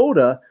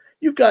Minnesota,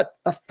 you've got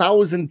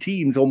 1,000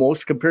 teams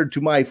almost compared to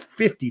my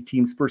 50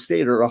 teams per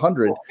state or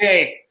 100.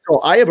 Okay.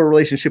 So I have a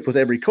relationship with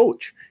every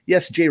coach.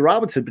 Yes, Jay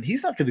Robinson, but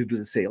he's not going to do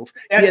the sales.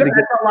 That's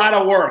a lot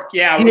of work.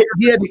 Yeah.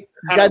 He had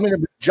a guy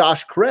named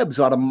Josh Krebs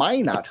out of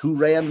Minot who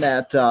ran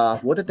that.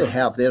 What did they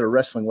have? They had a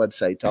wrestling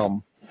website.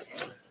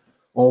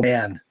 Oh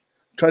man, I'm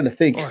trying to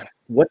think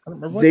what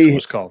it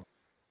was called,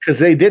 because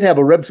they did have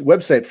a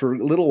website for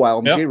a little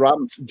while. Yep.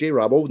 J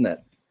Rob owned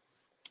that.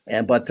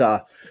 But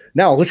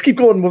now let's keep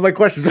going with my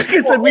questions. Like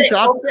I said, we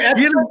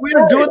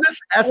are doing this,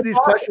 ask these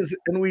questions,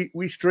 and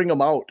we string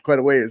them out quite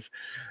a ways.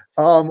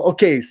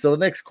 Okay, so the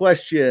next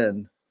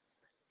question.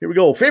 Here we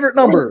go. Favorite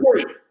number?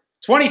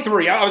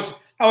 23. I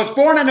was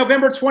born on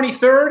November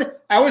 23rd.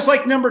 I always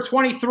liked number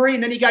 23,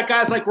 and then you got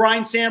guys like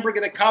Ryan Sandberg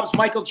of the Cubs.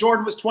 Michael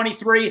Jordan was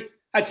 23.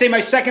 I'd say my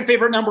second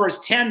favorite number is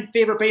 10.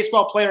 Favorite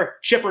baseball player,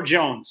 Chipper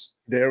Jones.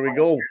 There we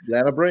go.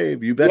 Atlanta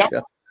Brave. You betcha.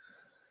 Yep.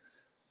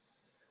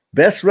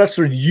 Best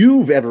wrestler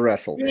you've ever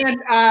wrestled?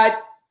 And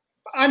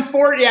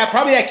unfortunately,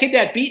 probably that kid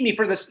that beat me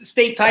for the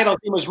state title. His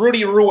name was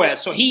Rudy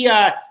Ruiz. So he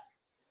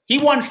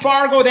won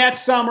Fargo that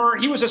summer.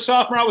 He was a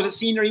sophomore. I was a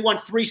senior. He won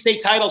 3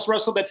 state titles,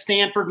 wrestled at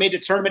Stanford, made the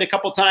tournament a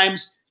couple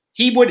times.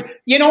 He would,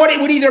 you know what? It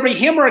would either be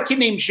him or a kid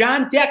named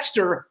John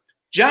Dexter.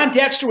 John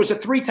Dexter was a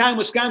 3-time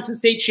Wisconsin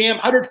state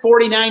champ,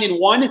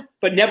 149-1,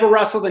 but never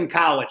wrestled in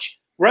college.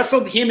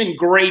 Wrestled him in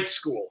grade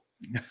school.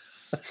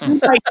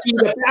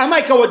 I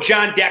might go with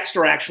John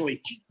Dexter,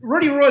 actually.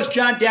 Rudy Ruiz,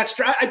 John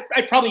Dexter.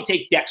 I'd probably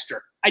take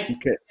Dexter.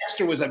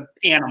 Dexter was an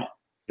animal.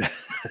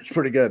 That's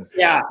pretty good.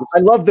 Yeah. I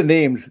love the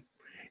names.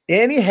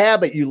 Any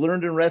habit you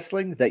learned in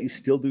wrestling that you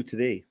still do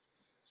today?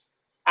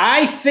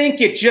 I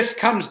think it just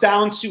comes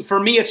down to, for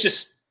me, it's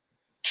just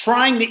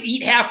trying to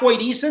eat halfway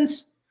decent.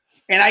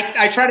 And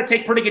I try to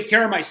take pretty good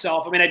care of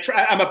myself. I mean,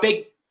 I'm a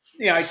big,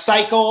 I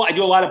cycle. I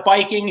do a lot of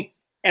biking.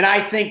 And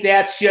I think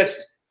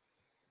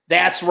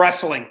that's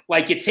wrestling.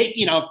 Like you take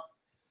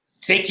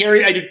care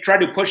of, I try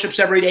to do push-ups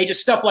every day,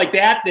 just stuff like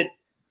that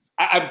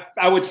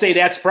I would say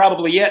that's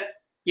probably it,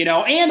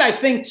 and I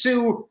think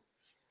too,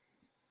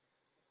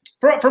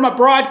 from a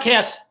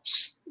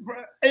broadcast,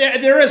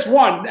 there is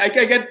one, I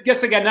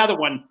guess I got another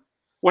one.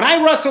 When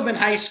I wrestled in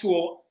high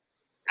school,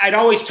 I'd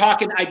always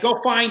I'd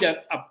go find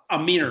a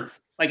mirror.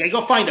 Like I'd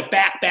go find a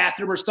back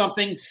bathroom or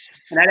something,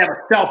 and I'd have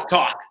a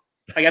self-talk.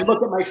 Like I'd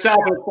look at myself,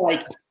 it's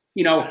like,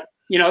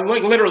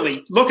 like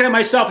literally looking at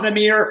myself in the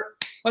mirror,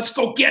 let's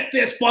go get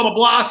this, blah, blah,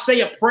 blah,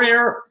 say a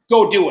prayer,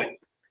 go do it.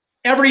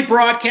 Every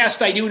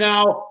broadcast I do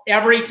now,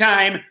 every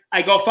time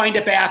I go find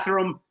a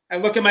bathroom, I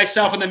look at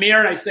myself in the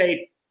mirror and I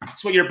say,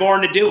 that's what you're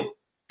born to do.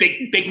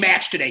 Big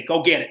match today.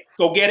 Go get it.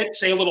 Go get it.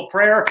 Say a little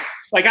prayer.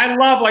 Like I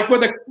love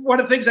one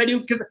of the things I do,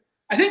 because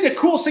I think the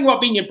coolest thing about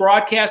being in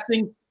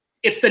broadcasting,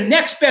 it's the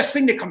next best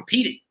thing to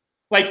competing.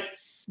 Like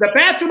the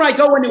bathroom I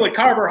go into at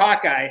Carver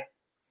Hawkeye,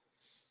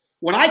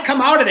 when I come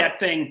out of that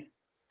thing,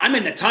 I'm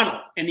in the tunnel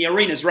and the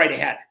arena's right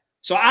ahead.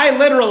 So I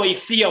literally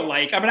feel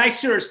like, I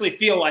seriously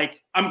feel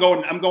like I'm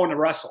going to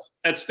wrestle.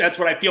 That's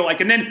what I feel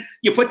like. And then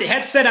you put the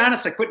headset on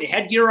us, I put the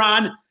headgear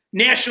on,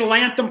 national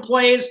anthem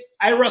plays.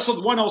 I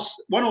wrestled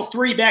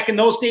 103 back in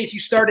those days. You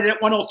started at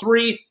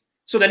 103.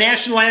 So the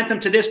national anthem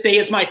to this day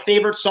is my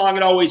favorite song.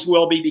 It always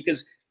will be,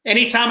 because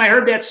anytime I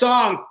heard that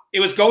song, It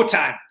was go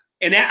time.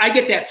 And that I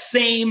get that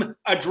same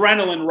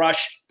adrenaline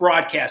rush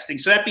broadcasting.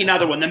 So that'd be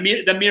another one,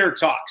 the mirror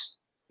talks.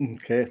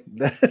 Okay,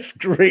 that's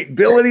great.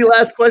 Bill, any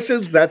last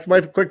questions? That's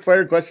my quick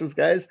fire questions,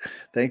 guys.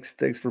 Thanks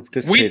for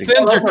participating. Wheat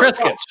thins or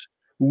Triscuits?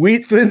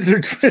 Wheat thins or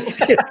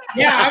Triscuits?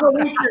 Yeah, I'm a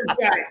wheat thins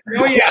guy.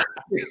 Oh, yeah.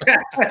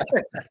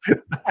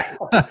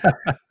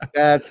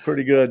 That's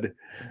pretty good.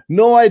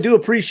 No, I do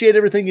appreciate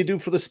everything you do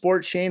for the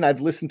sport, Shane.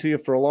 I've listened to you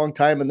for a long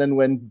time. And then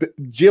when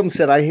Jim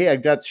said, hey, I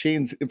got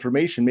Shane's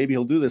information, maybe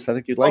he'll do this. I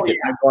think you'd like it.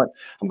 Yeah.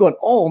 I'm going,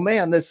 oh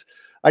man,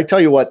 I tell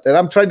you what, and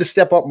I'm trying to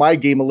step up my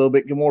game a little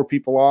bit, get more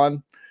people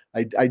on.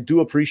 I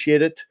do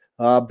appreciate it.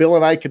 Bill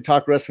and I could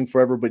talk wrestling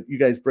forever, but you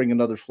guys bring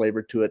another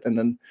flavor to it. And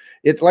then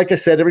like I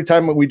said, every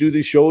time we do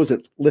these shows,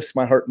 it lifts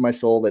my heart and my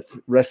soul that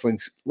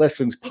wrestling's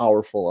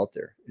powerful out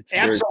there. It's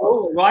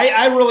absolutely. Well,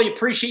 I really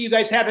appreciate you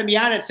guys having me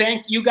on, and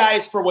thank you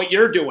guys for what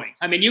you're doing.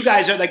 I mean, you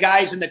guys are the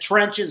guys in the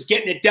trenches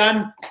getting it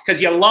done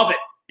because you love it.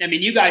 I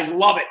mean, you guys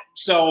love it.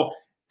 So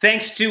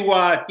thanks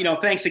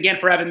thanks again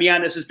for having me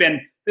on. This has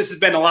been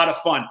a lot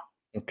of fun.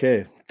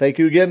 Okay. Thank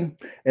you again.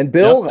 And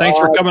Bill, thanks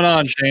for coming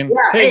on, Shane.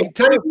 Yeah, hey,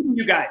 tell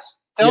you guys.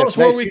 Tell us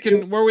where we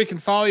can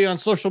follow you on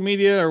social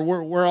media, or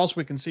where else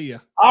we can see you.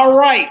 All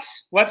right,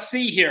 let's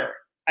see here.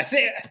 I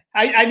think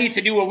I need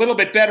to do a little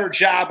bit better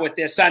job with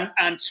this. On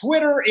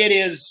Twitter, it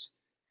is.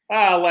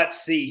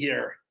 Let's see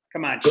here.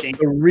 Come on, Shane.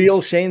 The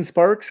real Shane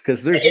Sparks,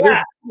 because there's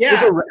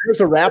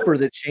a rapper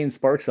that's Shane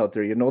Sparks out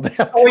there. You know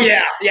that? Oh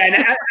yeah. And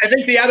I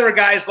think the other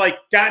guys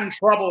got in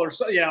trouble or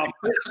so.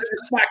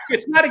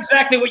 It's not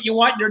exactly what you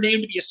want your name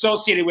to be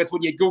associated with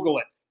when you Google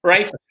it,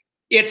 right?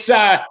 It's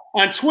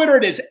on Twitter.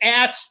 It is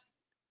at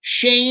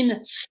Shane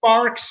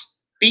Sparks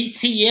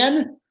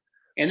BTN,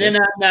 and then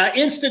on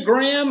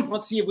Instagram,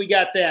 let's see if we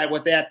got that.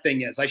 What that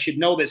thing is? I should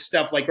know this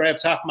stuff like right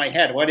off the top of my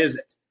head. What is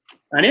it?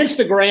 On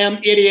Instagram,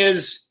 it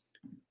is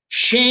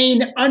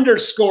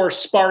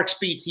Shane_Sparks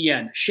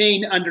BTN.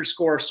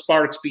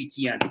 Shane_Sparks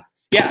BTN.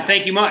 Yeah,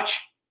 thank you much.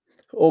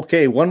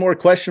 Okay, one more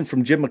question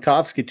from Jim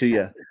Makovsky to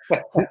you.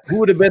 Who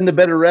would have been the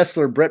better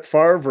wrestler, Brett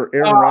Favre or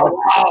Aaron Rodgers?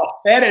 Wow,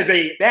 that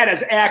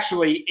is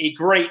actually a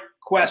great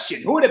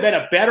question. Who would have been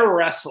a better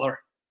wrestler?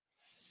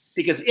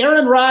 Because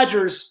Aaron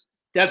Rodgers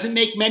doesn't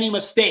make many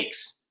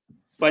mistakes,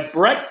 but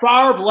Brett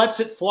Favre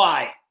lets it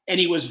fly, and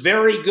he was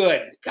very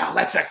good. God,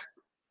 that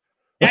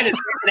is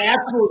an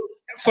absolute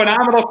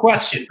phenomenal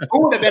question.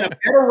 Who would have been a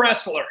better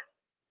wrestler?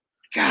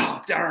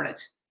 God darn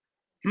it.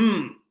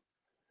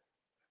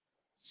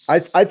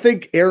 I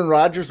think Aaron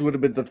Rodgers would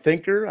have been the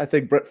thinker. I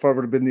think Brett Favre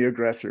would have been the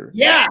aggressor.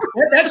 Yeah,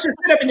 that's just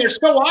it. I mean, they're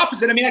so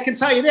opposite. I mean, I can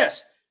tell you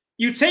this.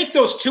 You take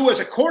those two as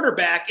a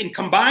quarterback and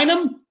combine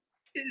them,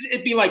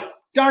 it'd be like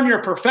darn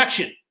near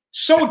perfection.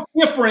 So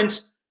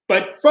different,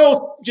 but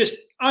both just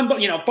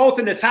both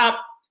in the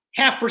top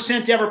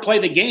 0.5% to ever play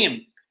the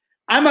game.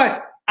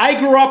 I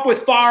grew up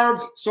with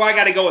Favre, so I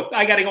got to go with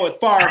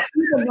Favre.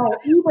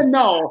 even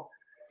though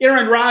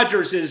Aaron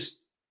Rodgers is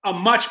a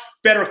much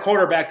better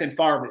quarterback than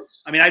Favre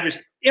is. I mean,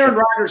 Aaron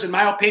Rodgers, in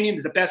my opinion,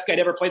 is the best guy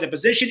to ever play the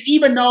position.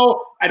 Even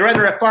though I'd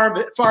rather have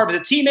Favre as a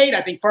teammate,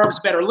 I think Favre's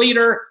a better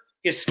leader.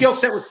 His skill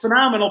set was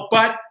phenomenal,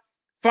 but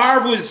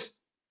Favre was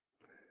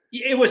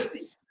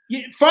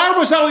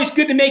always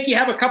good to make you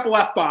have a couple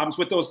F-bombs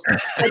with those.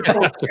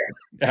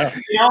 Yeah.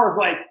 I was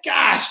like,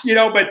 gosh,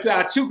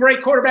 but two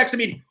great quarterbacks. I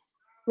mean,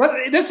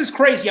 this is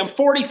crazy. I'm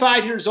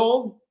 45 years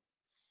old.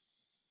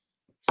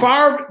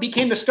 Favre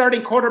became the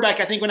starting quarterback,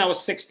 I think, when I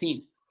was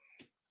 16.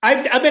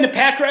 I've been a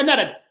Packer. I'm not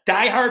a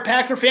diehard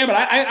Packer fan, but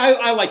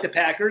I like the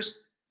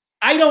Packers.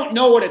 I don't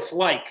know what it's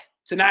like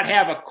to not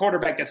have a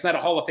quarterback that's not a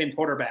Hall of Fame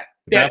quarterback.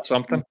 That's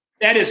something.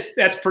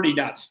 That's pretty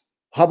nuts.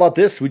 How about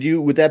this?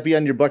 Would that be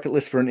on your bucket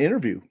list for an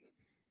interview?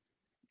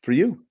 For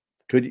you?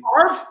 Could you?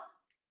 Favre?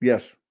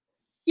 Yes.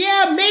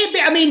 Yeah,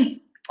 maybe. I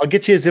mean, I'll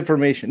get you his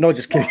information. No,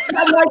 just kidding.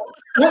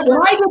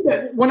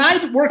 When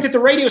I worked at the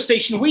radio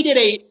station, we did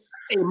a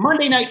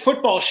Monday Night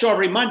Football show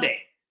every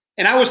Monday,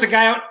 and I was the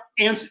guy out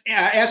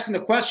asking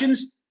the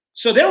questions.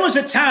 So there was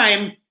a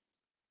time,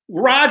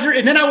 Roger,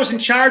 and then I was in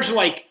charge of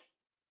like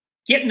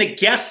getting the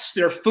guests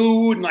their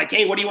food and like,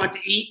 hey, what do you want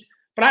to eat?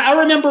 But I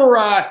remember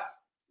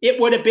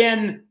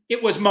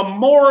it was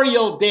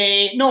Memorial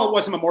Day. No, it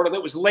wasn't Memorial Day.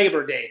 It was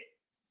Labor Day,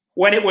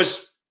 when it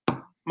was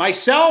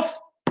myself,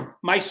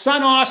 my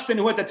son Austin,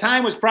 who at the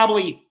time was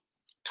probably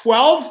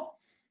 12,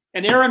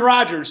 and Aaron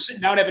Rodgers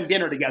sitting down having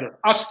dinner together.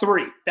 Us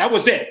three. That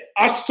was it.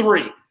 Us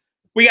three.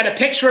 We got a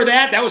picture of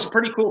that. That was a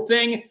pretty cool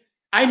thing.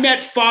 I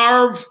met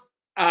Favre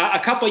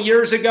a couple of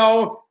years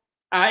ago.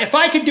 If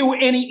I could do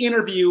any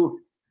interview,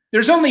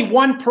 there's only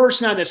one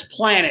person on this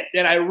planet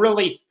that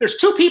there's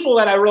two people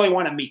that I really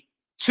want to meet.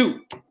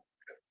 Two.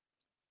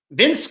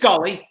 Vince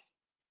Scully,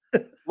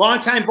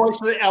 longtime voice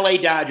of the LA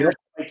Dodgers.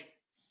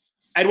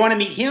 I'd want to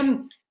meet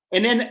him.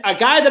 And then a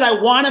guy that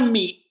I want to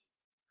meet,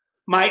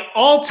 my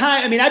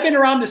all-time, I mean, I've been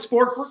around the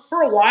sport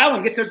for a while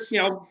and get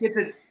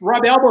to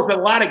rub elbows with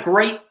a lot of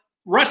great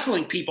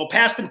wrestling people,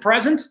 past and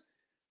present.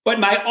 But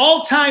my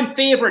all-time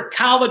favorite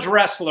college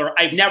wrestler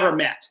I've never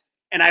met,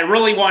 and I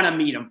really want to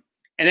meet him,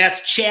 and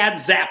that's Chad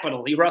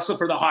Zapital. He wrestled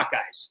for the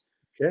Hawkeyes.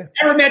 Okay.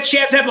 Never met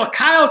Chad Zappel.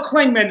 Kyle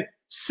Klingman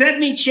sent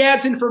me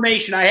Chad's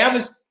information. I have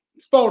his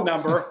phone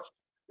number,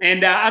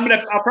 and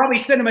I'll probably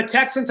send him a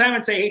text sometime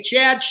and say, "Hey,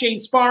 Chad, Shane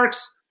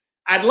Sparks,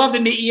 I'd love to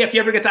meet you. If you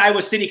ever get to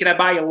Iowa City, can I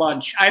buy you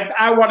lunch?"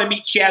 I want to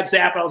meet Chad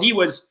Zappel.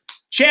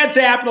 Chad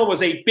Zappel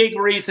was a big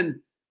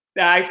reason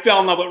that I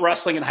fell in love with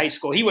wrestling in high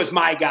school. He was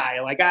my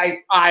guy. Like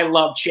I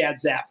love Chad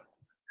Zappel.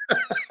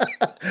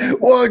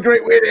 Well, a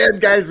great way to end,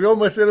 guys. We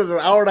almost ended an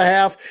hour and a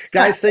half.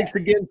 Guys, thanks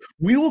again.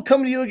 We will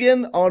come to you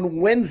again on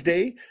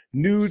Wednesday.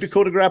 New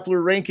Dakota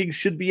Grappler rankings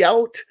should be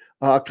out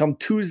come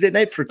Tuesday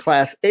night for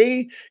Class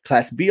A.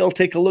 Class B, I'll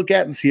take a look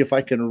at and see if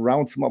I can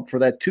round some up for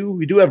that too.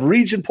 We do have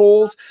region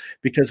polls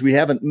because we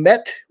haven't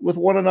met with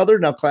one another.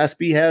 Now, Class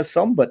B has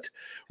some, but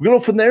we'll go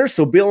from there.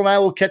 So Bill and I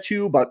will catch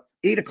you about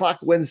 8 o'clock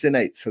Wednesday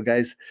night. So,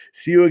 guys,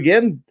 see you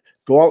again.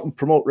 Go out and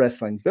promote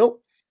wrestling. Bill,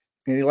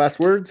 any last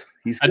words?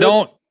 I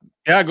don't.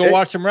 Yeah, go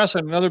watch them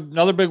wrestling.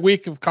 Another big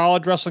week of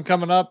college wrestling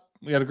coming up.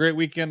 We had a great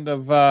weekend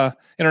of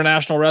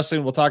international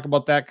wrestling. We'll talk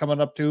about that coming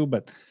up too.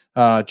 But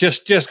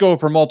just go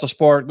promote the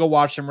sport. Go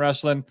watch some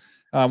wrestling.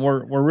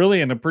 We're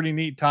really in a pretty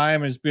neat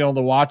time is being able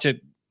to watch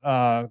it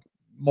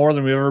more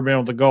than we've ever been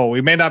able to go. We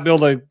may not be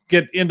able to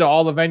get into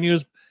all the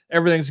venues.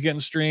 Everything's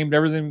getting streamed.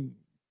 Everything,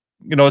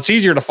 it's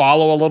easier to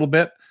follow a little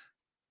bit.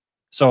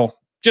 So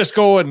just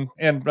go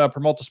and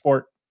promote the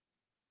sport.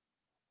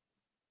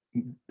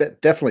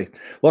 Definitely.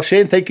 Well,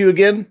 Shane, thank you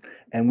again,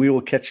 and we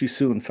will catch you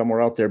soon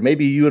somewhere out there.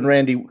 Maybe you and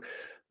Randy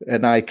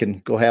and I can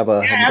go have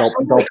a adult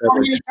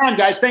anytime,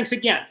 guys. Thanks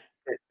again.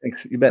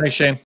 Thanks. You bet. Thanks,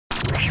 Shane.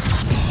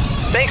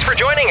 Thanks for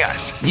joining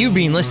us. You've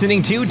been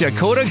listening to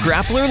Dakota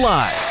Grappler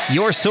Live,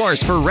 your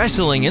source for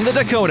wrestling in the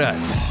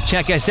Dakotas.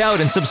 Check us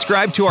out and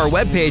subscribe to our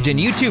webpage and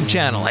YouTube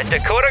channel At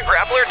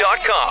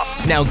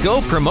DakotaGrappler.com. Now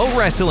go promote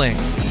wrestling.